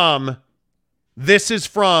is from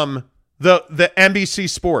the NBC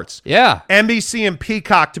Sports. Yeah. NBC and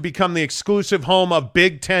Peacock to become the exclusive home of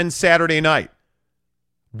Big Ten Saturday night.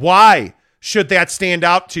 Why should that stand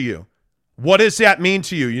out to you? What does that mean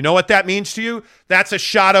to you? You know what that means to you? That's a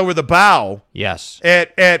shot over the bow. Yes.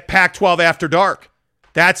 At Pac-12 After Dark.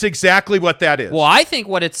 That's exactly what that is. Well, I think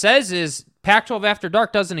what it says is Pac-12 After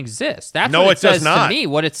Dark doesn't exist. That's no, what it says does not. To me.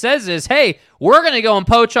 What it says is, hey, we're going to go and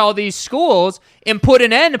poach all these schools and put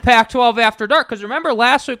an end to Pac-12 After Dark. Because remember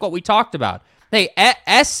last week what we talked about. Hey,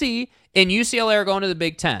 SC and UCLA are going to the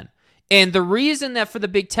Big Ten. And the reason that for the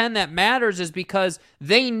Big Ten that matters is because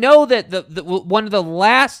they know that the one of the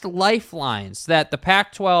last lifelines that the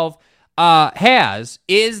Pac-12 has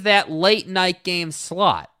is that late night game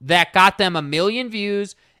slot that got them 1 million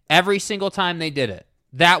views every single time they did it.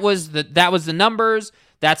 That was the numbers.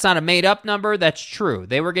 That's not a made up number. That's true.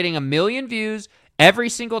 They were getting 1 million views every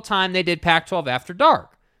single time they did Pac-12 After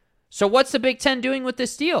Dark. So what's the Big Ten doing with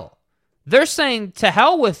this deal? They're saying to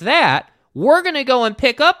hell with that. We're going to go and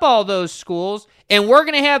pick up all those schools, and we're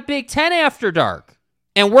going to have Big Ten After Dark.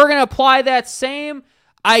 And we're going to apply that same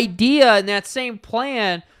idea and that same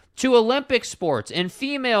plan to Olympic sports and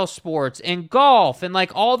female sports and golf and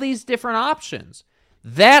like all these different options.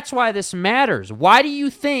 That's why this matters. Why do you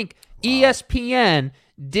think ESPN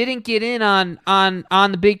didn't get in on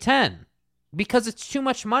the Big Ten? Because it's too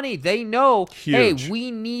much money. They know, huge. Hey, we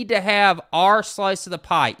need to have our slice of the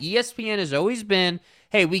pie. ESPN has always been,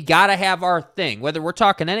 hey, we got to have our thing, whether we're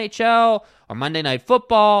talking NHL or Monday Night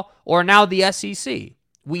Football or now the SEC.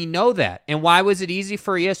 We know that. And why was it easy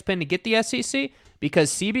for ESPN to get the SEC?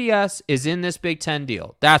 Because CBS is in this Big Ten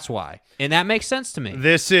deal. That's why. And that makes sense to me.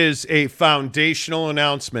 This is a foundational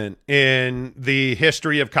announcement in the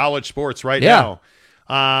history of college sports right now.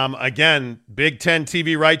 Again, Big Ten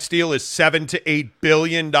TV rights deal is $7 to $8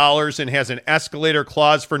 billion and has an escalator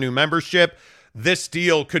clause for new membership. This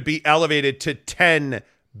deal could be elevated to $10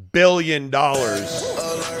 billion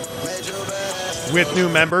with new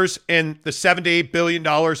members, and the $7 to $8 billion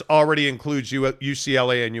already includes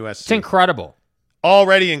UCLA and USC. It's incredible.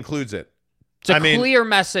 Already includes it. It's a clear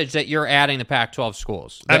message that you're adding the Pac-12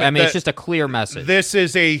 schools. It's just a clear message. This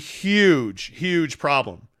is a huge, huge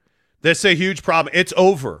problem. This is a huge problem. It's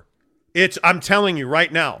over. I'm telling you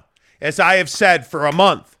right now, as I have said for a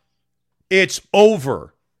month, it's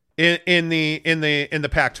over in the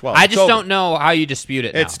Pac-12. I just don't know how you dispute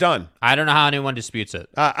it now. It's done. I don't know how anyone disputes it.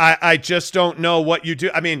 I just don't know what you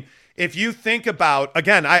do. I mean, if you think about,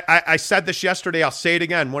 again, I said this yesterday, I'll say it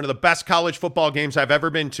again, one of the best college football games I've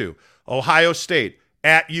ever been to, Ohio State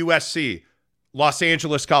at USC, Los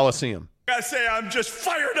Angeles Coliseum. I gotta say, I'm just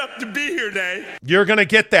fired up to be here today. You're going to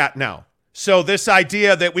get that now. So this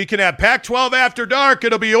idea that we can have Pac-12 after dark,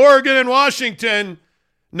 it'll be Oregon and Washington.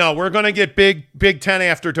 No, we're going to get Big Ten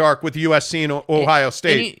after dark with USC and Ohio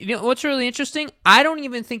State. And you know what's really interesting? I don't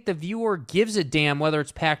even think the viewer gives a damn whether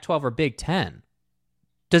it's Pac-12 or Big Ten.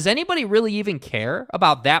 Does anybody really even care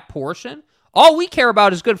about that portion? All we care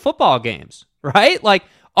about is good football games, right?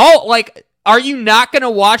 Are you not going to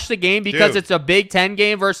watch the game because it's a Big Ten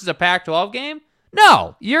game versus a Pac-12 game?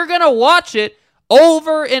 No, you're going to watch it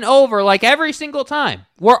over and over, like every single time.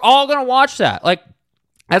 We're all going to watch that. Like,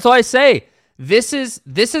 that's why I say this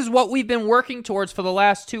is what we've been working towards for the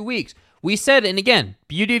last 2 weeks. We said, and again,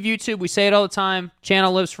 beauty of YouTube, we say it all the time,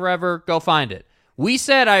 channel lives forever, go find it. We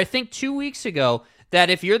said, I think 2 weeks ago, that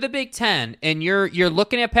if you're the Big Ten and you're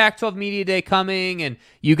looking at Pac-12 Media Day coming and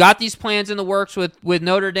you got these plans in the works with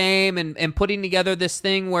Notre Dame and putting together this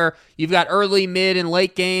thing where you've got early, mid, and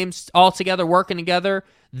late games all together working together,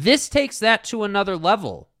 this takes that to another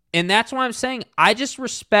level. And that's why I'm saying I just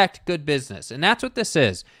respect good business. And that's what this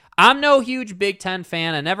is. I'm no huge Big Ten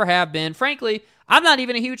fan. I never have been. Frankly, I'm not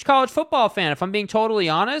even a huge college football fan. If I'm being totally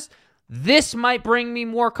honest, this might bring me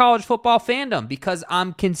more college football fandom because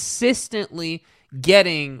I'm consistently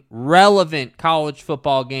getting relevant college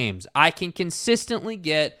football games. I can consistently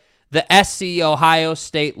get the SC Ohio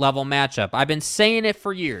State level matchup. I've been saying it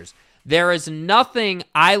for years. There is nothing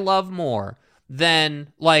I love more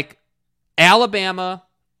than like Alabama,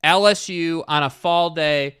 LSU on a fall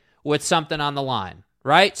day with something on the line,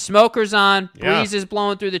 right? Smokers on, breeze is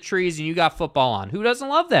blowing through the trees, and you got football on. Who doesn't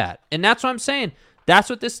love that? And that's what I'm saying. That's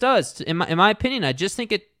what this does. In my opinion, I just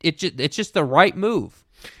think it's just the right move.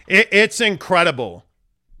 It's incredible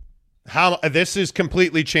how this has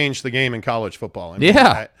completely changed the game in college football.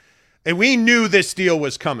 And we knew this deal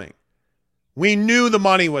was coming. We knew the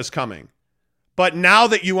money was coming. But now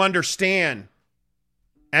that you understand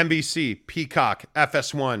NBC, Peacock,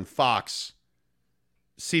 FS1, Fox,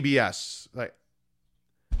 CBS,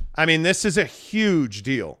 this is a huge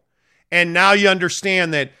deal. And now you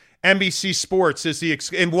understand that NBC Sports is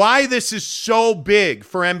and why this is so big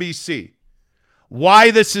for NBC.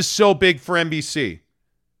 Why this is so big for NBC.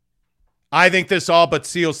 I think this all but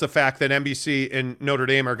seals the fact that NBC and Notre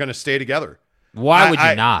Dame are going to stay together. Why would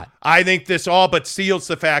you not? I think this all but seals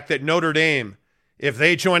the fact that Notre Dame, if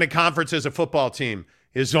they join a conference as a football team,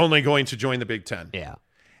 is only going to join the Big Ten. Yeah.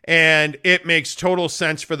 And it makes total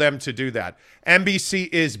sense for them to do that. NBC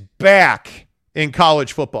is back in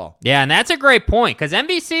college football. Yeah, and that's a great point because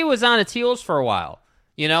NBC was on its heels for a while.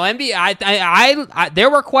 You know, there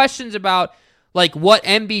were questions about like what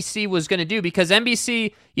NBC was going to do because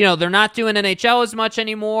NBC, you know, they're not doing NHL as much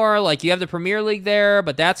anymore. Like you have the Premier League there,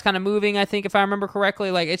 but that's kind of moving, I think, if I remember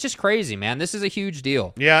correctly. Like it's just crazy, man. This is a huge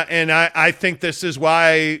deal. Yeah, and I think this is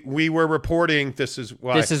why we were reporting. This is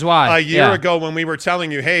why a year ago when we were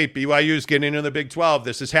telling you, hey, BYU's getting into the Big 12.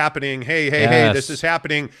 This is happening. Hey, this is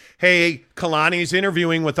happening. Hey, Kalani's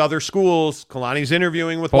interviewing with other schools. Kalani's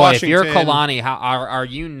interviewing with Washington. If you're Kalani, how are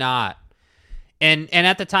you not? And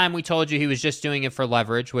at the time, we told you he was just doing it for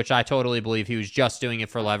leverage, which I totally believe he was just doing it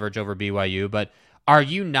for leverage over BYU. But are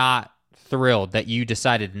you not thrilled that you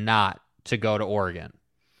decided not to go to Oregon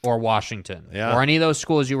or Washington or any of those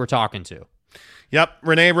schools you were talking to? Yep.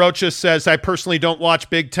 Renee Rocha says, I personally don't watch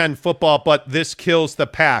Big Ten football, but this kills the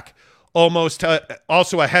Pac. Almost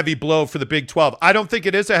also a heavy blow for the Big 12. I don't think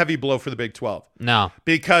it is a heavy blow for the Big 12. No.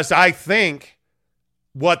 Because I think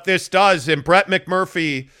what this does, and Brett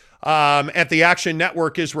McMurphy at the Action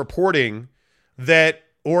Network is reporting that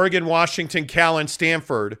Oregon, Washington, Cal, and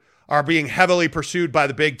Stanford are being heavily pursued by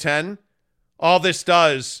the Big Ten. All this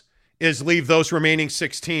does is leave those remaining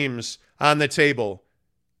 6 teams on the table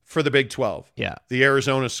for the Big 12. Yeah. The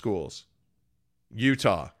Arizona schools,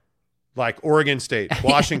 Utah, like Oregon State,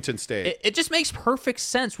 Washington State. It just makes perfect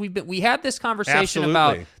sense. We had this conversation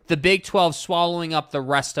about the Big 12 swallowing up the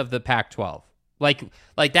rest of the Pac-12.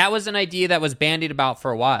 Like that was an idea that was bandied about for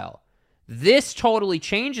a while. This totally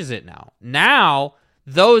changes it now. Now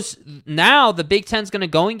the Big Ten's going to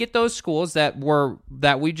go and get those schools that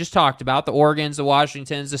we just talked about, the Oregons, the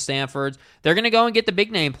Washingtons, the Stanfords. They're going to go and get the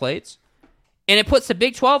big nameplates. And it puts the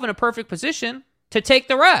Big 12 in a perfect position to take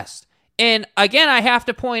the rest. And again, I have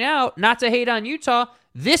to point out, not to hate on Utah,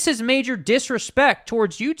 this is major disrespect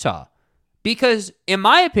towards Utah. Because in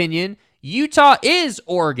my opinion, Utah is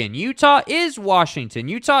Oregon. Utah is Washington.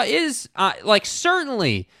 Utah is,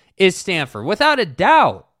 certainly is Stanford, without a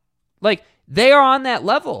doubt. Like, they are on that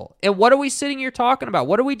level. And what are we sitting here talking about?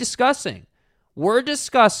 What are we discussing? We're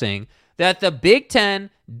discussing that the Big Ten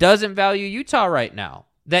doesn't value Utah right now.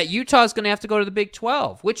 That Utah is going to have to go to the Big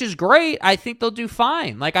 12, which is great. I think they'll do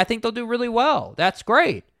fine. I think they'll do really well. That's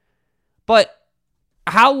great. But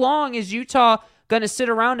how long is Utah going to sit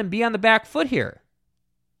around and be on the back foot here?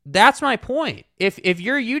 That's my point. If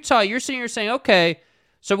you're Utah, you're sitting here saying, okay,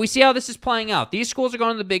 so we see how this is playing out. These schools are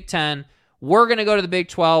going to the Big 10. We're going to go to the Big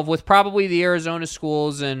 12 with probably the Arizona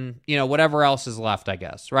schools and, whatever else is left, I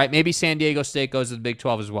guess, right? Maybe San Diego State goes to the Big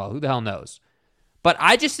 12 as well. Who the hell knows? But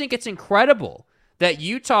I just think it's incredible that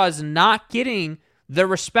Utah is not getting the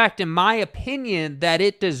respect, in my opinion, that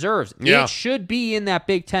it deserves. Yeah. It should be in that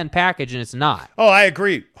Big Ten package, and it's not. Oh, I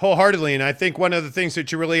agree wholeheartedly. And I think one of the things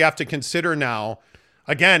that you really have to consider now,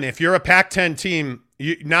 again, if you're a Pac-10 team,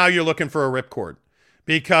 now you're looking for a ripcord.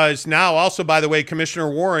 Because now also, by the way, Commissioner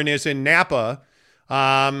Warren is in Napa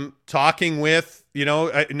talking with,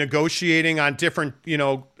 negotiating on different,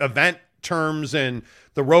 event terms and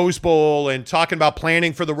the Rose Bowl and talking about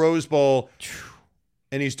planning for the Rose Bowl.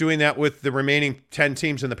 And he's doing that with the remaining 10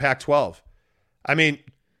 teams in the Pac-12. I mean,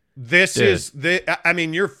 these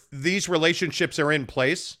relationships are in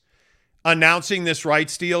place. Announcing this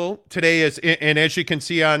rights deal today is, and as you can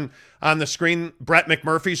see on the screen, Brett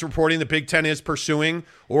McMurphy's reporting the Big Ten is pursuing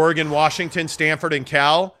Oregon, Washington, Stanford, and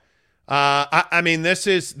Cal. This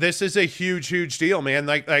is a huge deal, man.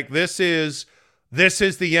 Like this is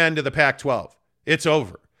the end of the Pac-12. It's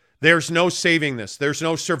over. There's no saving this. There's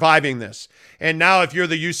no surviving this. And now if you're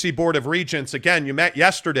the UC Board of Regents, again, you met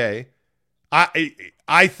yesterday,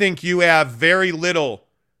 I think you have very little,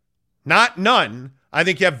 not none, I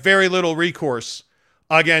think you have very little recourse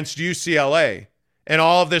against UCLA. And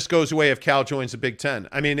all of this goes away if Cal joins the Big Ten.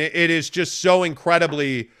 I mean, it is just so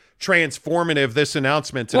incredibly transformative, this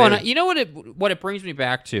announcement today. Well, you know what it brings me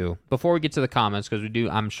back to, before we get to the comments, because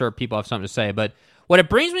I'm sure people have something to say, but what it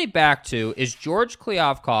brings me back to is George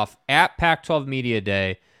Kliavkoff at Pac-12 Media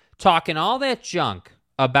Day talking all that junk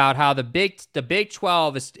about how the Big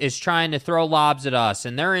 12 is trying to throw lobs at us,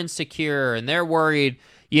 and they're insecure, and they're worried,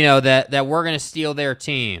 that we're going to steal their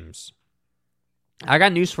teams. I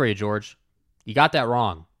got news for you, George. You got that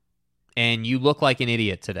wrong, and you look like an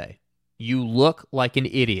idiot today. You look like an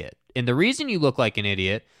idiot. And the reason you look like an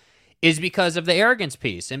idiot is because of the arrogance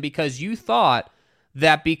piece, and because you thought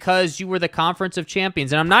that because you were the Conference of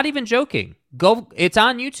Champions, and I'm not even joking. It's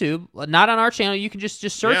on YouTube, not on our channel. You can just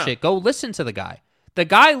search it. Go listen to the guy. The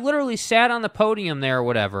guy literally sat on the podium there or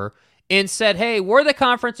whatever and said, hey, we're the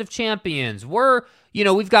Conference of Champions.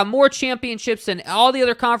 We've got more championships than all the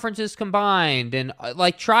other conferences combined, and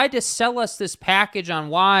tried to sell us this package on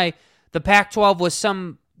why the Pac-12 was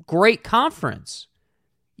some great conference.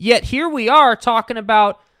 Yet here we are talking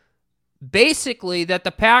about basically that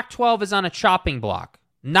the Pac-12 is on a chopping block.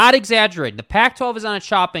 Not exaggerating. The Pac-12 is on a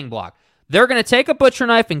chopping block. They're going to take a butcher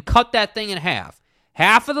knife and cut that thing in half.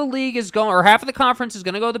 Half of the league is going, or half of the conference is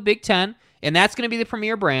going to go to the Big Ten, and that's going to be the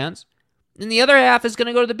premier brands. And the other half is going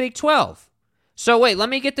to go to the Big 12. So wait, let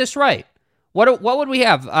me get this right. What would we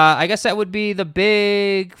have? I guess that would be the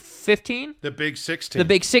Big 15? The Big 16. The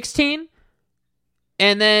Big 16?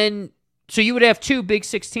 And then, so you would have two Big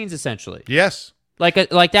 16s essentially. Yes. Like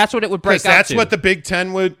that's what it would break out to. That's what the Big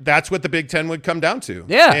Ten would come down to.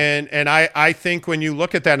 Yeah. And I think when you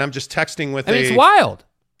look at that, and I'm just texting with it's wild.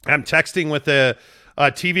 I'm texting with a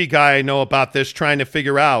TV guy I know about this, trying to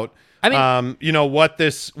figure out what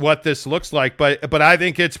this looks like. But I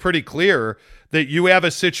think it's pretty clear that you have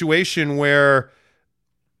a situation where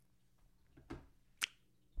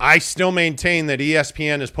I still maintain that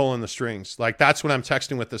ESPN is pulling the strings. Like, that's what I'm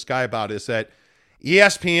texting with this guy about, is that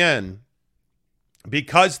ESPN,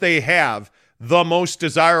 because they have the most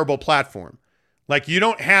desirable platform, like, you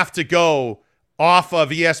don't have to go off of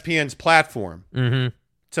ESPN's platform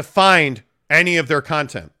to find any of their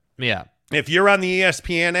content. Yeah. If you're on the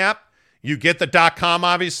ESPN app, you get the .com,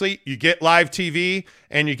 obviously, you get live TV,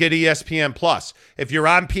 and you get ESPN Plus. If you're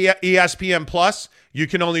on ESPN Plus, you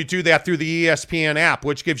can only do that through the ESPN app,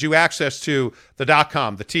 which gives you access to the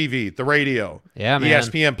 .com, the TV, the radio,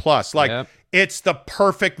 ESPN Plus. It's the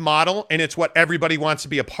perfect model, and it's what everybody wants to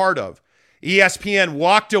be a part of. ESPN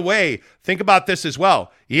walked away. Think about this as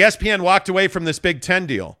well. ESPN walked away from this Big Ten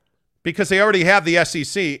deal because they already have the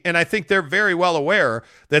SEC, and I think they're very well aware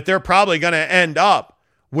that they're probably going to end up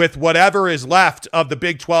with whatever is left of the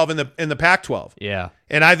Big 12 and the Pac-12. Yeah.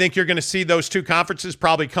 And I think you're going to see those two conferences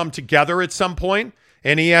probably come together at some point,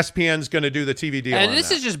 and ESPN's going to do the TV deal. And this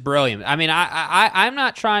is just brilliant. I mean, I'm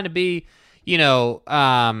not trying to be,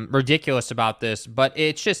 ridiculous about this, but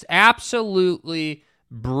it's just absolutely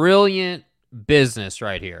brilliant business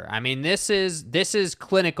right here. I mean, this is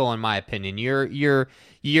clinical in my opinion. You're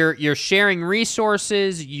sharing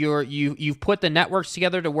resources. You've put the networks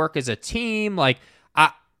together to work as a team. Like,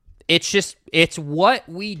 it's what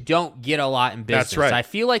we don't get a lot in business. That's right. I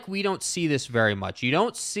feel like we don't see this very much. You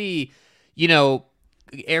don't see,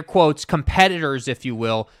 air quotes, competitors, if you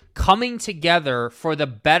will, coming together for the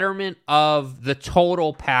betterment of the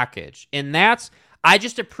total package. And I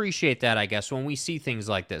just appreciate that, I guess, when we see things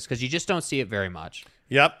like this, because you just don't see it very much.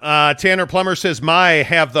 Yep. Tanner Plummer says,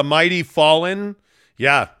 have the mighty fallen?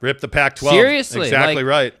 Yeah, rip the Pac-12. Seriously. Exactly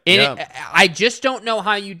right. I just don't know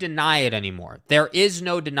how you deny it anymore. There is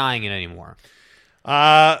no denying it anymore.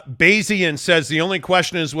 Bazian says, the only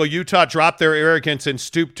question is, will Utah drop their arrogance and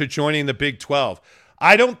stoop to joining the Big 12?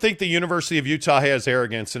 I don't think the University of Utah has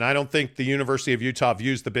arrogance, and I don't think the University of Utah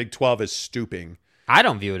views the Big 12 as stooping. I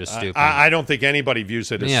don't view it as stooping. I don't think anybody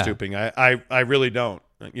views it as stooping. I really don't.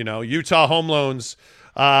 Utah Home Loans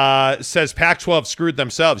says Pac-12 screwed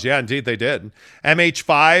themselves. Yeah, indeed they did.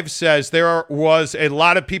 MH5 says there was a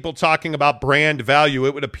lot of people talking about brand value.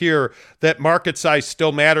 It would appear that market size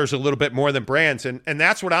still matters a little bit more than brands, and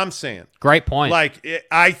that's what I'm saying. Great point.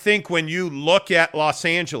 I think when you look at Los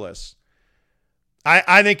Angeles,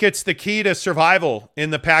 I think it's the key to survival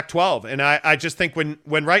in the Pac-12, and I just think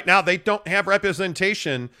when right now they don't have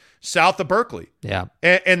representation south of Berkeley. Yeah.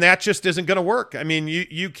 And that just isn't going to work. I mean,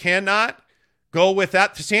 you cannot go with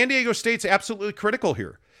that. San Diego State's absolutely critical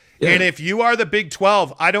here. Yeah. And if you are the Big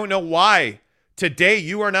 12, I don't know why today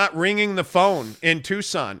you are not ringing the phone in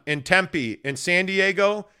Tucson, in Tempe, in San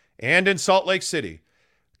Diego, and in Salt Lake City.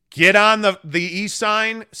 Get on the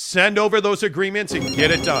e-sign, send over those agreements, and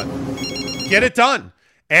get it done. Get it done.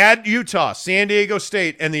 Add Utah, San Diego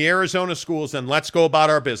State, and the Arizona schools, and let's go about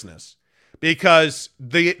our business. Because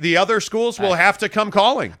the other schools will have to come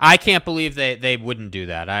calling. I can't believe they wouldn't do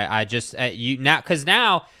that. I just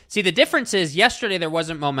now see the difference is yesterday there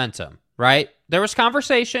wasn't momentum, right? There was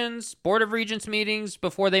conversations, Board of Regents meetings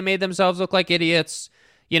before they made themselves look like idiots.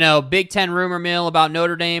 Big Ten rumor mill about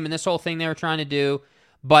Notre Dame and this whole thing they were trying to do.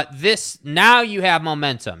 But now you have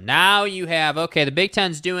momentum. Now you have, okay, the Big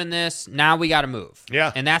Ten's doing this. Now we got to move.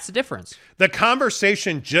 Yeah. And that's the difference. The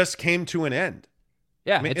conversation just came to an end.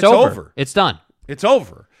 Yeah, I mean, it's over. It's done. It's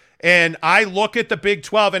over. And I look at the Big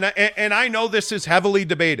 12, and I know this is heavily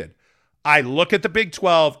debated. I look at the Big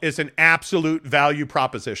 12 as an absolute value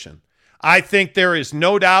proposition. I think there is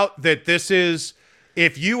no doubt that this is,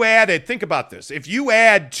 if you added, think about this, if you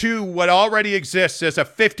add to what already exists as a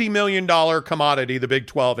 $50 million commodity, the Big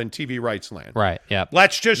 12 in TV rights land. Right, yeah.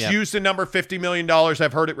 Let's just use the number $50 million.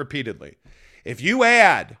 I've heard it repeatedly. If you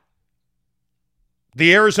add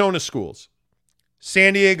the Arizona schools,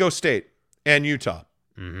 San Diego State, and Utah,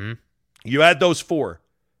 you add those four,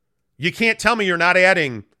 you can't tell me you're not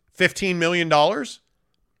adding $15 million.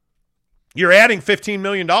 You're adding $15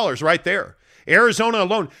 million right there. Arizona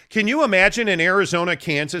alone. Can you imagine an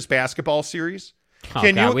Arizona-Kansas basketball series?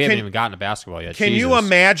 We haven't even gotten to basketball yet. Can you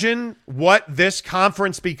imagine what this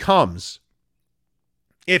conference becomes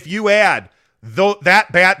if you add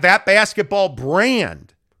that basketball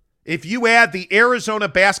brand? If you add the Arizona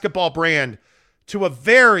basketball brand to a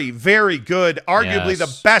very, very good, arguably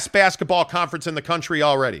the best basketball conference in the country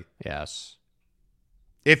already. Yes.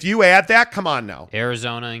 If you add that, come on now.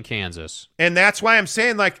 Arizona and Kansas. And that's why I'm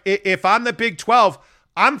saying, if I'm the Big 12,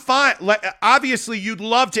 I'm fine. Obviously, you'd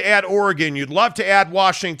love to add Oregon. You'd love to add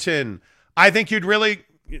Washington. I think you'd really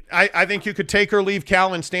 – I think you could take or leave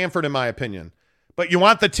Cal and Stanford, in my opinion. But you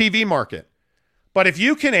want the TV market. But if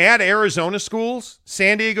you can add Arizona schools,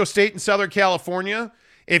 San Diego State and Southern California,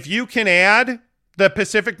 if you can add the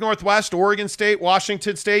Pacific Northwest, Oregon State,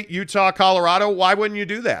 Washington State, Utah, Colorado, why wouldn't you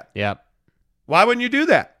do that? Yep. Why wouldn't you do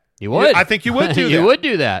that? You would. I think you would do that. You would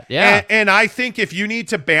do that, yeah. And I think if you need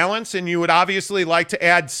to balance and you would obviously like to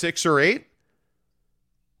add 6 or 8,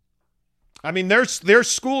 I mean, there's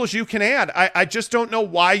schools you can add. I just don't know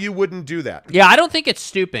why you wouldn't do that. Yeah, I don't think it's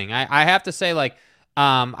stooping. I have to say,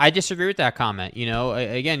 I disagree with that comment.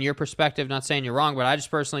 Again, your perspective, not saying you're wrong, but I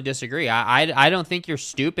just personally disagree. I don't think you're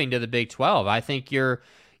stooping to the Big 12. I think you're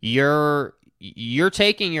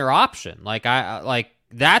taking your option.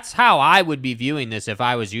 That's how I would be viewing this if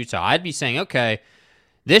I was Utah. I'd be saying, okay,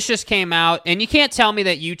 This just came out, and you can't tell me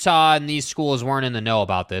that Utah and these schools weren't in the know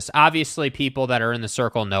about this. Obviously, people that are in the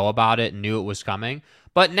circle know about it and knew it was coming.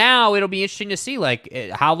 But now it'll be interesting to see, like,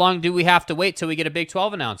 how long do we have to wait till we get a Big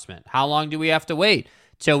 12 announcement? How long do we have to wait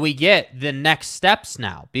till we get the next steps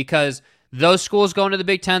now? Because those schools going to the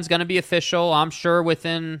Big 10 is going to be official, I'm sure,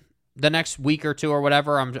 within the next week or two or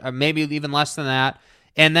whatever, maybe even less than that.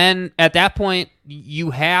 And then at that point,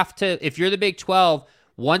 you have to, if you're the Big 12,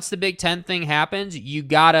 once the Big 10 thing happens, you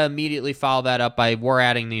got to immediately follow that up by we're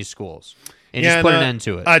adding these schools and just put an end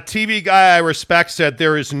to it. A TV guy I respect said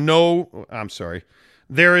there is no, I'm sorry,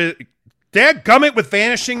 there is, dadgummit with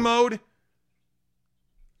vanishing mode.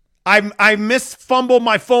 I misfumbled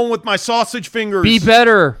my phone with my sausage fingers. Be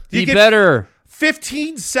better. Be better.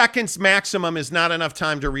 15 seconds maximum is not enough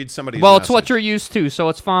time to read somebody's Well, message. it's what you're used to, so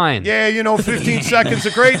it's fine. Yeah, 15 seconds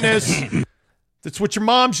of greatness. That's what your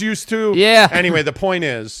mom's used to. Yeah. Anyway, the point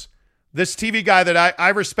is, this TV guy that I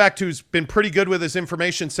respect, who's been pretty good with his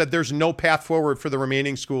information, said there's no path forward for the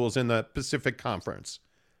remaining schools in the Pacific Conference.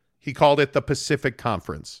 He called it the Pacific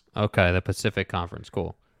Conference. Okay, the Pacific Conference.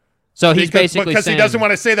 Cool. So he's basically because saying, he doesn't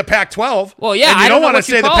want to say the Pac-12. Well, yeah, and you I don't want to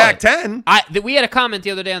say the Pac-10. We had a comment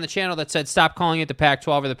the other day on the channel that said, stop calling it the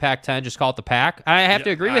Pac-12 or the Pac-10, just call it the Pac. I have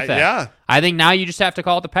to agree with that. Yeah. I think now you just have to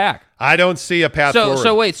call it the Pac. I don't see a path forward.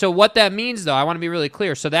 So wait, so what that means, though, I want to be really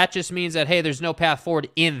clear. So that just means that, hey, there's no path forward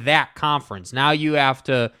in that conference. Now you have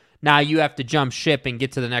to jump ship and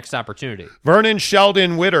get to the next opportunity. Vernon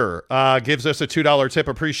Sheldon Witter gives us a $2 tip.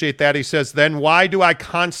 Appreciate that. He says, then why do I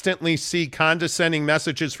constantly see condescending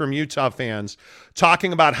messages from Utah fans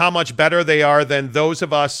talking about how much better they are than those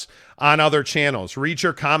of us on other channels? Read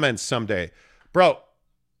your comments someday. Bro.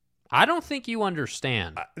 I don't think you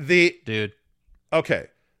understand. Dude. Okay.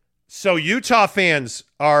 So Utah fans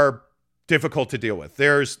are difficult to deal with.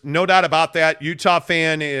 There's no doubt about that. Utah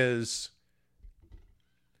fan is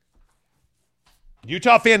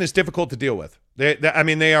difficult to deal with.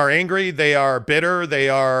 They are angry. They are bitter. They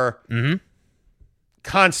are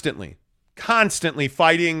constantly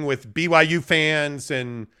fighting with BYU fans.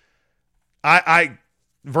 And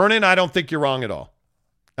Vernon, I don't think you're wrong at all.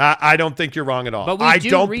 I don't think you're wrong at all. But we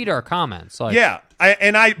do read our comments. Yeah.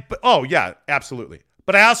 Yeah, absolutely.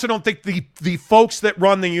 But I also don't think the folks that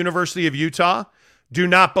run the University of Utah do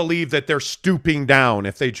not believe that they're stooping down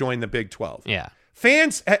if they join the Big 12. Yeah.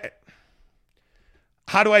 Fans,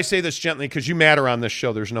 how do I say this gently? Because you matter on this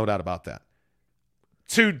show. There's no doubt about that.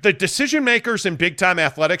 To the decision makers in big-time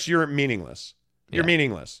athletics, you're meaningless. You're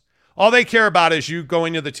meaningless. All they care about is you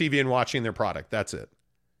going to the TV and watching their product. That's it.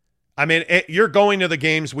 I mean, you're going to the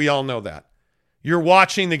games. We all know that. You're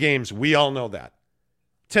watching the games. We all know that.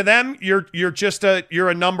 To them, you're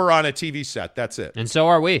a number on a TV set. That's it. And so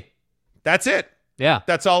are we. That's it. Yeah.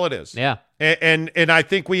 That's all it is. Yeah. And I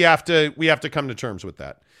think we have to come to terms with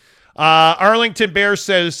that. Arlington Bear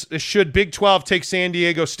says, should Big 12 take San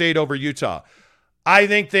Diego State over Utah? I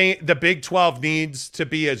think the Big 12 needs to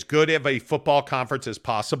be as good of a football conference as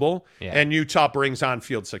possible, and Utah brings on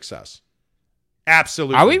field success.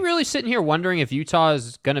 Absolutely. Are we really sitting here wondering if Utah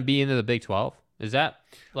is going to be into the Big 12? Is that?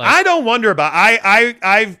 I don't wonder about.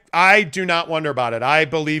 I do not wonder about it. I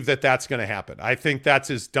believe that that's going to happen. I think that's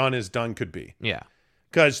as done could be. Yeah.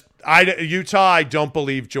 Because Utah, I don't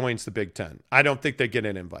believe joins the Big 10. I don't think they get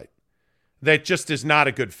an invite. That just is not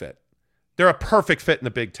a good fit. They're a perfect fit in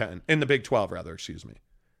the Big 10, in the Big 12 rather. Excuse me.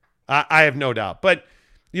 I have no doubt. But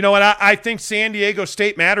you know what? I think San Diego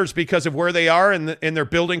State matters because of where they are in their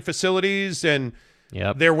building facilities, and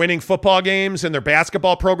they're winning football games, and their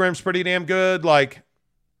basketball program's pretty damn good. Like,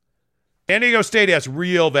 San Diego State has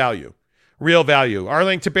real value. Real value.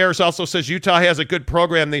 Arlington Bears also says Utah has a good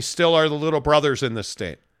program. They still are the little brothers in this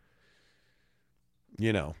state.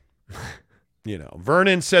 You know.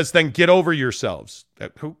 Vernon says, then get over yourselves.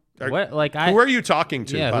 Who are you talking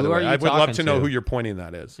to, by the way? I would love to know who you're pointing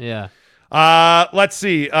that is. Yeah. Let's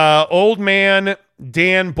see. Old man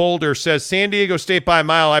Dan Boulder says, San Diego State by a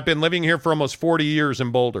mile. I've been living here for almost 40 years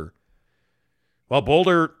in Boulder. Well,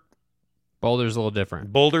 Boulder's a little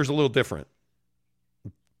different. Boulder's a little different.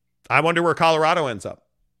 I wonder where Colorado ends up,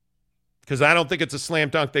 because I don't think it's a slam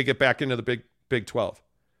dunk they get back into the Big 12.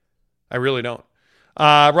 I really don't.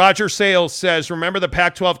 Roger Sales says, remember the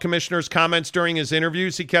Pac-12 commissioner's comments during his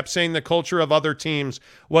interviews? He kept saying the culture of other teams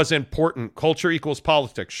was important. Culture equals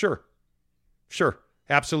politics. Sure.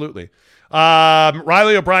 Absolutely.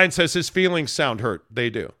 Riley O'Brien says his feelings sound hurt. They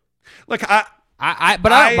do. Look, how did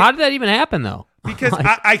that even happen, though? Because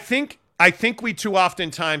I think we too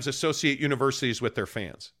oftentimes associate universities with their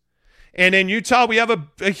fans. And in Utah, we have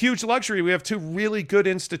a huge luxury. We have two really good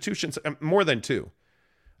institutions, more than two.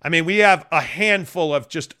 I mean, we have a handful of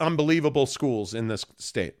just unbelievable schools in this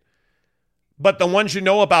state. But the ones you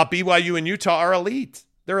know about, BYU and Utah, are elite.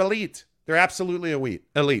 They're elite. They're absolutely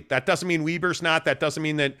elite. That doesn't mean Weber's not. That doesn't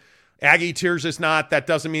mean that Aggie Tears is not. That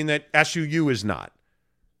doesn't mean that SUU is not.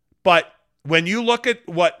 But when you look at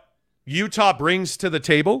what Utah brings to the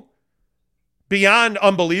table, beyond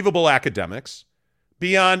unbelievable academics,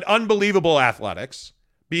 beyond unbelievable athletics,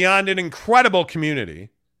 beyond an incredible community,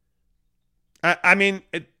 I mean,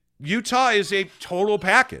 Utah is a total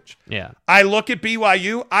package. Yeah. I look at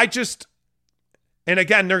BYU, and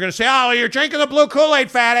again, they're going to say, oh, you're drinking the blue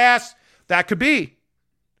Kool-Aid, fat ass. That could be.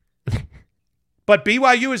 But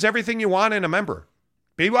BYU is everything you want in a member.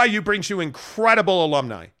 BYU brings you incredible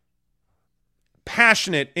alumni.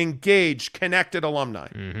 Passionate, engaged, connected alumni.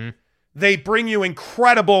 Mm-hmm. They bring you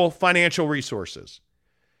incredible financial resources.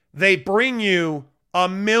 They bring you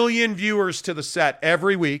 1 million viewers to the set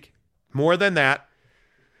every week. More than that.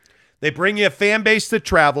 They bring you a fan base that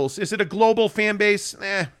travels. Is it a global fan base?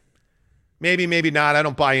 Maybe, maybe not. I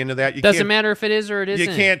don't buy into that. Doesn't matter if it is or it isn't.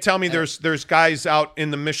 You can't tell me there's guys out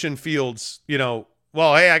in the mission fields,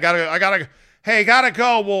 well, hey, I gotta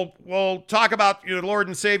go. We'll talk about your Lord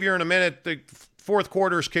and Savior in a minute. The fourth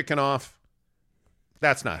quarter's kicking off.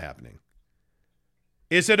 That's not happening.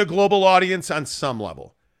 Is it a global audience? On some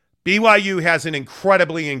level. BYU has an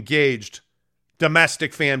incredibly engaged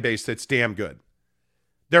domestic fan base that's damn good.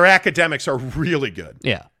 Their academics are really good.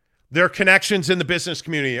 Yeah. Their connections in the business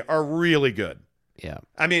community are really good. Yeah.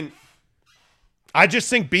 I mean, I just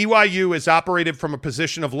think BYU has operated from a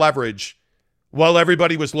position of leverage while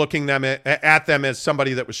everybody was looking at them as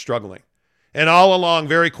somebody that was struggling. And all along,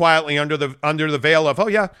 very quietly under the veil of, oh,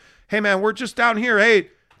 yeah, hey, man, we're just down here. Hey,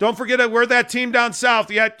 don't forget it. We're that team down south.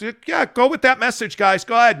 Yeah, go with that message, guys.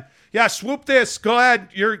 Go ahead. Yeah, swoop this. Go ahead.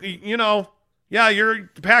 Your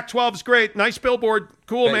Pac-12 is great. Nice billboard.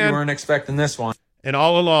 Cool, man. You weren't expecting this one. And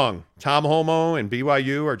all along, Tom Homo and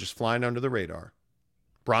BYU are just flying under the radar.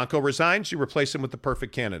 Bronco resigns, you replace him with the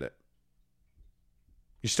perfect candidate.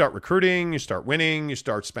 You start recruiting, you start winning, you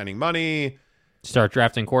start spending money. Start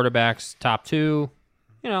drafting quarterbacks, top 2,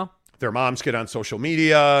 Their moms get on social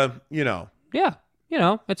media, Yeah,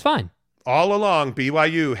 it's fine. All along,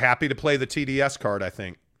 BYU happy to play the TDS card, I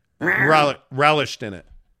think. Relished in it.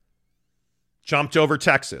 Jumped over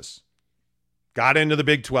Texas. Got into the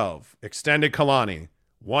Big 12, extended Kalani,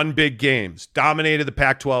 won big games, dominated the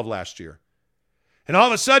Pac-12 last year. And all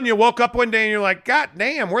of a sudden you woke up one day and you're like, God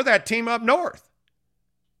damn, we're that team up north.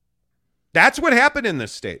 That's what happened in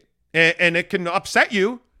this state. And it can upset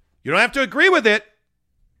you. You don't have to agree with it.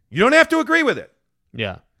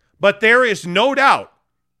 Yeah. But there is no doubt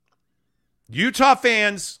Utah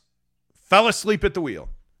fans fell asleep at the wheel.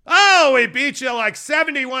 Oh, we beat you like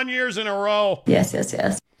 71 years in a row. Yes.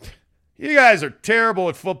 You guys are terrible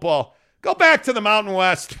at football. Go back to the Mountain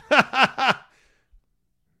West.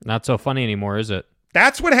 Not so funny anymore, is it?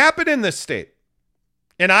 That's what happened in this state.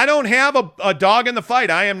 And I don't have a dog in the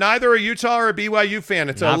fight. I am neither a Utah or a BYU fan.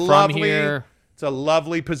 It's a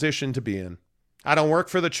lovely position to be in. I don't work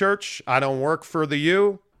for the church. I don't work for the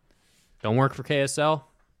U. Don't work for KSL.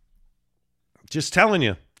 Just telling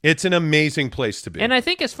you. It's an amazing place to be. And I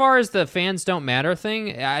think as far as the fans don't matter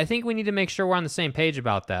thing, I think we need to make sure we're on the same page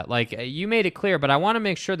about that. Like, you made it clear, but I want to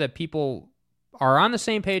make sure that people are on the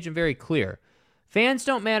same page and very clear. Fans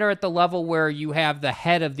don't matter at the level where you have the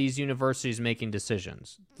head of these universities making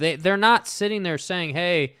decisions. They're not sitting there saying,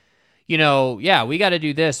 hey, we got to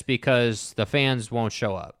do this because the fans won't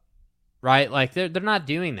show up. Right? Like, they're not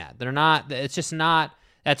doing that. That's just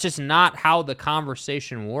not how the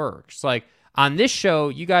conversation works. Like, on this show,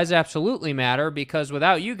 you guys absolutely matter because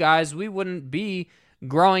without you guys, we wouldn't be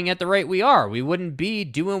growing at the rate we are. We wouldn't be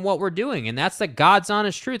doing what we're doing, and that's the God's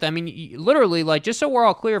honest truth. I mean, literally, like, just so we're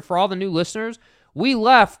all clear for all the new listeners, we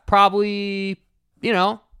left probably,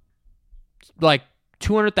 like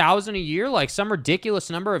 $200,000 a year, like some ridiculous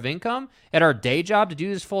number of income at our day job to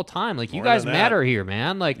do this full time. Like, you guys matter here,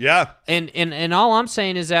 man. Like, yeah. And all I'm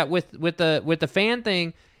saying is that with the fan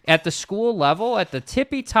thing. At the school level, at the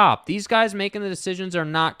tippy top, these guys making the decisions are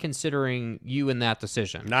not considering you in that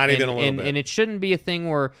decision. Not even a little bit. And it shouldn't be a thing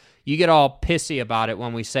where you get all pissy about it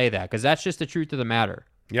when we say that, because that's just the truth of the matter.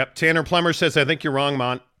 Yep. Tanner Plummer says, I think you're wrong,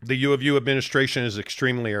 Mont. The U of U administration is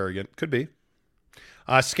extremely arrogant. Could be.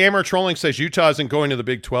 Scammer Trolling says Utah isn't going to the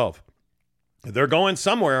Big 12. They're going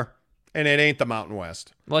somewhere, and it ain't the Mountain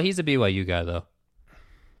West. Well, he's a BYU guy, though.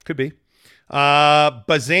 Could be.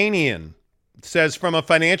 Bazanian says, from a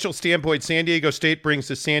financial standpoint, San Diego State brings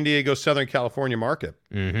the San Diego, Southern California market.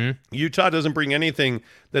 Mm-hmm. Utah doesn't bring anything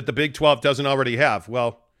that the Big 12 doesn't already have.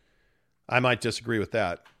 Well, I might disagree with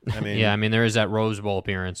that. I mean, yeah, I mean, there is that Rose Bowl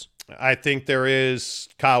appearance. I think there is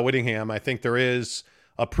Kyle Whittingham. I think there is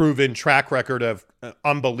a proven track record of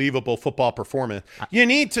unbelievable football performance. You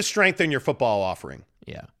need to strengthen your football offering.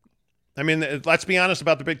 Yeah. I mean, let's be honest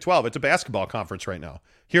about the Big 12. It's a basketball conference right now.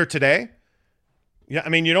 Here today, yeah, I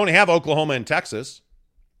mean, you don't have Oklahoma and Texas.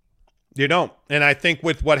 You don't. And I think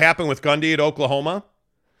with what happened with Gundy at Oklahoma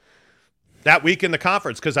that week in the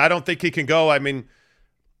conference, because I don't think he can go. I mean,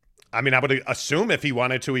 I would assume if he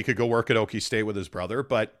wanted to, he could go work at Okie State with his brother.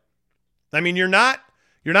 But, I mean, you're not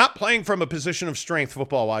playing from a position of strength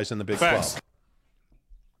football-wise in the Big 12.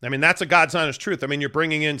 I mean, that's a God's honest truth. I mean, you're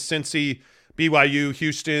bringing in Cincy, BYU,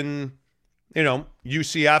 Houston,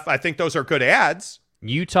 UCF. I think those are good ads.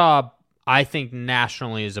 Utah, I think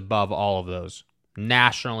nationally is above all of those.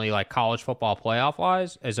 Nationally, like college football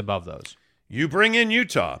playoff-wise, is above those. You bring in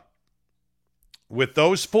Utah with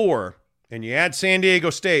those 4, and you add San Diego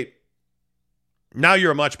State, now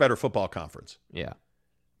you're a much better football conference. Yeah.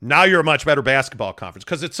 Now you're a much better basketball conference,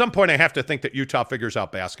 because at some point I have to think that Utah figures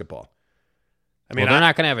out basketball. I mean, they're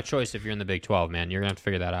not going to have a choice if you're in the Big 12, man. You're going to have to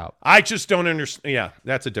figure that out. I just don't understand. Yeah,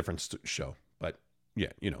 that's a different show. But, yeah,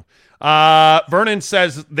 Vernon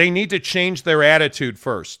says they need to change their attitude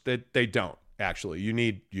first. That they don't, actually. You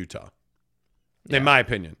need Utah, in my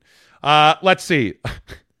opinion. Let's see.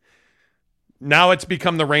 Now it's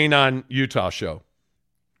become the Rain on Utah show.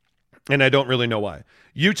 And I don't really know why.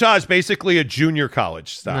 Utah is basically a junior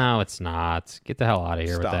college. Stop. No, it's not. Get the hell out of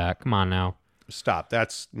here with that. Come on now. Stop.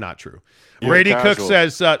 That's not true. Brady Cook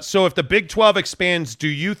says, so if the Big 12 expands, do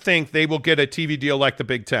you think they will get a TV deal like the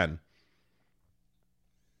Big 10?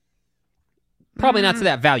 Probably not to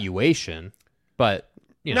that valuation, but,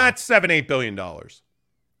 not $7-8 billion.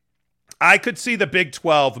 I could see the Big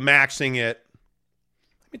 12 maxing it.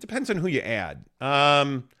 It depends on who you add.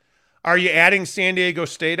 Are you adding San Diego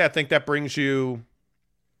State? I think that brings you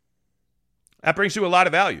a lot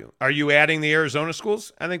of value. Are you adding the Arizona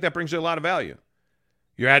schools? I think that brings you a lot of value.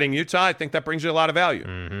 You're adding Utah? I think that brings you a lot of value.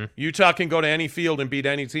 Mm-hmm. Utah can go to any field and beat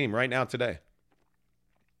any team right now today.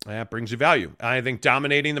 That brings you value. I think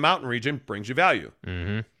dominating the Mountain region brings you value.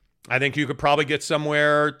 Mm-hmm. I think you could probably get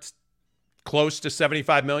somewhere close to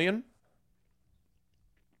 $75 million.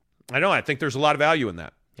 I know. I think there's a lot of value in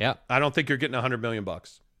that. Yeah. I don't think you're getting $100 million.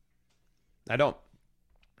 I don't.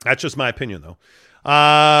 That's just my opinion, though.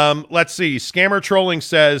 Let's see. Scammer Trolling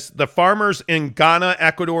says the farmers in Ghana,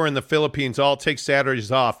 Ecuador, and the Philippines all take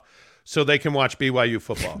Saturdays off so they can watch BYU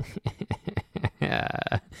football.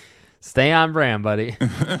 Stay on brand, buddy.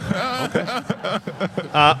 Okay.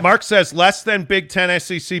 Mark says less than Big Ten,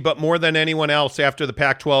 SEC, but more than anyone else after the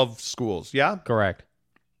Pac-12 schools. Yeah? Correct.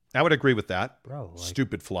 I would agree with that. Bro,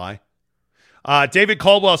 stupid fly. David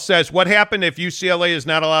Caldwell says, what happened if UCLA is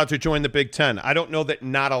not allowed to join the Big Ten? I don't know that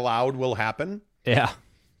not allowed will happen. Yeah.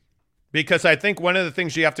 Because I think one of the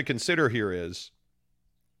things you have to consider here is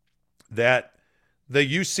that the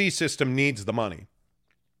UC system needs the money.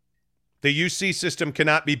 The UC system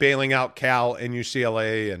cannot be bailing out Cal and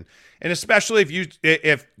UCLA, and especially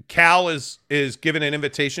if Cal is given an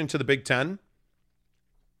invitation to the Big Ten.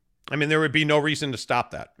 I mean, there would be no reason to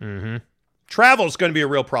stop that. Mm-hmm. Travel is going to be a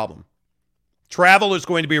real problem. Travel is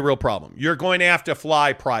going to be a real problem. You're going to have to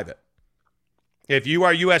fly private. If you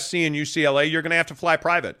are USC and UCLA, you're going to have to fly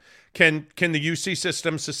private. Can the UC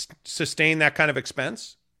system sustain that kind of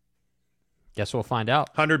expense? Guess we'll find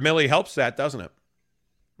out. $100 million helps that, doesn't it?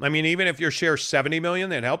 I mean, even if your share $70 million,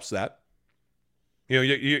 that helps that.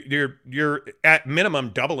 You're at minimum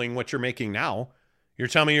doubling what you're making now. You're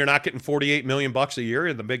telling me you're not getting $48 million a year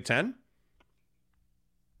in the Big Ten?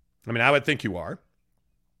 I mean, I would think you are.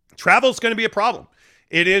 Travel is going to be a problem.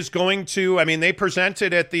 It is going to, I mean, they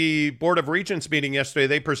presented at the Board of Regents meeting yesterday,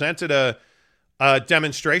 they presented a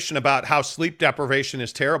demonstration about how sleep deprivation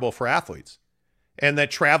is terrible for athletes and that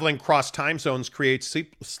traveling cross time zones creates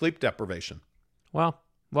sleep deprivation. Well,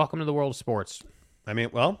 welcome to the world of sports. I mean,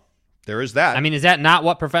 well, there is that. I mean, is that not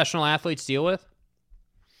what professional athletes deal with?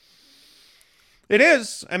 It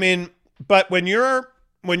is. I mean, but when you're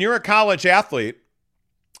a college athlete,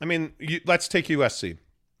 I mean, let's take USC.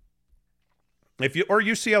 Or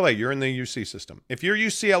UCLA, you're in the UC system. If you're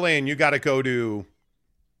UCLA and you got to go to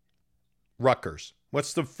Rutgers,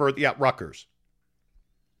 Rutgers.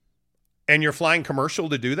 And you're flying commercial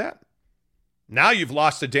to do that? Now you've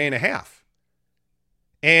lost a day and a half.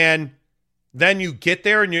 And then you get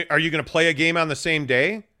there and are you going to play a game on the same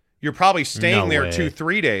day? You're probably staying there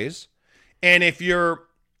 2-3 days. And if you're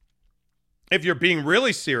being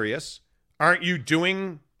really serious, aren't you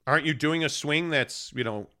doing a swing that's,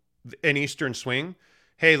 an Eastern swing?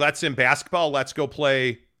 Hey, in basketball, let's go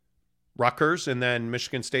play Rutgers, and then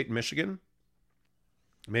Michigan State and Michigan.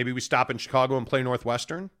 Maybe we stop in Chicago and play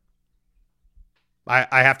Northwestern.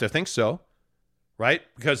 I have to think so, right?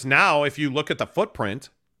 Because now if you look at the footprint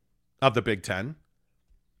of the Big Ten,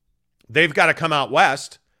 they've got to come out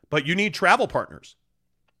west, but you need travel partners.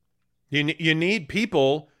 You need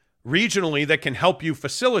people regionally that can help you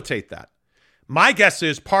facilitate that. My guess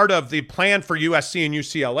is part of the plan for USC and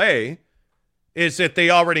UCLA is that they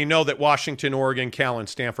already know that Washington, Oregon, Cal, and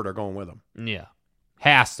Stanford are going with them. Yeah.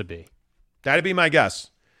 Has to be. That'd be my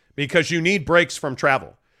guess, because you need breaks from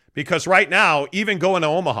travel. Because right now, even going to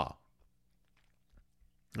Omaha,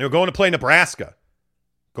 you're going to play Nebraska,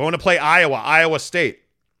 going to play Iowa State,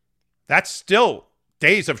 that's still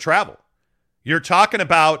days of travel. You're talking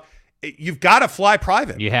about you've got to fly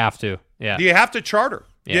private. You have to. Yeah. You have to charter.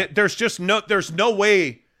 Yeah. There's no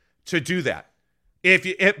way to do that.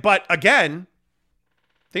 But again,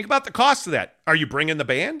 think about the cost of that. Are you bringing the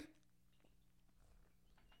band?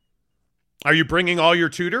 Are you bringing all your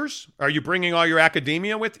tutors? Are you bringing all your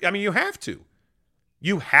academia with? I mean, you have to.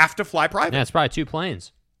 You have to fly private. Yeah, it's probably 2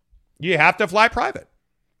 planes. You have to fly private.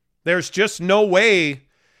 There's just no way.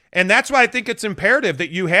 And that's why I think it's imperative that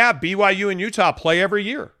you have BYU and Utah play every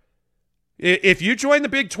year. If you join the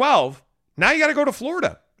Big 12, now you got to go to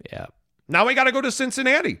Florida. Yeah. Now we got to go to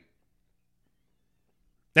Cincinnati.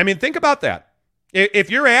 I mean, think about that. If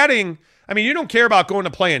you're adding, I mean, you don't care about going to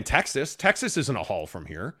play in Texas. Texas isn't a haul from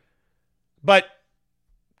here. But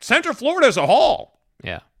Central Florida is a haul.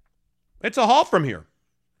 Yeah. It's a haul from here.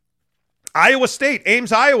 Iowa State,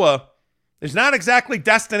 Ames, Iowa, is not exactly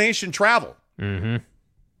destination travel. Mm-hmm.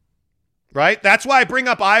 Right? That's why I bring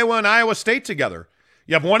up Iowa and Iowa State together.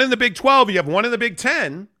 You have one in the Big 12, you have one in the Big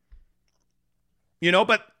 10.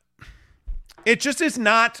 But it just is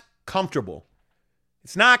not comfortable.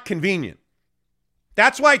 It's not convenient.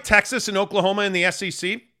 That's why Texas and Oklahoma in the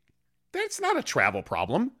SEC, that's not a travel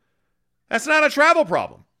problem. That's not a travel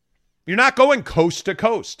problem. You're not going coast to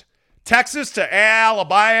coast. Texas to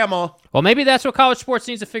Alabama. Well, maybe that's what college sports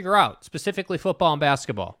needs to figure out, specifically football and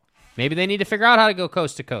basketball. Maybe they need to figure out how to go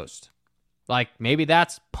coast to coast. Like, maybe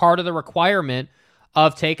that's part of the requirement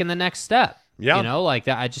of taking the next step. Yeah. Like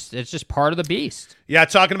that. It's just part of the beast. Yeah,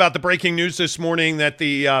 talking about the breaking news this morning that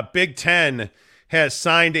the Big Ten has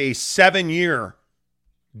signed a 7-year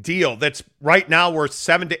deal that's right now worth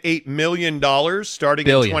 $7 to $8 million starting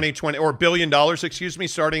in 2020, or $1 billion,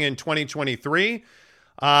 starting in 2023.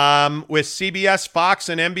 With CBS, Fox,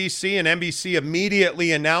 and NBC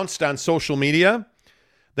immediately announced on social media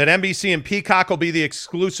that NBC and Peacock will be the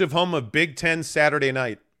exclusive home of Big Ten Saturday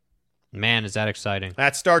night. Man, is that exciting.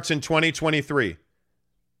 That starts in 2023.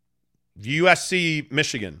 USC,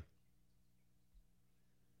 Michigan.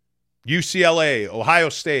 UCLA, Ohio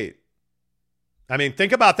State. I mean,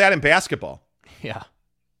 think about that in basketball. Yeah.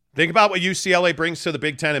 Think about what UCLA brings to the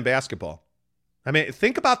Big Ten in basketball. I mean,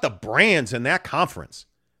 think about the brands in that conference.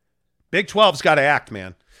 Big 12's got to act,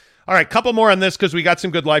 man. All right, couple more on this because we got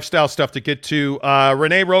some good lifestyle stuff to get to.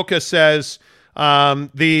 Renee Roca says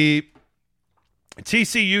the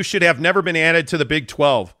TCU should have never been added to the Big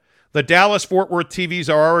 12. The Dallas-Fort Worth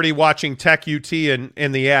TVs are already watching Tech, UT, and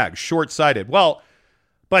the Ags. Short-sighted. Well,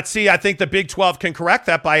 but see, I think the Big 12 can correct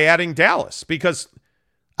that by adding Dallas, because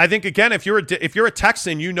I think, again, if you're a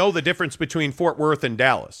Texan, you know the difference between Fort Worth and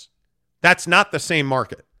Dallas. That's not the same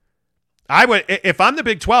market. I would, if I'm the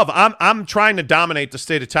Big 12, I'm trying to dominate the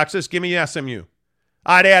state of Texas. Give me SMU.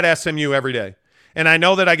 I'd add SMU every day. And I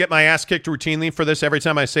know that I get my ass kicked routinely for this every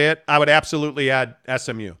time I say it. I would absolutely add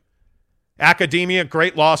SMU. Academia,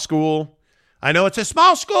 great law school. I know it's a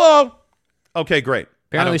small school. Okay, great.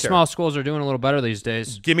 Apparently small schools are doing a little better these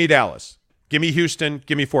days. Give me Dallas. Give me Houston.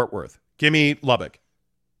 Give me Fort Worth. Give me Lubbock.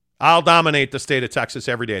 I'll dominate the state of Texas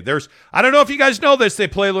every day. I don't know if you guys know this, they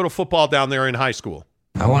play a little football down there in high school.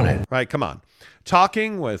 I want it. Right, come on.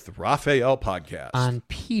 Talking with Raphael podcast. On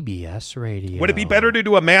PBS Radio. Would it be better to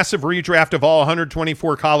do a massive redraft of all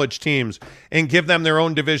 124 college teams and give them their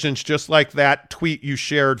own divisions just like that tweet you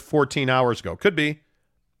shared 14 hours ago? Could be.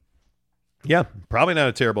 Yeah, probably not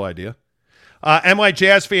a terrible idea. NY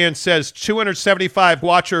Jazz fan says 275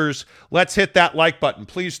 watchers. Let's hit that like button.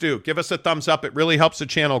 Please do. Give us a thumbs up. It really helps the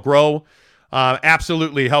channel grow.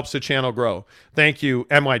 Absolutely helps the channel grow. Thank you,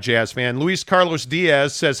 NY Jazz fan. Luis Carlos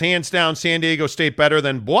Diaz says, hands down, San Diego State better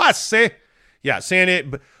than Boise. Yeah,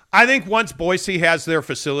 I think once Boise has their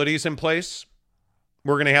facilities in place,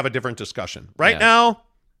 we're going to have a different discussion. Right now,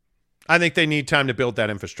 I think they need time to build that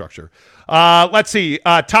infrastructure. Let's see.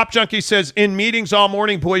 Top Junkie says, in meetings all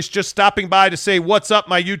morning, boys, just stopping by to say, what's up,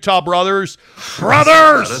 my Utah brothers?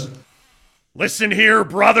 Brothers! Listen here,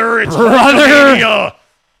 brother. It's WrestleMania.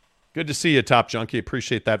 Good to see you, Top Junkie.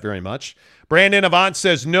 Appreciate that very much. Brandon Avant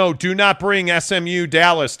says, no, do not bring SMU.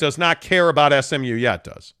 Dallas does not care about SMU. Yeah, it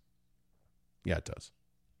does. Yeah, it does.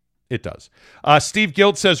 It does. Steve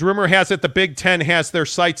Guild says, rumor has it the Big Ten has their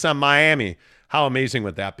sights on Miami. How amazing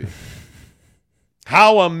would that be?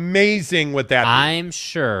 How amazing would that be? I'm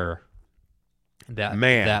sure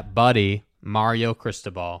that buddy, Mario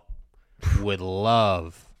Cristobal, would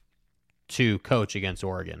love to coach against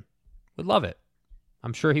Oregon. Would love it.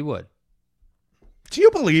 I'm sure he would. Do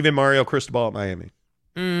you believe in Mario Cristobal at Miami?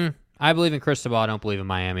 I believe in Cristobal. I don't believe in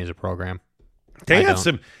Miami as a program. They have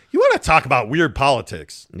some. You want to talk about weird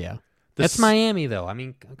politics? Yeah. That's Miami, though. I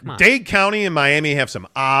mean, come on. Dade County and Miami have some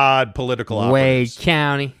odd political operatives.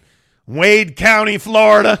 Wade County,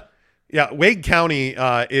 Florida. Yeah, Wade County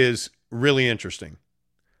is really interesting.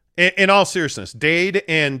 In all seriousness, Dade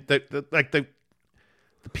and the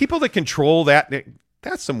people that control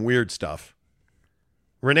that's some weird stuff.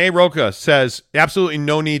 Renee Roca says, absolutely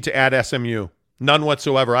no need to add SMU. None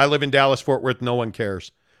whatsoever. I live in Dallas, Fort Worth. No one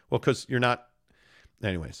cares. Well, because you're not.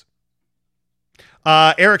 Anyways.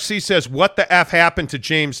 Eric C. says, what the F happened to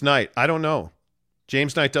James Knight? I don't know.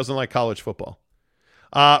 James Knight doesn't like college football.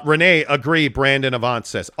 Renee, agree. Brandon Avant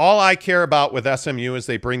says, all I care about with SMU is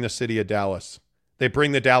they bring the city of Dallas. They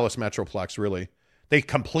bring the Dallas Metroplex, really. They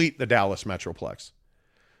complete the Dallas Metroplex.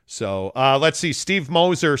 So let's see. Steve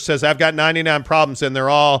Moser says, I've got 99 problems, and they're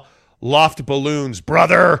all loft balloons,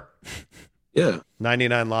 brother. Yeah.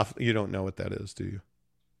 99 loft. You don't know what that is, do you?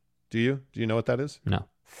 Do you? Do you know what that is? No.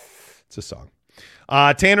 It's a song.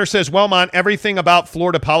 Tanner says, Wellmont, everything about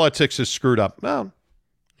Florida politics is screwed up. Well,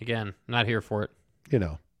 again, not here for it. You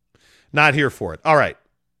know, not here for it. All right.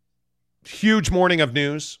 Huge morning of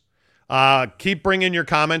news. Keep bringing your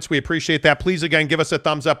comments. We appreciate that. Please, again, give us a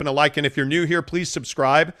thumbs up and a like. And if you're new here, please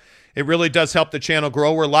subscribe. It really does help the channel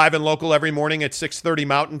grow. We're live and local every morning at 6:30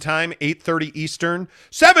 Mountain Time, 8:30 Eastern,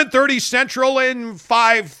 7:30 Central, and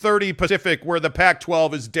 5:30 Pacific, where the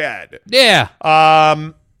Pac-12 is dead. Yeah.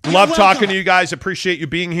 Love talking to you guys. Appreciate you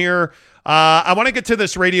being here. I want to get to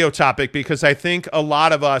this radio topic because I think a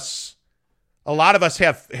lot of us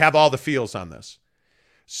have all the feels on this.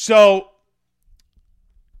 So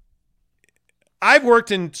I've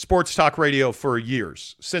worked in sports talk radio for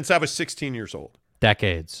years, since I was 16 years old.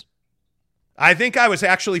 Decades. I think I was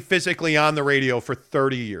actually physically on the radio for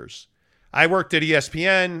 30 years. I worked at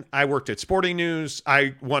ESPN. I worked at Sporting News.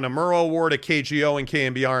 I won a Murrow Award at KGO and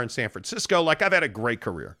KMBR in San Francisco. Like, I've had a great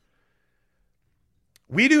career.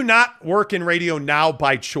 We do not work in radio now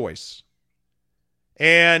by choice.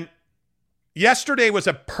 And yesterday was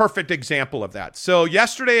a perfect example of that. So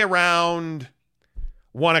yesterday around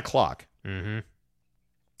 1 o'clock,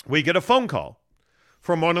 we get a phone call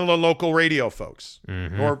from one of the local radio folks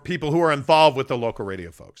or people who are involved with the local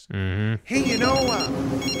radio folks. Hey, you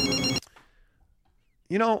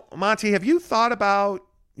know, Monty, have you thought about,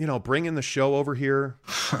 bringing the show over here?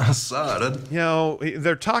 I saw it.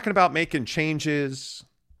 They're talking about making changes.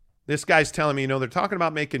 This guy's telling me, they're talking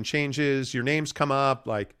about making changes. Your names come up.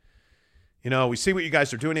 Like, we see what you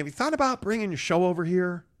guys are doing. Have you thought about bringing your show over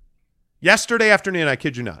here? Yesterday afternoon, I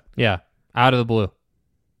kid you not. Yeah, out of the blue.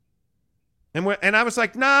 And I was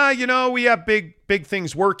like, nah, we have big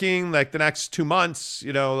things working, like the next 2 months,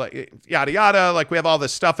 like yada, yada. Like, we have all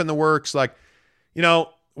this stuff in the works. Like,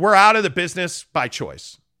 we're out of the business by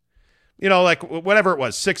choice. Like whatever it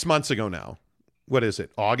was, 6 months ago now. What is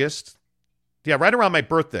it, August? Yeah, right around my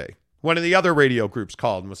birthday. One of the other radio groups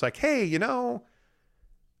called and was like, hey, and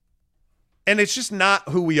it's just not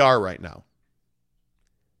who we are right now.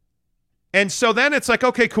 And so then it's like,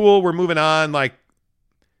 okay, cool, we're moving on. Like,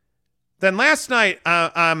 then last night,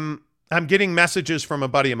 I'm getting messages from a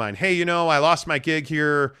buddy of mine. Hey, I lost my gig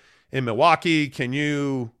here in Milwaukee. Can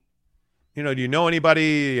you, do you know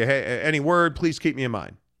anybody? Any word? Please keep me in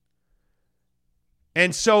mind.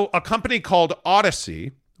 And so a company called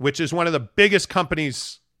Odyssey, which is one of the biggest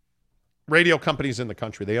radio companies in the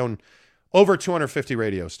country. They own over 250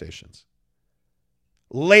 radio stations.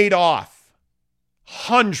 Laid off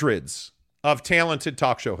hundreds of talented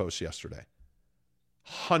talk show hosts yesterday.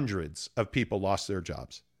 Hundreds of people lost their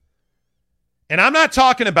jobs. And I'm not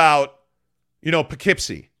talking about,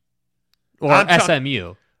 Poughkeepsie. Or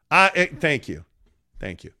SMU. Thank you.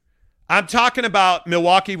 I'm talking about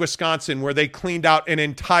Milwaukee, Wisconsin, where they cleaned out an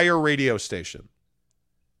entire radio station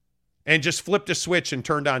and just flipped a switch and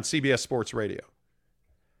turned on CBS Sports Radio.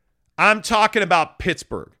 I'm talking about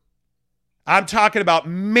Pittsburgh. I'm talking about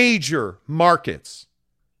major markets.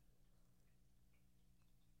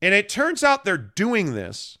 And it turns out they're doing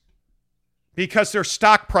this because their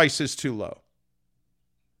stock price is too low.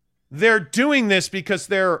 They're doing this because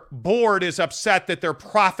their board is upset that their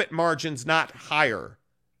profit margin's not higher.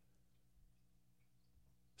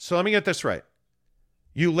 So let me get this right.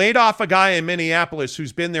 You laid off a guy in Minneapolis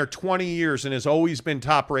who's been there 20 years and has always been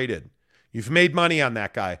top rated. You've made money on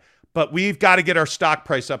that guy, but we've got to get our stock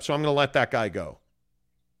price up, so I'm going to let that guy go.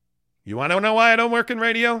 You want to know why I don't work in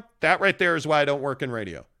radio? That right there is why I don't work in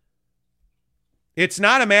radio. It's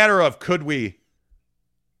not a matter of could we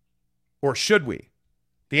or should we.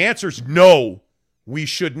 The answer is no, we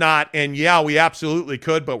should not. And yeah, we absolutely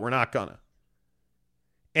could, but we're not gonna.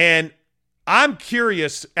 And I'm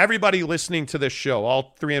curious, everybody listening to this show,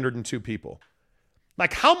 all 302 people,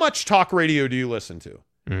 like how much talk radio do you listen to?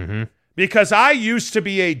 Mm-hmm. Because I used to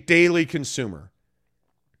be a daily consumer.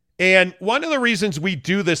 And one of the reasons we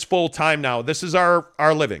do this full time now, this is our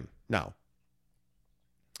living now.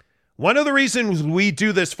 One of the reasons we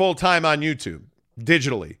do this full time on YouTube,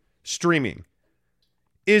 digitally, streaming,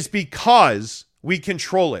 is because we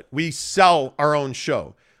control it. We sell our own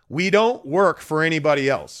show. We don't work for anybody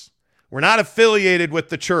else. We're not affiliated with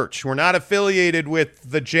the church. We're not affiliated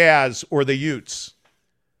with the Jazz or the Utes.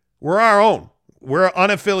 We're our own. We're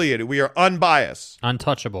unaffiliated. We are unbiased.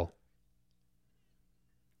 Untouchable.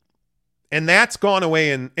 And that's gone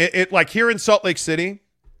away. And it like here in Salt Lake City,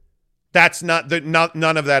 that's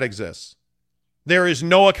none of that exists. There is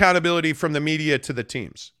no accountability from the media to the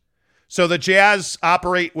teams. So the Jazz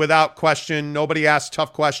operate without question. Nobody asks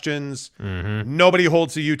tough questions. Mm-hmm. Nobody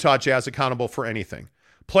holds the Utah Jazz accountable for anything.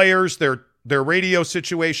 Players, their radio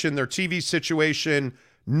situation, their TV situation,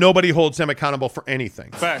 nobody holds them accountable for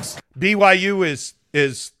anything. Facts. BYU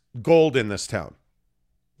is gold in this town.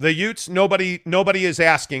 The Utes, nobody is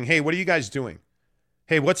asking, hey, what are you guys doing?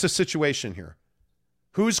 Hey, what's the situation here?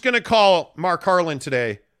 Who's going to call Mark Harlan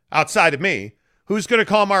today outside of me? Who's going to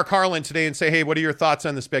call Mark Harlan today and say, hey, what are your thoughts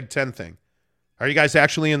on this Big Ten thing? Are you guys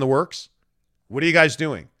actually in the works? What are you guys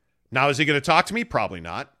doing? Now, is he going to talk to me? Probably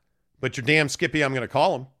not. But you're damn Skippy, I'm going to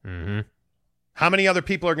call him. Mm-hmm. How many other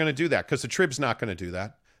people are going to do that? Because the Trib's not going to do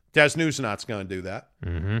that. Des News not going to do that.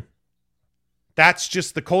 Mm-hmm. That's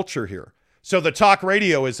just the culture here. So the talk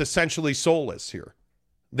radio is essentially soulless here.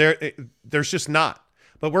 There's just not.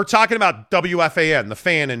 But we're talking about WFAN, the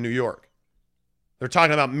Fan in New York. They're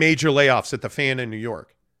talking about major layoffs at the Fan in New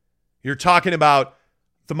York. You're talking about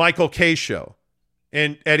the Michael Kay show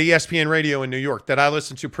at ESPN Radio in New York that I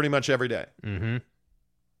listen to pretty much every day. Mm-hmm.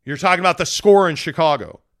 You're talking about the Score in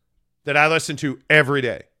Chicago that I listen to every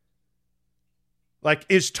day. Like,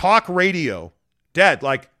 is talk radio dead?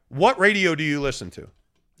 Like, what radio do you listen to?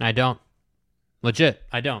 I don't. Legit,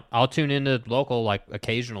 I don't. I'll tune into local like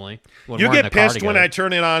occasionally. When you we're in get the car pissed when together. I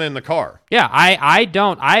turn it on in the car. Yeah, I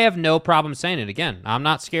don't. I have no problem saying it again. I'm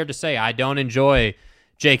not scared to say I don't enjoy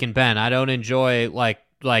Jake and Ben. I don't enjoy like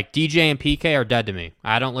DJ and PK are dead to me.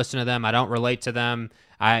 I don't listen to them. I don't relate to them.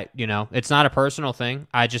 It's not a personal thing.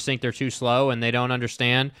 I just think they're too slow and they don't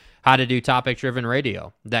understand how to do topic-driven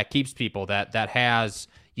radio that keeps people that has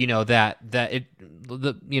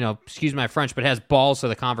excuse my French, but has balls to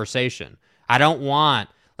the conversation. I don't want,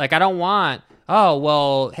 oh,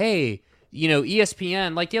 well, hey,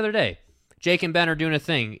 ESPN, like the other day, Jake and Ben are doing a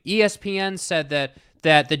thing. ESPN said that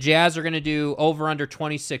the Jazz are going to do over under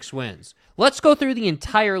 26 wins. Let's go through the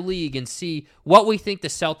entire league and see what we think the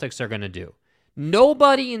Celtics are going to do.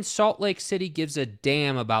 Nobody in Salt Lake City gives a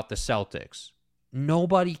damn about the Celtics.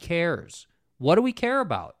 Nobody cares. What do we care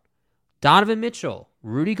about? Donovan Mitchell,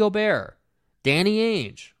 Rudy Gobert, Danny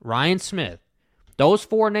Ainge, Ryan Smith. Those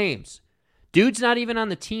four names. Dude's not even on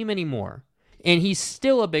the team anymore, and he's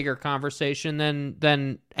still a bigger conversation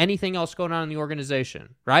than anything else going on in the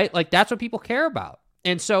organization, right? Like, that's what people care about.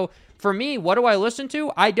 And so, for me, what do I listen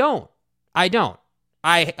to? I don't.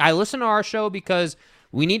 I listen to our show because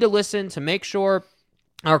we need to listen to make sure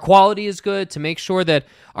our quality is good, to make sure that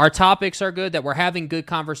our topics are good, that we're having good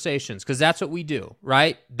conversations, because that's what we do,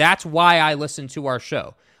 right? That's why I listen to our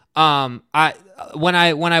show. When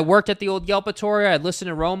I worked at the old Yelpatoria, I'd listen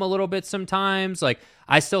to Rome a little bit sometimes. Like,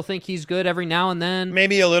 I still think he's good every now and then.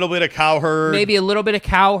 Maybe a little bit of Cowherd. But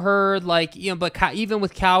even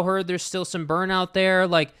with Cowherd, there's still some burnout there.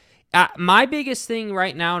 Like, my biggest thing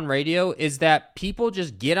right now in radio is that people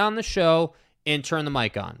just get on the show and turn the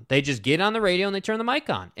mic on. They just get on the radio and they turn the mic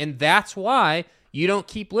on. And that's why you don't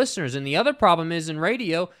keep listeners. And the other problem is in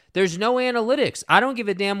radio, there's no analytics. I don't give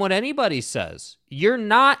a damn what anybody says. You're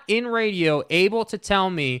not in radio able to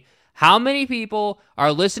tell me how many people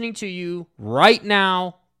are listening to you right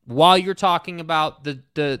now while you're talking about the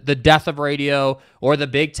death of radio or the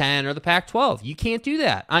Big Ten or the Pac-12. You can't do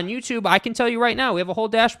that. On YouTube, I can tell you right now, we have a whole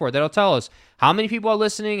dashboard that'll tell us how many people are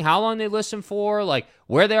listening, how long they listen for, like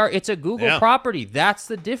where they are. It's a Google property. That's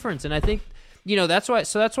the difference. And I think, that's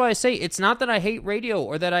why I say it's not that I hate radio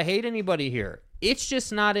or that I hate anybody here. It's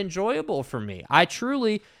just not enjoyable for me. I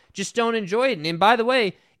truly just don't enjoy it. And by the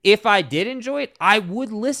way, if I did enjoy it, I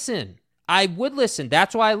would listen.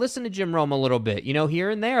 That's why I listen to Jim Rome a little bit, here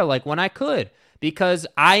and there, like when I could, because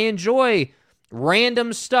I enjoy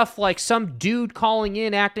random stuff like some dude calling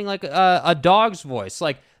in acting like a dog's voice.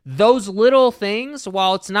 Like those little things,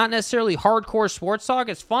 while it's not necessarily hardcore sports talk,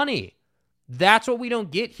 it's funny. That's what we don't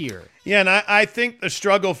get here. Yeah, and I think the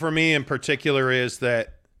struggle for me in particular is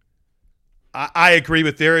that I agree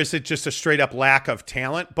with there is it just a straight up lack of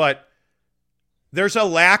talent, but there's a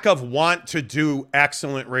lack of want to do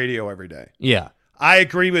excellent radio every day. Yeah. I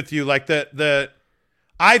agree with you. Like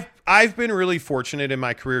I've been really fortunate in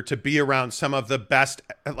my career to be around some of the best,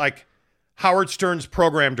 like Howard Stern's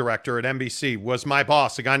program director at NBC was my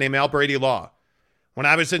boss, a guy named Al Brady Law. When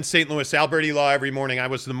I was in St. Louis, Al Brady Law every morning, I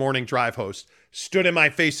was the morning drive host, stood in my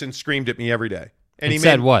face and screamed at me every day. And he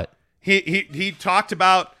said what? He talked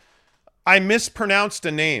about, I mispronounced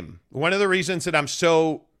a name. One of the reasons that I'm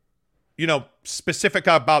so specific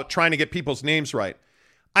about trying to get people's names right.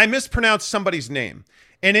 I mispronounced somebody's name.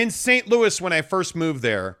 And in St. Louis, when I first moved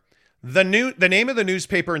there, the name of the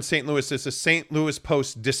newspaper in St. Louis is the St. Louis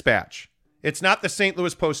Post-Dispatch. It's not the St.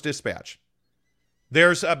 Louis Post-Dispatch.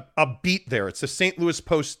 There's a beat there. It's the St. Louis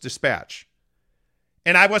Post-Dispatch.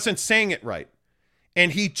 And I wasn't saying it right.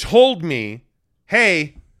 And he told me,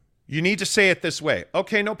 hey, you need to say it this way.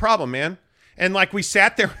 Okay, no problem, man. And like we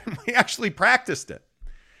sat there and we actually practiced it.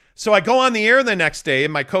 So I go on the air the next day,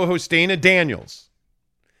 and my co-host Dana Daniels,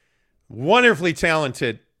 wonderfully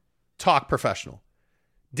talented talk professional.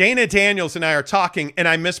 Dana Daniels and I are talking, and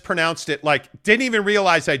I mispronounced it, like didn't even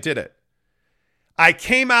realize I did it. I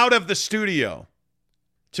came out of the studio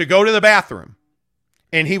to go to the bathroom,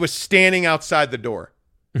 and he was standing outside the door.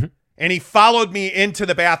 Mm-hmm. And he followed me into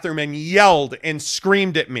the bathroom and yelled and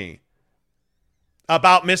screamed at me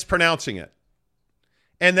about mispronouncing it.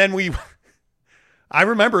 And then I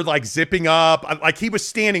remember like zipping up, like he was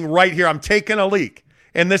standing right here. I'm taking a leak.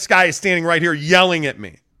 And this guy is standing right here yelling at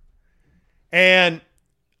me. And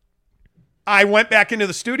I went back into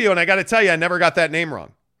the studio, and I got to tell you, I never got that name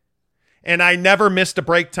wrong. And I never missed a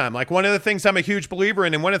break time. Like one of the things I'm a huge believer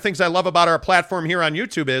in, and one of the things I love about our platform here on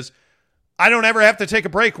YouTube is I don't ever have to take a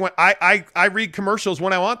break. When I read commercials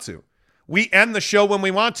when I want to. We end the show when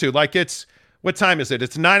we want to. Like what time is it?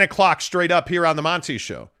 It's 9:00 straight up here on the Monty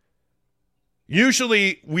Show.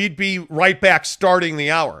 Usually we'd be right back starting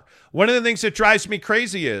the hour. One of the things that drives me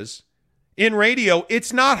crazy is in radio,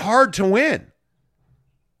 it's not hard to win.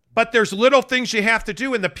 But there's little things you have to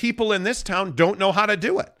do, and the people in this town don't know how to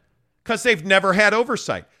do it because they've never had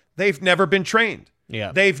oversight. They've never been trained.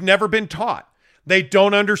 Yeah. They've never been taught. They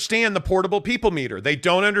don't understand the portable people meter. They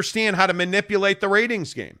don't understand how to manipulate the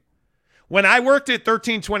ratings game. When I worked at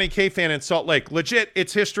 1320 K-Fan in Salt Lake, legit,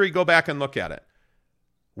 it's history. Go back and look at it.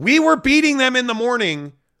 We were beating them in the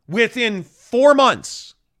morning within 4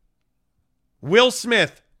 months. Will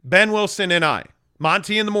Smith, Ben Wilson, and I,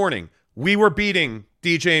 Monty in the morning, we were beating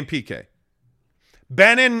DJ and PK.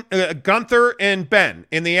 Ben and Gunther and Ben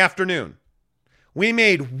in the afternoon. We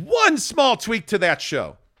made one small tweak to that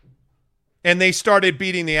show, and they started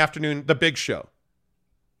beating the big show.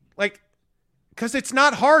 Like, because it's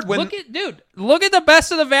not hard when... Look at the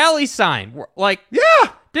Best of the Valley sign. Like,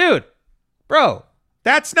 yeah, dude, bro.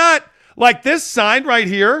 That's not like this sign right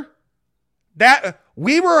here. That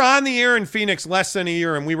we were on the air in Phoenix less than a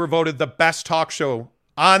year, and we were voted the best talk show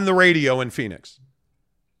on the radio in Phoenix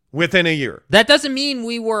within a year. That doesn't mean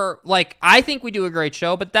we were like, I think we do a great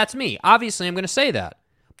show, but that's me. Obviously, I'm going to say that.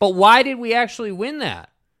 But why did we actually win that?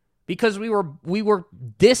 Because we were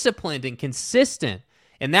disciplined and consistent.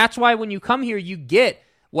 And that's why when you come here, you get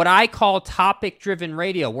what I call topic-driven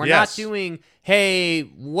radio. We're not doing, hey,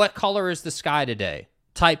 what color is the sky today?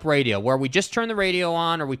 Type radio, where we just turn the radio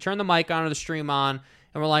on or we turn the mic on or the stream on,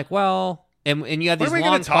 and we're like, well, and you have these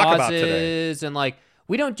long pauses, and like,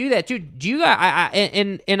 we don't do that, dude. Do you guys?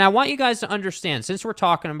 And I want you guys to understand. Since we're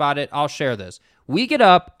talking about it, I'll share this. We get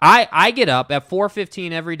up. I get up at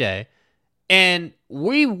 4:15 every day, and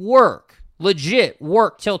we legit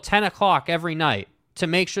work till 10 o'clock every night to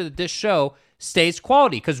make sure that this show stays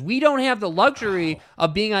quality, because we don't have the luxury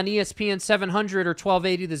of being on ESPN 700 or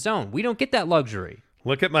 1280 The Zone. We don't get that luxury.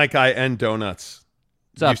 Look at my guy N Donuts.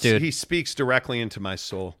 What's up, dude? He speaks directly into my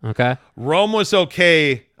soul. Okay. Rome was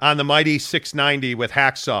okay on the mighty 690 with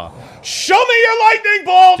Hacksaw. Show me your lightning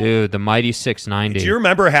bolt! Dude, the mighty 690. Do you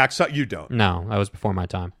remember Hacksaw? You don't. No, that was before my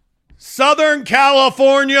time. Southern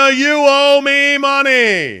California, you owe me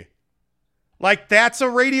money. Like, that's a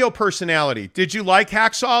radio personality. Did you like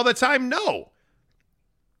Hacksaw all the time? No.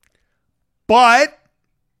 But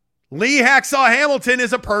Lee Hacksaw Hamilton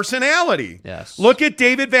is a personality. Yes. Look at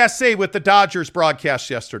David Vassay with the Dodgers broadcast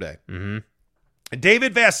yesterday. Mm-hmm.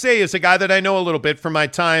 David Vassay is a guy that I know a little bit from my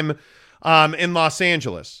time in Los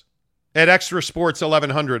Angeles at Extra Sports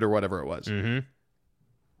 1100 or whatever it was. Mm-hmm.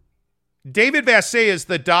 David Vassay is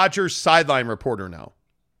the Dodgers sideline reporter now.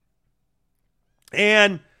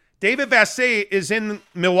 And David Vassay is in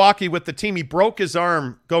Milwaukee with the team. He broke his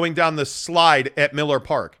arm going down the slide at Miller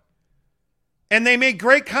Park. And they made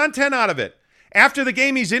great content out of it. After the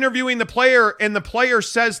game, he's interviewing the player, and the player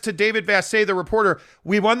says to David Vassay, the reporter,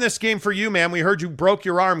 "We won this game for you, man. We heard you broke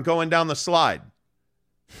your arm going down the slide."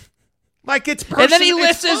 Like, it's personal. And then he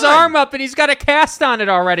lifts his arm up, and he's got a cast on it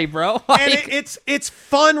already, bro. And it's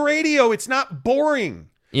fun radio. It's not boring.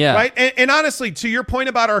 Yeah. Right? And honestly, to your point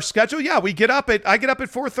about our schedule, yeah, I get up at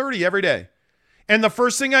 4:30 every day. And the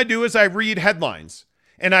first thing I do is I read headlines.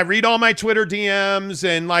 And I read all my Twitter DMs,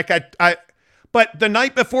 and like but the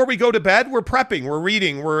night before we go to bed, we're prepping, we're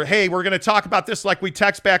reading, hey, we're going to talk about this, like we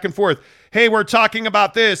text back and forth. Hey, we're talking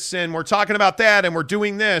about this, and we're talking about that, and we're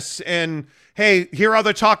doing this, and hey, here are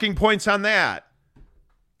the talking points on that.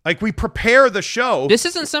 Like, we prepare the show. This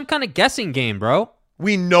isn't some kind of guessing game, bro.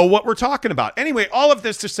 We know what we're talking about. Anyway, all of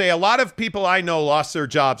this to say, a lot of people I know lost their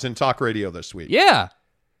jobs in talk radio this week. Yeah.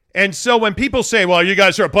 And so when people say, well, you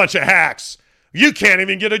guys are a bunch of hacks, you can't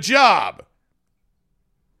even get a job.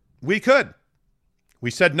 We could. We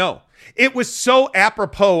said no. It was so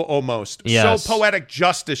apropos almost. Yes. So poetic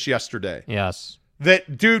justice yesterday. Yes.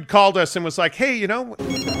 That dude called us and was like, hey,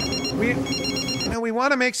 we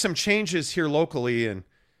want to make some changes here locally. And,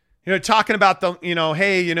 talking about the,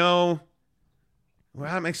 hey, we want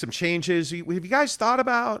to make some changes. Have you guys thought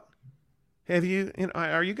about, are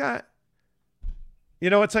you guys,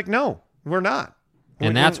 it's like, no, we're not.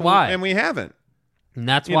 And that's why. And we haven't. And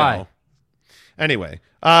that's why. Anyway,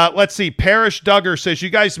 let's see. Parrish Duggar says, you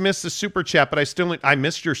guys missed the super chat, but I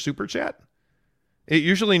missed your super chat? It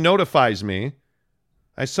usually notifies me.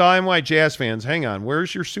 I saw NY Jazz fans. Hang on.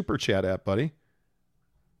 Where's your super chat at, buddy?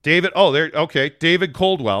 David. Oh, there. Okay. David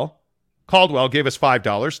Caldwell gave us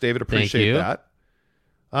 $5. David, appreciate that.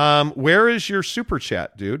 Where is your super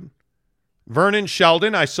chat, dude? Vernon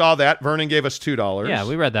Sheldon. I saw that. Vernon gave us $2. Yeah,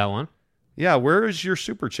 we read that one. Yeah, where is your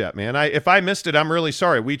super chat, man? If I missed it, I'm really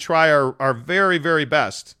sorry. We try our very, very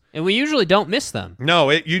best. And we usually don't miss them. No,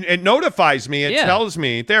 it notifies me. It tells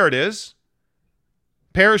me. There it is.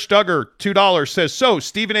 Parrish Duggar, $2, says, so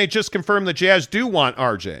Stephen A. just confirmed the Jazz do want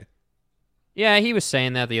RJ. Yeah, he was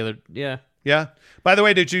saying that the other, yeah. Yeah. By the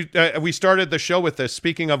way, we started the show with this.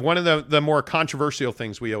 Speaking of one of the more controversial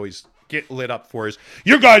things we always get lit up for is,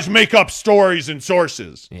 you guys make up stories and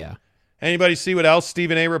sources. Yeah. Anybody see what else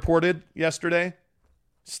Stephen A. reported yesterday?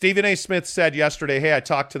 Stephen A. Smith said yesterday, hey, I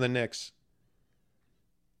talked to the Knicks.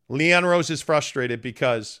 Leon Rose is frustrated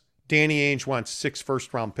because Danny Ainge wants 6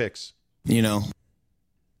 first-round picks.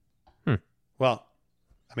 Well,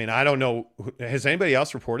 I mean, I don't know. Has anybody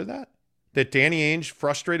else reported that? That Danny Ainge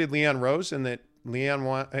frustrated Leon Rose and that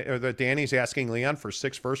that Danny's asking Leon for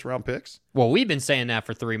 6 first-round picks? Well, we've been saying that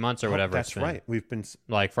for 3 months or whatever. That's right. We've been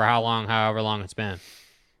like for however long it's been.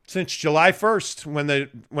 Since July 1st,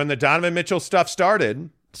 when the Donovan Mitchell stuff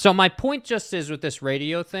started. So my point just is with this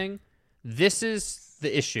radio thing, this is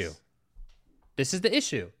the issue. This is the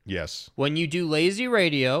issue. Yes. When you do lazy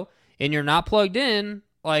radio and you're not plugged in,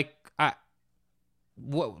 like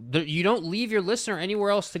you don't leave your listener anywhere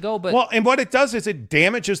else to go. But and what it does is it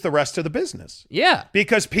damages the rest of the business. Yeah,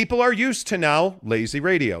 because people are used to now lazy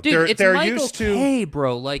radio. Dude, they're Michael used to. Hey,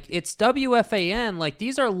 bro, like it's WFAN. Like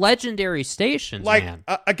these are legendary stations. Like man.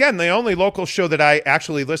 Again, the only local show that I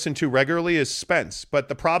actually listen to regularly is Spence. But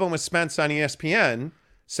the problem with Spence on ESPN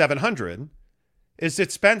 700 is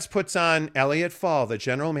that Spence puts on Elliot Fall, the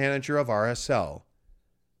general manager of RSL,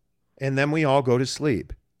 and then we all go to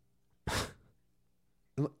sleep.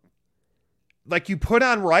 Like, you put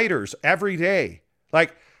on writers every day.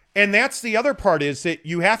 Like, and that's the other part is that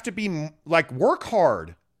you have to be like, work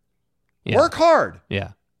hard. Yeah. Work hard.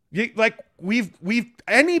 Yeah.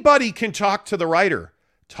 Anybody can talk to the writer,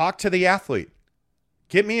 talk to the athlete.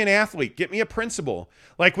 Get me an athlete, get me a principal.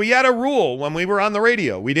 Like, we had a rule when we were on the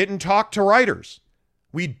radio. We didn't talk to writers.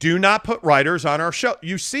 We do not put writers on our show.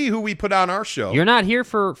 You see who we put on our show. You're not here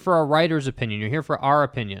for a writer's opinion. You're here for our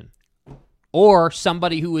opinion. or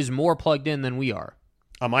somebody who is more plugged in than we are.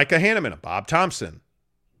 A Micah Hanneman, a Bob Thompson.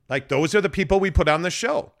 Like, those are the people we put on the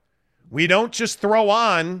show. We don't just throw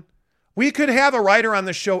on. We could have a writer on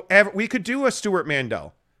the show. We could do a Stuart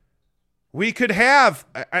Mandel. We could have,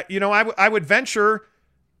 I would venture,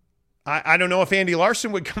 I don't know if Andy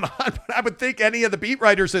Larson would come on, but I would think any of the beat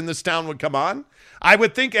writers in this town would come on. I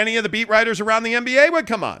would think any of the beat writers around the NBA would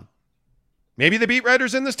come on. Maybe the beat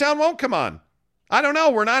writers in this town won't come on. I don't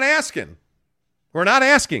know. We're not asking. We're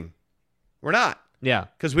not. Yeah.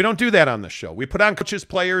 Because we don't do that on this show. We put on coaches,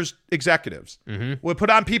 players, executives. Mm-hmm. We put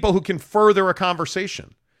on people who can further a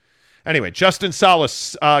conversation. Anyway, Justin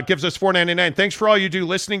Salas gives us $4.99. Thanks for all you do,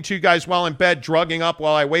 listening to you guys while in bed, drugging up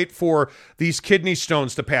while I wait for these kidney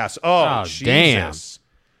stones to pass. Oh, Jesus. Damn.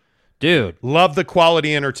 Dude. Love the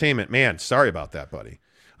quality entertainment. Man, sorry about that, buddy.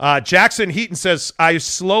 Jackson Heaton says, I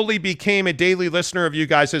slowly became a daily listener of you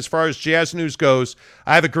guys as far as jazz news goes.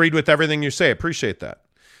 I've agreed with everything you say. Appreciate that.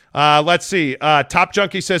 Let's see. Top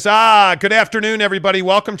Junkie says, good afternoon, everybody.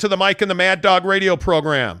 Welcome to the Mike and the Mad Dog radio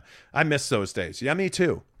program. I miss those days. Yeah, me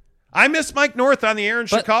too. I miss Mike North on the air in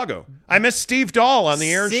Chicago. I miss Steve Dahl on the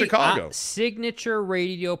air in Chicago. Signature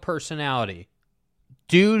radio personality.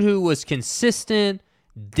 Dude who was consistent,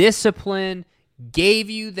 disciplined, gave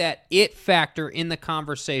you that it factor in the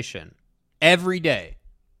conversation every day.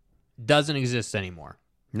 Doesn't exist anymore.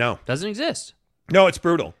 No. Doesn't exist. No, it's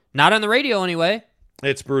brutal. Not on the radio anyway.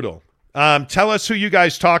 It's brutal. Tell us who you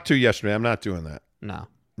guys talked to yesterday. I'm not doing that. No.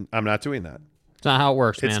 I'm not doing that. It's not how it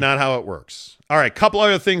works, man. It's not how it works. All right, couple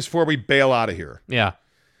other things before we bail out of here. Yeah.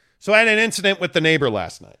 So I had an incident with the neighbor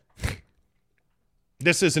last night.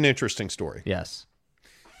 This is an interesting story. Yes.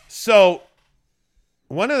 So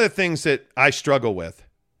one of the things that I struggle with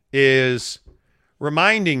is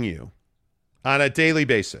reminding you on a daily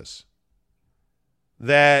basis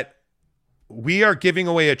that we are giving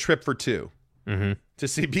away a trip for two to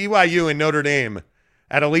see BYU and Notre Dame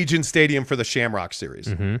at Allegiant Stadium for the Shamrock Series.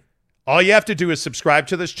 Mm-hmm. All you have to do is subscribe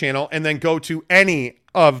to this channel and then go to any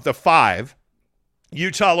of the 5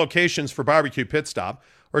 Utah locations for Barbecue Pit Stop,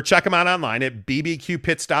 or check them out online at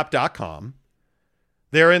bbqpitstop.com.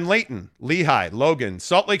 They're in Layton, Lehigh, Logan,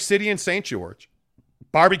 Salt Lake City, and St. George.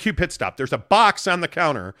 Barbecue Pit Stop. There's a box on the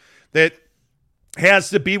counter that has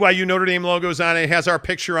the BYU Notre Dame logos on it, has our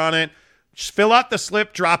picture on it. Just fill out the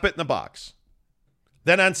slip, drop it in the box.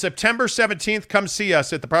 Then on September 17th, come see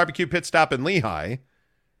us at the Barbecue Pit Stop in Lehigh.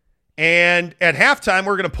 And at halftime,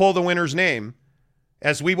 we're going to pull the winner's name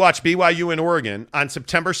as we watch BYU in Oregon on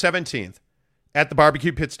September 17th at the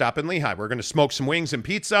Barbecue Pit Stop in Lehigh. We're going to smoke some wings and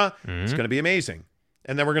pizza. Mm-hmm. It's going to be amazing.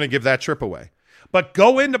 And then we're going to give that trip away. But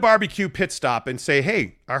go into Barbecue Pit Stop and say,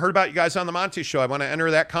 hey, I heard about you guys on the Monty Show. I want to enter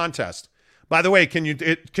that contest. By the way, can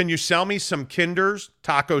you sell me some Kinder's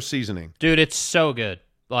taco seasoning? Dude, it's so good.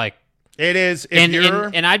 Like, it is.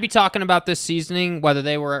 And I'd be talking about this seasoning whether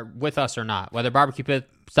they were with us or not, whether Barbecue Pit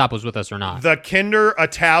Stop was with us or not. The Kinder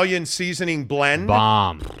Italian seasoning blend.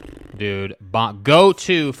 Bomb. Dude, bomb.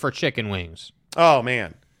 Go-to for chicken wings. Oh,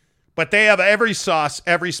 man. But they have every sauce,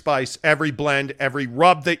 every spice, every blend, every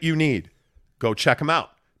rub that you need. Go check them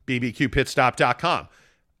out. bbqpitstop.com.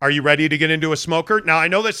 Are you ready to get into a smoker? Now, I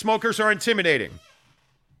know that smokers are intimidating,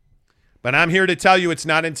 but I'm here to tell you it's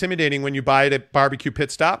not intimidating when you buy it at Barbecue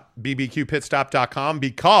Pit Stop, bbqpitstop.com,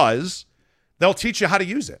 because they'll teach you how to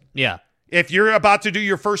use it. Yeah. If you're about to do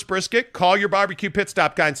your first brisket, call your Barbecue Pit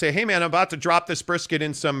Stop guy and say, hey, man, I'm about to drop this brisket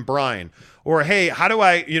in some brine. Or, hey, how do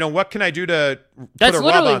I, what can I do to That's put a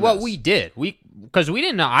literally rub on what this? we did. Because we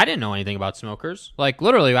didn't know, I didn't know anything about smokers. Like,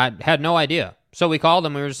 literally, I had no idea. So we called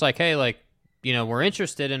them. We were just like, hey, like, we're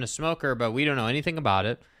interested in a smoker, but we don't know anything about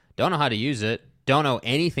it. Don't know how to use it. Don't know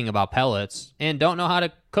anything about pellets. And don't know how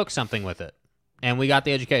to cook something with it. And we got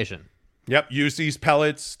the education. Yep, use these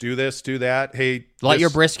pellets, do this, do that. Hey, let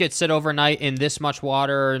your brisket sit overnight in this much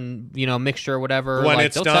water and, mixture, whatever. When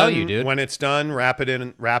it's done, tell you, dude. When it's done, wrap it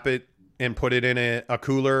and put it in a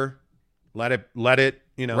cooler. Let it,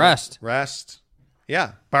 rest.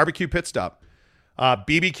 Yeah, Barbecue Pit Stop.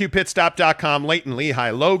 bbqpitstop.com, Layton,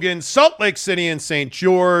 Lehigh, Logan, Salt Lake City, and St.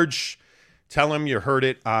 George. Tell them you heard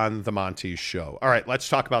it on the Monty Show. All right, let's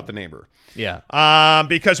talk about the neighbor. Yeah.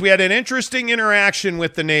 Because we had an interesting interaction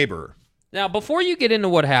with the neighbor. Now, before you get into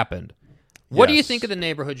what happened, what do you think of the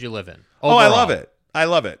neighborhood you live in? Oh, Overall? I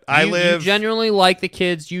love it. You genuinely like the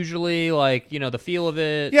kids, usually, like, the feel of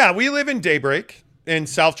it. Yeah, we live in Daybreak in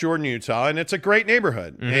South Jordan, Utah, and it's a great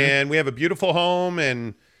neighborhood. Mm-hmm. And we have a beautiful home,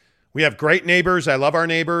 and we have great neighbors. I love our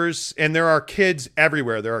neighbors, and there are kids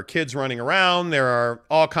everywhere. There are kids running around. There are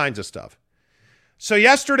all kinds of stuff. So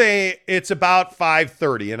yesterday, it's about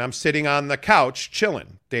 5:30, and I'm sitting on the couch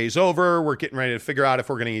chilling. Day's over. We're getting ready to figure out if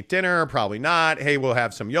we're going to eat dinner. Probably not. Hey, we'll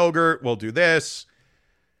have some yogurt. We'll do this.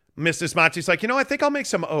 Mrs. Monty's like, I think I'll make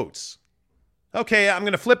some oats. Okay, I'm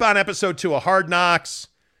going to flip on episode 2 of Hard Knocks.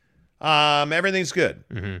 Everything's good.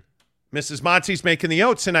 Mm-hmm. Mrs. Monty's making the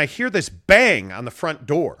oats, and I hear this bang on the front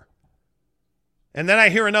door. And then I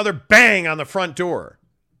hear another bang on the front door.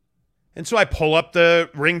 And so I pull up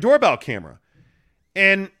the Ring doorbell camera.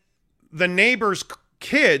 And the neighbor's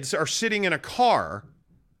kids are sitting in a car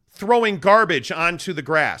throwing garbage onto the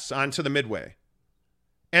grass, onto the midway.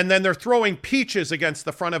 And then they're throwing peaches against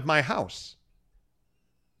the front of my house.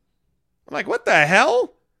 I'm like, what the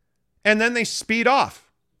hell? And then they speed off.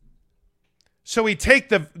 So we take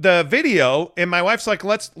the video, and my wife's like,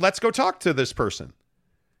 let's go talk to this person.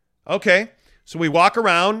 Okay. So we walk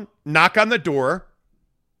around, knock on the door,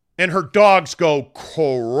 and her dogs go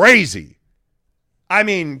crazy. I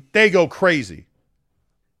mean, they go crazy.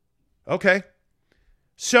 Okay.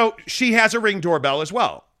 So she has a Ring doorbell as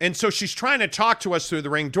well. And so she's trying to talk to us through the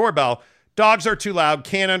Ring doorbell. Dogs are too loud,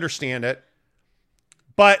 can't understand it.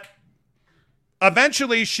 But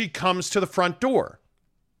eventually she comes to the front door.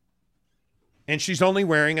 And she's only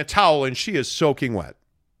wearing a towel, and she is soaking wet.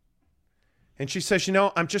 And she says,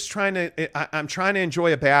 I'm just trying to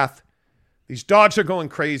enjoy a bath. These dogs are going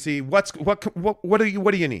crazy. What do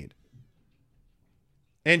you need?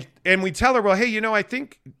 And we tell her, well, hey, I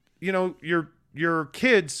think, your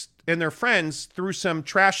kids and their friends threw some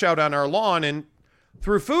trash out on our lawn and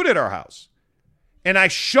threw food at our house. And I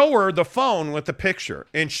show her the phone with the picture,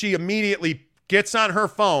 and she immediately gets on her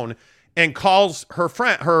phone and calls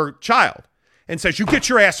her child and says, you get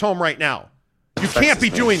your ass home right now. You can't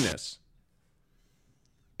be doing this.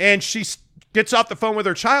 And she gets off the phone with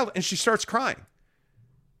her child, and she starts crying.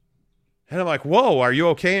 And I'm like, whoa, are you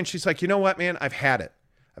okay? And she's like, you know what, man? I've had it.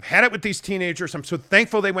 I've had it with these teenagers. I'm so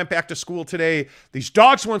thankful they went back to school today. These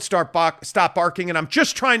dogs won't stop barking, and I'm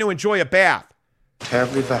just trying to enjoy a bath.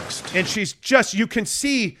 Terribly vexed. And she's just, you can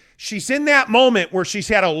see she's in that moment where she's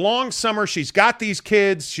had a long summer. She's got these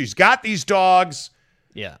kids. She's got these dogs.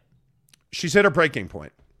 Yeah. She's at her breaking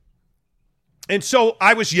point. And so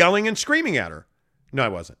I was yelling and screaming at her. No, I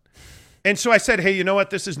wasn't. And so I said, hey, you know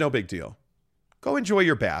what? This is no big deal. Go enjoy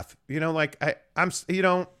your bath. We had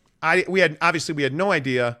no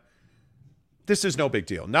idea. This is no big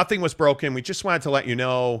deal. Nothing was broken. We just wanted to let you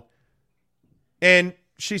know. And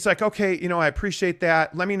she's like, okay, I appreciate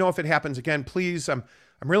that. Let me know if it happens again, please. I'm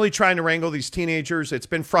really trying to wrangle these teenagers. It's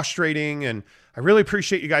been frustrating, and I really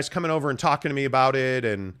appreciate you guys coming over and talking to me about it.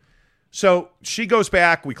 And so she goes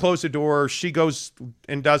back. We close the door. She goes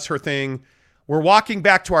and does her thing. We're walking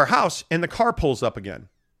back to our house, and the car pulls up again.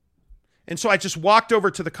 And so I just walked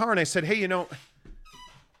over to the car, and I said, hey,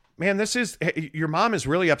 man, your mom is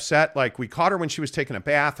really upset. Like, we caught her when she was taking a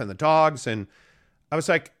bath and the dogs. And I was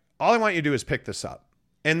like, all I want you to do is pick this up.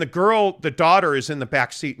 And the daughter is in the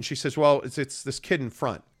back seat, and she says, well, it's this kid in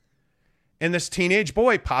front. And this teenage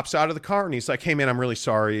boy pops out of the car, and he's like, hey, man, I'm really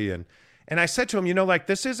sorry. And I said to him,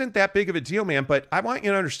 this isn't that big of a deal, man, but I want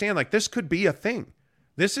you to understand, this could be a thing.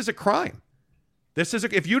 This is a crime.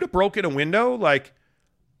 If you'd have broken a window,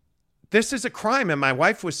 this is a crime. And my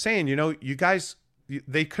wife was saying, you guys,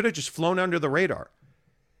 they could have just flown under the radar.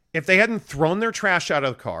 If they hadn't thrown their trash out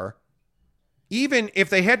of the car, even if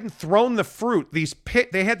they hadn't thrown the fruit,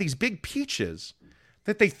 they had these big peaches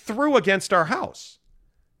that they threw against our house.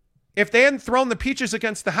 If they hadn't thrown the peaches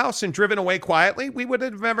against the house and driven away quietly, we would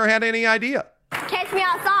have never had any idea. Catch me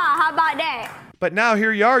outside. How about that? But now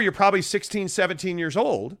here you are, you're probably 16, 17 years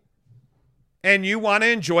old, and you want to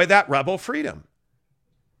enjoy that rebel freedom.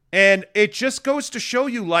 And it just goes to show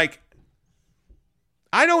you,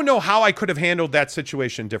 I don't know how I could have handled that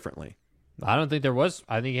situation differently. I don't think there was.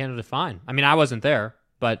 I think he handled it fine. I mean, I wasn't there,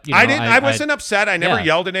 but I wasn't upset. I never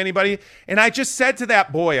yelled at anybody. And I just said to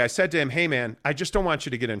that boy, I said to him, hey, man, I just don't want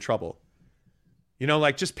you to get in trouble.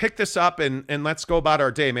 Just pick this up and let's go about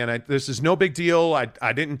our day, man. This is no big deal.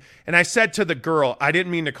 I didn't. And I said to the girl, I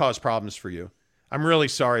didn't mean to cause problems for you. I'm really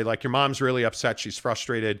sorry. Your mom's really upset. She's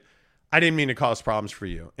frustrated. I didn't mean to cause problems for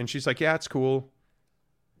you. And she's like, yeah, it's cool.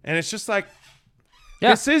 And it's just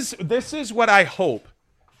this is what I hope.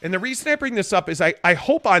 And the reason I bring this up is I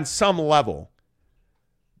hope on some level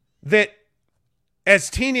that as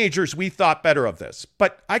teenagers, we thought better of this.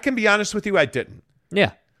 But I can be honest with you, I didn't.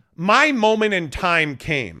 Yeah. My moment in time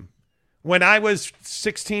came when I was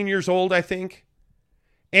 16 years old, I think,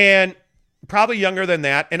 and probably younger than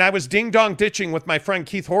that. And I was ding-dong ditching with my friend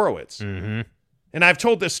Keith Horowitz. Mm-hmm. And I've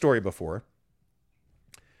told this story before.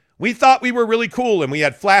 We thought we were really cool, and we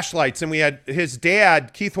had flashlights, and we had his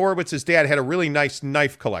dad, Keith Horowitz's dad, had a really nice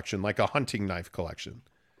knife collection, like a hunting knife collection.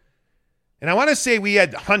 And I want to say we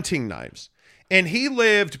had hunting knives. And we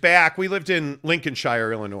lived in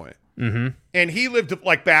Lincolnshire, Illinois. Mm-hmm. And he lived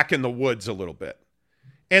like back in the woods a little bit.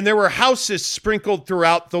 And there were houses sprinkled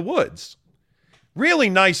throughout the woods. Really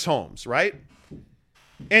nice homes, right?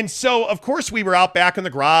 And so, of course, we were out back in the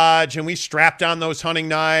garage, and we strapped on those hunting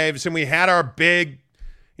knives, and we had our big,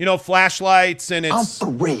 flashlights, and it's... I'm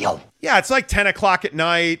for real. Yeah, it's like 10 o'clock at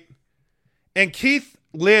night. And Keith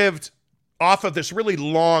lived off of this really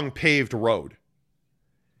long paved road.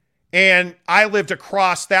 And I lived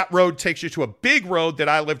across, that road takes you to a big road that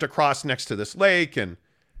I lived across next to this lake. And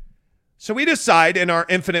so we decide, in our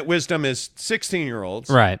infinite wisdom as 16-year-olds,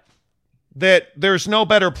 right, that there's no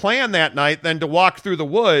better plan that night than to walk through the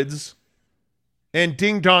woods and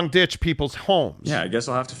ding-dong ditch people's homes. Yeah, I guess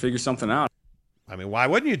I'll have to figure something out. I mean, why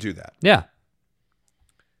wouldn't you do that? Yeah.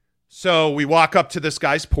 So we walk up to this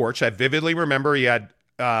guy's porch. I vividly remember he had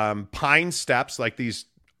pine steps, like these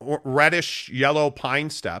reddish yellow pine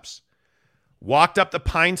steps. Walked up the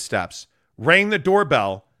pine steps, rang the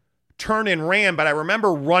doorbell, turned and ran, but I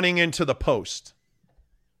remember running into the post.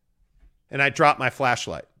 And I dropped my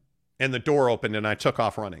flashlight, and the door opened, and I took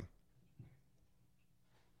off running.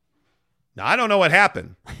 Now, I don't know what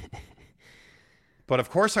happened, but of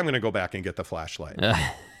course I'm going to go back and get the flashlight.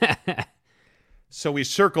 So we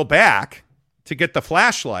circle back to get the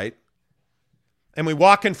flashlight, and we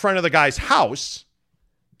walk in front of the guy's house.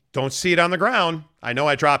 Don't see it on the ground. I know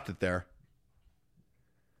I dropped it there.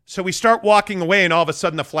 So we start walking away, and all of a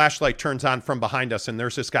sudden the flashlight turns on from behind us, and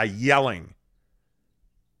there's this guy yelling.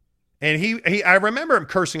 And I remember him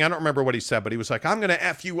cursing. I don't remember what he said, but he was like, I'm going to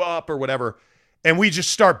F you up or whatever. And we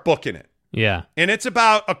just start booking it. Yeah. And it's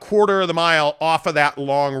about a quarter of the mile off of that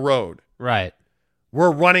long road. Right.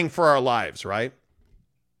 We're running for our lives, right?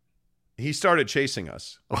 He started chasing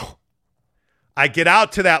us. Oh. I get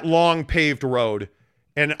out to that long paved road,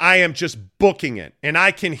 and I am just booking it, and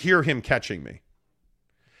I can hear him catching me.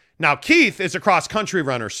 Now, Keith is a cross-country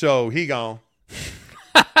runner, so he go.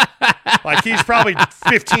 Like, he's probably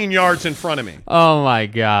 15 yards in front of me. Oh, my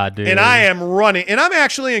God, dude. And I am running, and I'm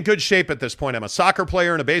actually in good shape at this point. I'm a soccer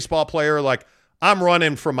player and a baseball player. Like, I'm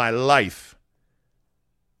running for my life.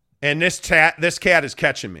 And this cat is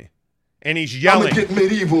catching me, and he's yelling. I'm going to get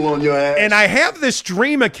medieval on your ass. And I have this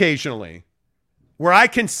dream occasionally where I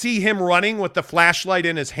can see him running with the flashlight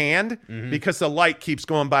in his hand because the light keeps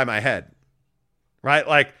going by my head, right?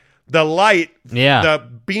 Like the light, the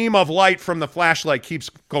beam of light from the flashlight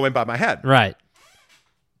keeps going by my head. Right.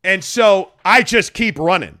 And so I just keep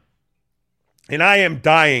running, and I am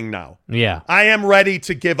dying now. Yeah. I am ready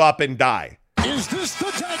to give up and die. Is this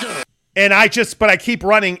the dagger? And I keep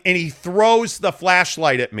running, and he throws the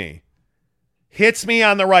flashlight at me, hits me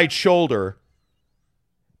on the right shoulder.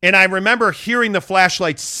 And I remember hearing the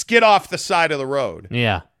flashlight skid off the side of the road.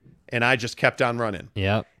 Yeah. And I just kept on running.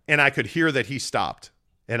 Yep. And I could hear that he stopped.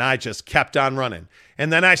 And I just kept on running.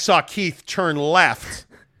 And then I saw Keith turn left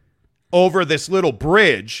over this little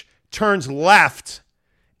bridge, turns left.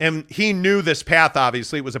 And he knew this path,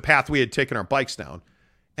 obviously. It was a path we had taken our bikes down.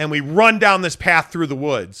 And we run down this path through the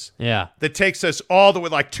woods. Yeah. That takes us all the way,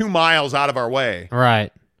 like 2 miles out of our way.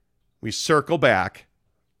 Right. We circle back.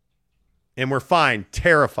 And we're fine,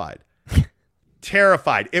 terrified.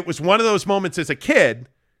 Terrified. It was one of those moments as a kid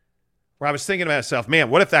where I was thinking to myself, man,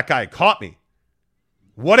 what if that guy had caught me?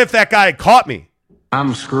 What if that guy had caught me?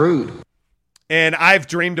 I'm screwed. And I've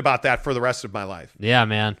dreamed about that for the rest of my life. Yeah,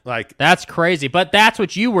 man. Like, that's crazy. But that's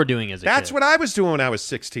what you were doing as a kid. That's what I was doing when I was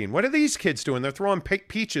 16. What are these kids doing? They're throwing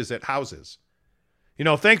peaches at houses.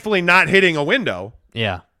 Thankfully not hitting a window.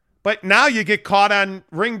 Yeah. But now you get caught on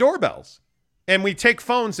Ring doorbells. And we take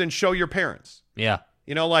phones and show your parents. Yeah.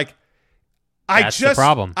 That's the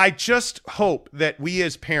problem. I just hope that we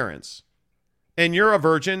as parents, and you're a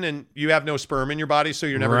virgin and you have no sperm in your body, so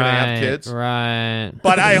you're never going to have kids. Right.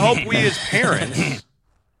 But I hope we as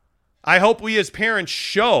parents,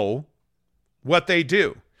 show what they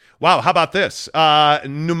do. Wow, how about this?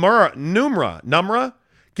 Numra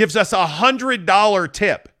gives us $100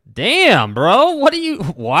 tip. Damn, bro.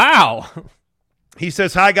 Wow. He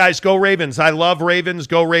says, hi, guys. Go Ravens. I love Ravens.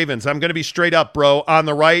 Go Ravens. I'm going to be straight up, bro. On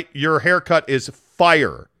the right, your haircut is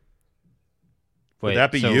fire. Would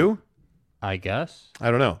that be you? I guess.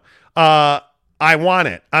 I don't know. I want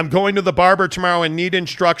it. I'm going to the barber tomorrow and need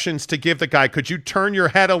instructions to give the guy. Could you turn your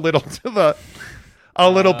head a little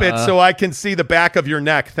bit so I can see the back of your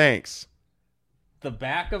neck? Thanks. The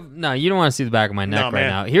back of... No, you don't want to see the back of my neck man.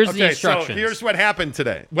 now. Here's the instructions. So here's what happened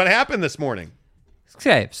today. What happened this morning?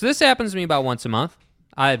 Okay, so this happens to me about once a month.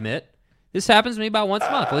 I admit. This happens to me about once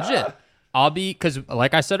a month, legit. Because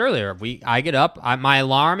like I said earlier, I get up, my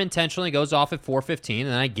alarm intentionally goes off at 4:15, and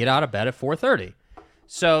then I get out of bed at 4:30.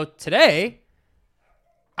 So today,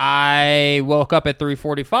 I woke up at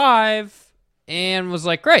 3:45 and was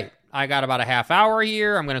like, great, I got about a half hour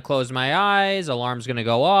here. I'm going to close my eyes. Alarm's going to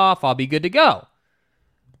go off. I'll be good to go.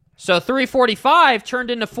 So 3:45 turned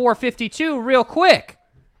into 4:52 real quick.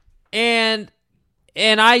 And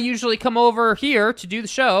I usually come over here to do the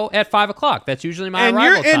show at 5 o'clock. That's usually my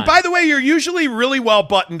arrival time. And by the way, you're usually really well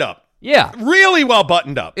buttoned up. Yeah. Really well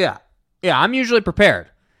buttoned up. Yeah. Yeah, I'm usually prepared.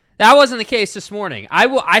 That wasn't the case this morning.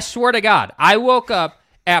 I swear to God, I woke up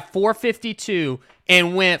at 4:52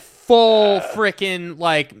 and went full freaking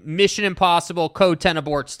like Mission Impossible Code 10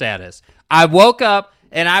 abort status. I woke up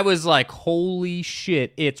and I was like, holy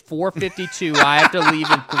shit, it's 4:52. I have to leave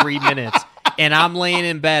in 3 minutes. And I'm laying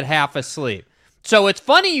in bed half asleep. So it's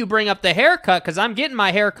funny you bring up the haircut because I'm getting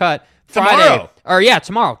my haircut Friday.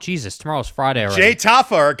 Tomorrow. Jesus, tomorrow's Friday already. Jay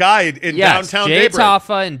Taffa, our guy in downtown Daybreak. Jay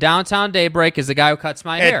Taffa in downtown Daybreak is the guy who cuts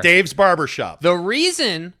my hair. At Dave's Barbershop. The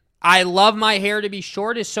reason I love my hair to be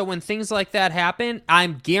short is so when things like that happen,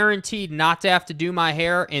 I'm guaranteed not to have to do my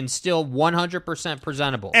hair and still 100%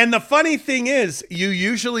 presentable. And the funny thing is, you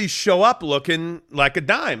usually show up looking like a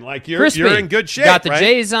dime, like you're in good shape. Got the right?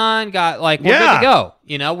 J's on, we're good to go.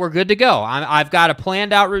 We're good to go. I've got a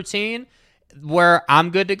planned out routine where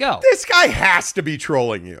I'm good to go. This guy has to be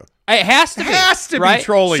trolling you. It has to be. Has to right? be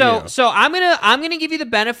trolling you. So I'm gonna give you the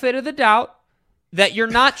benefit of the doubt that you're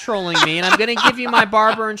not trolling me, and I'm going to give you my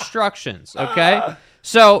barber instructions, okay?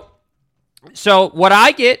 So what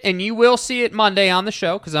I get, and you will see it Monday on the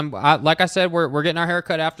show, because like I said, we're getting our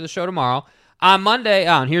haircut after the show tomorrow. On Monday,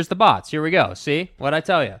 and here's the bots. Here we go. See what I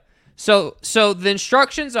tell you. So the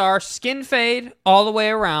instructions are skin fade all the way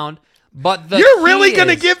around, but you're really going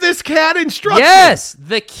to give this cat instructions? Yes.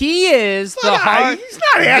 The key is the hard. He's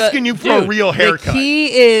not asking you for a real haircut. The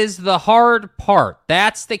key is the hard part.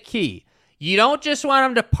 That's the key. You don't just want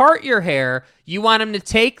him to part your hair. You want him to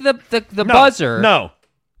take the buzzer. No,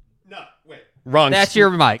 wait. Wrong. That's your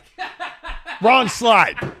mic. Wrong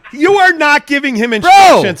slide. You are not giving him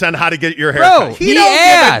instructions on how to get your hair cut. He don't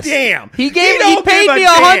asked. Give a damn. He paid me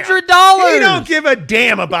 $100. He don't give a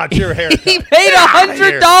damn about your hair. He paid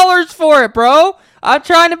 $100 for it, bro. I'm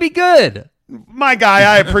trying to be good. My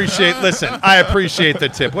guy, I appreciate the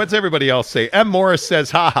tip. What's everybody else say? M. Morris says,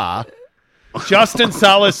 haha. Justin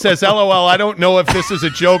Salas says, LOL, I don't know if this is a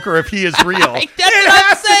joke or if he is real. It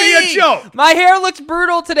has to be a joke. My hair looks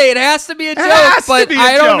brutal today. It has to be a joke, but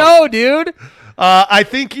I don't know, dude. I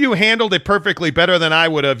think you handled it perfectly better than I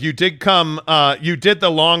would have. You did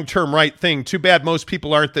the long-term right thing. Too bad most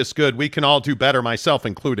people aren't this good. We can all do better, myself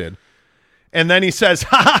included. And then he says,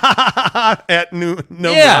 ha ha ha ha ha, at no.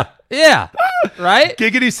 Yeah. Right?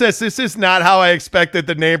 Giggity says, this is not how I expected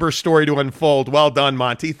the neighbor story to unfold. Well done,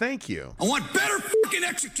 Monty. Thank you. I want better fucking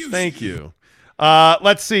execution. Thank you.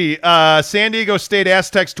 Let's see. San Diego State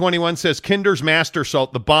Aztecs 21 says, Kinder's Master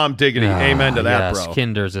Salt, the bomb diggity. Amen to that, bro.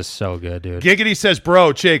 Kinder's is so good, dude. Giggity says,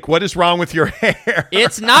 bro, Jake, what is wrong with your hair?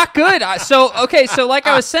 It's not good. So like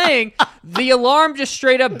I was saying, the alarm just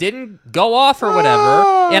straight up didn't go off or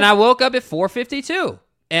whatever, and I woke up at 4:52,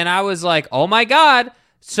 and I was like, oh my God.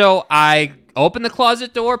 So I open the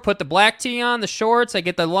closet door, put the black tee on, the shorts, I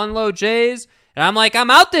get the Lunlow J's, and I'm like,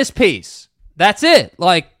 I'm out this piece. That's it.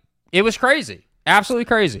 Like, it was crazy. Absolutely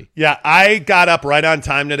crazy. Yeah, I got up right on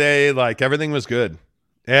time today. Like, everything was good.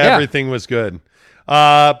 Everything was good.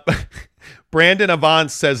 Brandon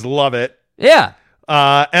Avant says, love it. Yeah.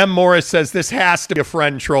 M. Morris says, this has to be a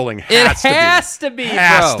friend trolling. It has to be, bro.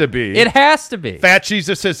 It has to be. Fat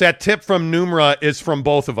Jesus says, that tip from Numra is from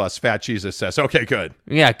both of us, Fat Jesus says. Okay, good.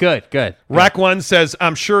 Yeah, good. Rec 1 says,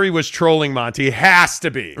 I'm sure he was trolling Monty. Has to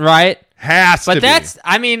be. Right? Has to be. But that's,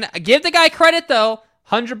 I mean, give the guy credit, though.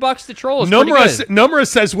 $100 to troll is pretty good. Numra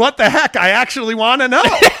says, what the heck? I actually want to know.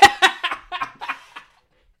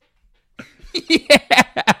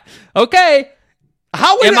 Yeah. Okay.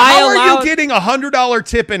 How are you getting $100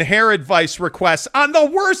 tip and hair advice requests on the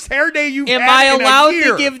worst hair day you've had in a year? Am I allowed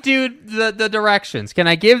to give dude the directions? Can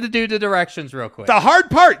I give the dude the directions real quick? The hard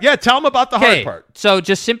part. Yeah, tell him about the hard part. So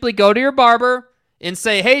just simply go to your barber and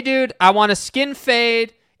say, hey, dude, I want a skin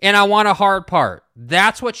fade and I want a hard part.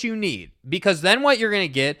 That's what you need. Because then what you're going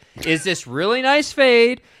to get is this really nice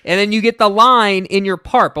fade, and then you get the line in your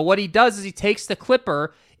part. But what he does is he takes the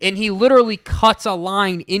clipper and he literally cuts a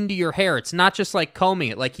line into your hair. It's not just like combing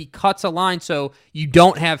it. Like, he cuts a line so you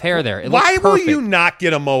don't have hair there. Why will you not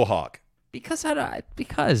get a mohawk? Because,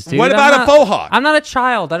 dude. What about a faux hawk? I'm not a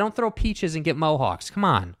child. I don't throw peaches and get mohawks. Come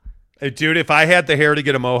on. Hey, dude, if I had the hair to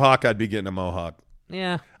get a mohawk, I'd be getting a mohawk.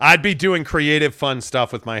 Yeah. I'd be doing creative, fun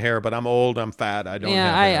stuff with my hair, but I'm old, I'm fat, I don't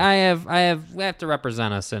have hair. We have to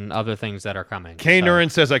represent us in other things that are coming. K. Nurin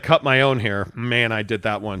says, I cut my own hair. Man, I did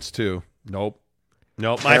that once too. Nope.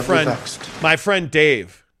 My friend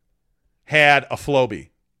Dave had a Flowbee.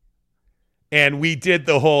 And we did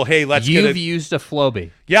the whole, hey, let's get it. You've used a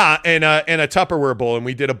Flowbee. Yeah, in a Tupperware bowl, and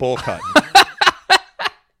we did a bowl cut.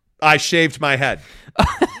 I shaved my head.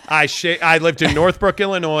 I lived in Northbrook,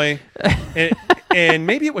 Illinois, and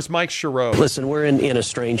maybe it was Mike Chereau. Listen, we're in a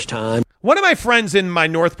strange time. One of my friends in my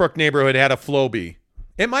Northbrook neighborhood had a Flowbee.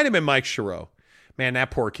 It might have been Mike Chereau. Man,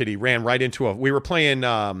 that poor kid, he ran right into a. We were playing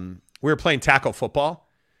tackle football.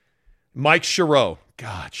 Mike Chereau,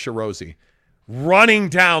 God, Cherozy, running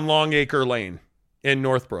down Longacre Lane in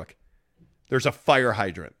Northbrook. There's a fire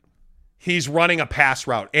hydrant. He's running a pass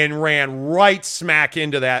route and ran right smack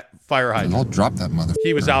into that fire hydrant. I'll drop that mother.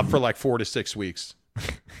 He was out for like 4 to 6 weeks.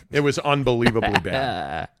 It was unbelievably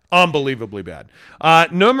bad. Unbelievably bad.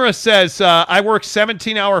 Numera says, I work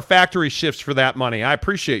 17-hour factory shifts for that money. I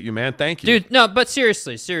appreciate you, man. Thank you. Dude, no, but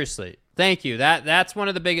seriously. Thank you. That's one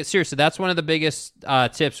of the biggest, that's one of the biggest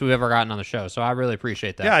tips we've ever gotten on the show. So I really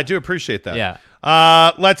appreciate that. Yeah, I do appreciate that.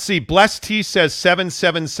 Yeah. Let's see. Blessed T says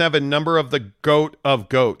 777, number of the goat of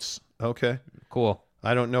goats. Okay. Cool.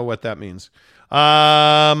 I don't know what that means.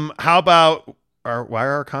 How about... why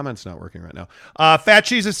are our comments not working right now? Fat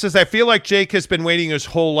Jesus says, I feel like Jake has been waiting his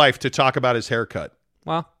whole life to talk about his haircut.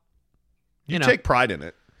 Well, you take pride in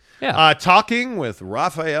it. Yeah. Talking with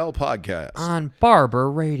Raphael podcast. On Barber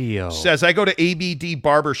Radio. Says, I go to ABD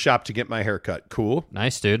Barbershop to get my haircut. Cool.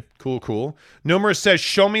 Nice, dude. Cool. Numerous says,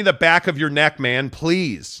 show me the back of your neck, man,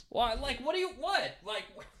 please. What? Like, what am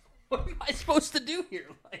I supposed to do here?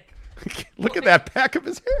 Like, Look at that back of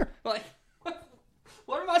his hair. Like,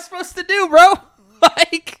 what am I supposed to do, bro?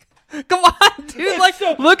 Like, come on, dude. Like,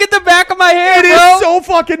 look at the back of my hair, It is so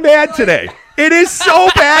fucking bad today. It is so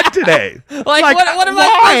bad today. Like what am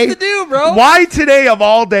I supposed to do, bro? Why today of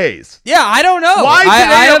all days? Yeah, I don't know. Why today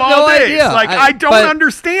I of have all no days? idea. Like, I don't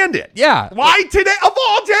understand it. Yeah. Why today of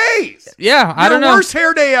all days? Yeah, I don't know. Your worst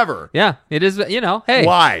hair day ever. Yeah, it is, hey.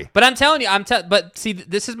 Why? But I'm telling you, but see,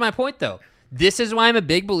 this is my point, though. This is why I'm a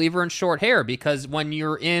big believer in short hair, because when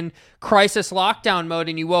you're in crisis lockdown mode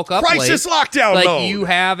and you woke up lockdown like mode. You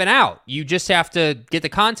have an out. You just have to get the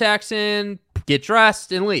contacts in, get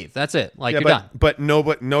dressed, and leave. That's it. Like, you're done. But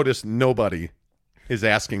notice nobody is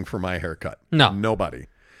asking for my haircut. No. Nobody.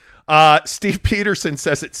 Steve Peterson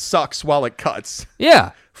says it sucks while it cuts.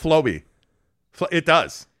 Yeah. Flowbee. It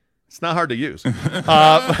does. It's not hard to use.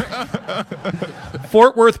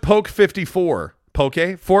 Fort Worth Poke 54.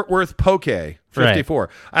 Fort Worth Poke 54. Right.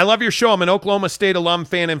 I love your show. I'm an Oklahoma State alum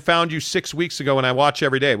fan and found you 6 weeks ago, and I watch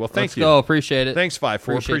every day. Well, thank you. Let's go. Appreciate it. Thanks,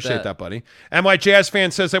 5-4. Appreciate that, buddy. NY Jazz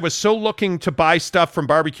fan says, I was so looking to buy stuff from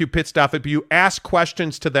Barbecue Pit Stop. If you ask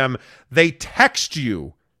questions to them, they text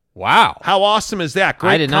you. Wow. How awesome is that?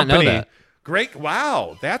 Great I did company. not know that. Great.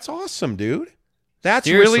 Wow. That's awesome, dude. That's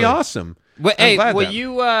Seriously. really awesome.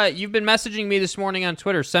 You've been messaging me this morning on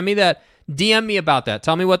Twitter. Send me that. DM me about that.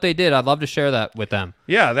 Tell me what they did. I'd love to share that with them.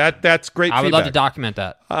 Yeah, that's great. I would love to document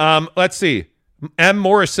that. Let's see. M.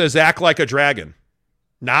 Morris says, act like a dragon.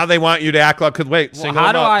 Now they want you to act like. Wait, well,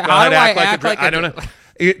 how do I act like I don't know.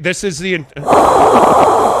 This is the.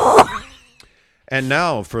 And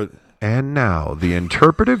now the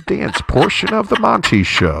interpretive dance portion of the Monty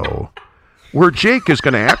Show, where Jake is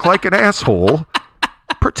going to act like an asshole,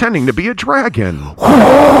 pretending to be a dragon.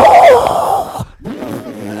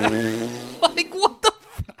 Like, what the?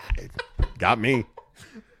 Got me.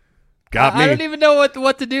 I don't even know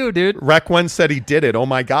what to do, dude. Rec1 said he did it. Oh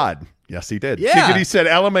my God. Yes, he did. Yeah. Giggity said,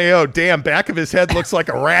 LMAO, damn, back of his head looks like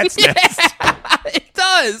a rat's nest.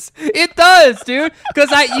 It does, dude. Because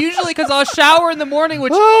I'll shower in the morning,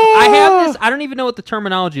 which I have this. I don't even know what the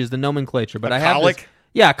terminology is, the nomenclature, but I have colic? This.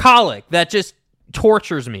 Yeah, colic that just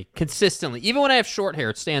tortures me consistently. Even when I have short hair,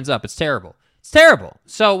 it stands up. It's terrible.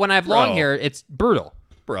 So when I have long hair, it's brutal.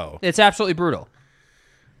 Bro. It's absolutely brutal.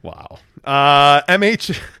 Wow.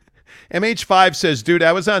 MH5 says, dude,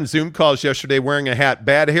 I was on Zoom calls yesterday wearing a hat.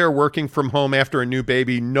 Bad hair, working from home after a new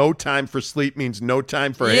baby. No time for sleep means no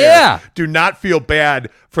time for hair. Do not feel bad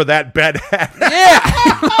for that bed hat. Yeah.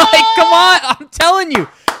 Like, come on. I'm telling you.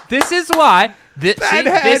 This is why. This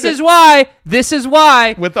is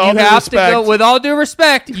why. With all you due have respect. to go. With all due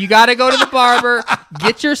respect, you got to go to the barber,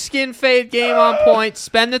 get your skin fade game on point,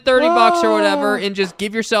 spend the $30 or whatever, and just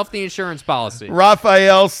give yourself the insurance policy.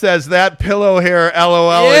 Raphael says that pillow hair,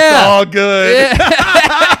 LOL. Yeah. It's all good.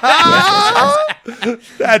 Yeah.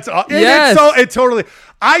 That's all. Yes. It totally.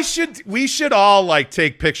 We should all like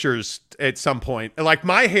take pictures at some point. Like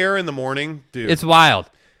my hair in the morning, dude. It's wild.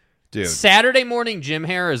 Dude. Saturday morning gym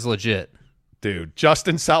hair is legit. Dude,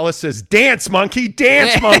 Justin Salas says, dance monkey,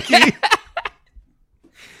 dance monkey.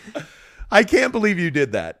 I can't believe you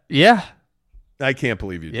did that. Yeah. I can't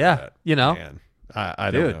believe you did that. You know. Man,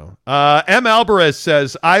 I don't know. M. Alvarez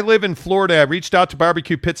says, I live in Florida. I reached out to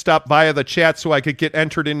Barbecue Pit Stop via the chat so I could get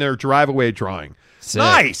entered in their drive-away drawing. Sick.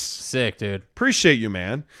 Nice. Sick, dude. Appreciate you,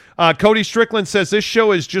 man. Cody Strickland says, this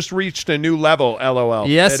show has just reached a new level, LOL.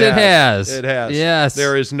 Yes, it has. It has. Yes.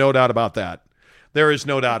 There is no doubt about that. There is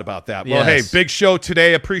no doubt about that. Well, hey, Yes. big show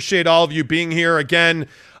today. Appreciate all of you being here. Again,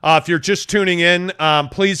 if you're just tuning in,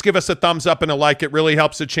 please give us a thumbs up and a like. It really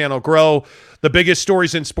helps the channel grow. The biggest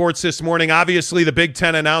stories in sports this morning, obviously the Big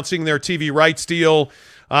Ten announcing their TV rights deal.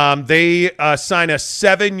 They sign a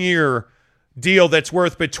 7-year deal that's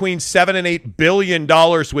worth between $7 and $8 billion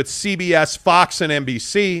with CBS, Fox, and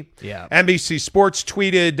NBC. Yeah. NBC Sports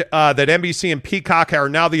tweeted that NBC and Peacock are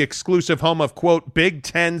now the exclusive home of, quote, Big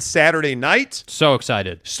Ten Saturday Night. So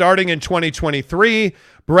excited. Starting in 2023,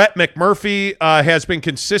 Brett McMurphy has been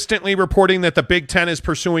consistently reporting that the Big Ten is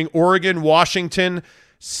pursuing Oregon, Washington,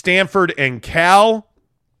 Stanford, and Cal.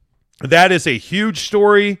 That is a huge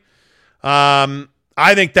story. I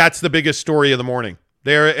think that's the biggest story of the morning.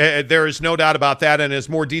 There is no doubt about that, and as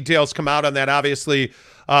more details come out on that, obviously,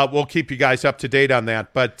 we'll keep you guys up to date on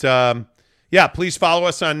that. But, yeah, please follow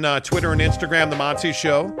us on Twitter and Instagram, The Monty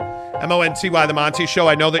Show, MONTY, The Monty Show.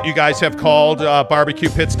 I know that you guys have called Barbecue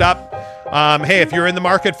Pit Stop. Hey, if you're in the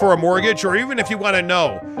market for a mortgage, or even if you want to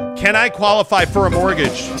know, can I qualify for a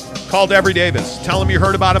mortgage, call Devery Davis. Tell him you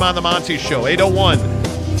heard about him on The Monty Show,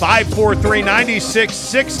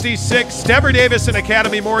 801-543-9666. Devery Davis and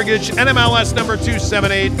Academy Mortgage, NMLS number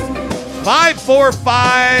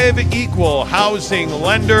 278545, Equal Housing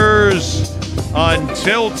Lenders.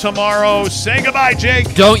 Until tomorrow, say goodbye,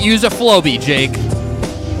 Jake. Don't use a Flowbee, Jake.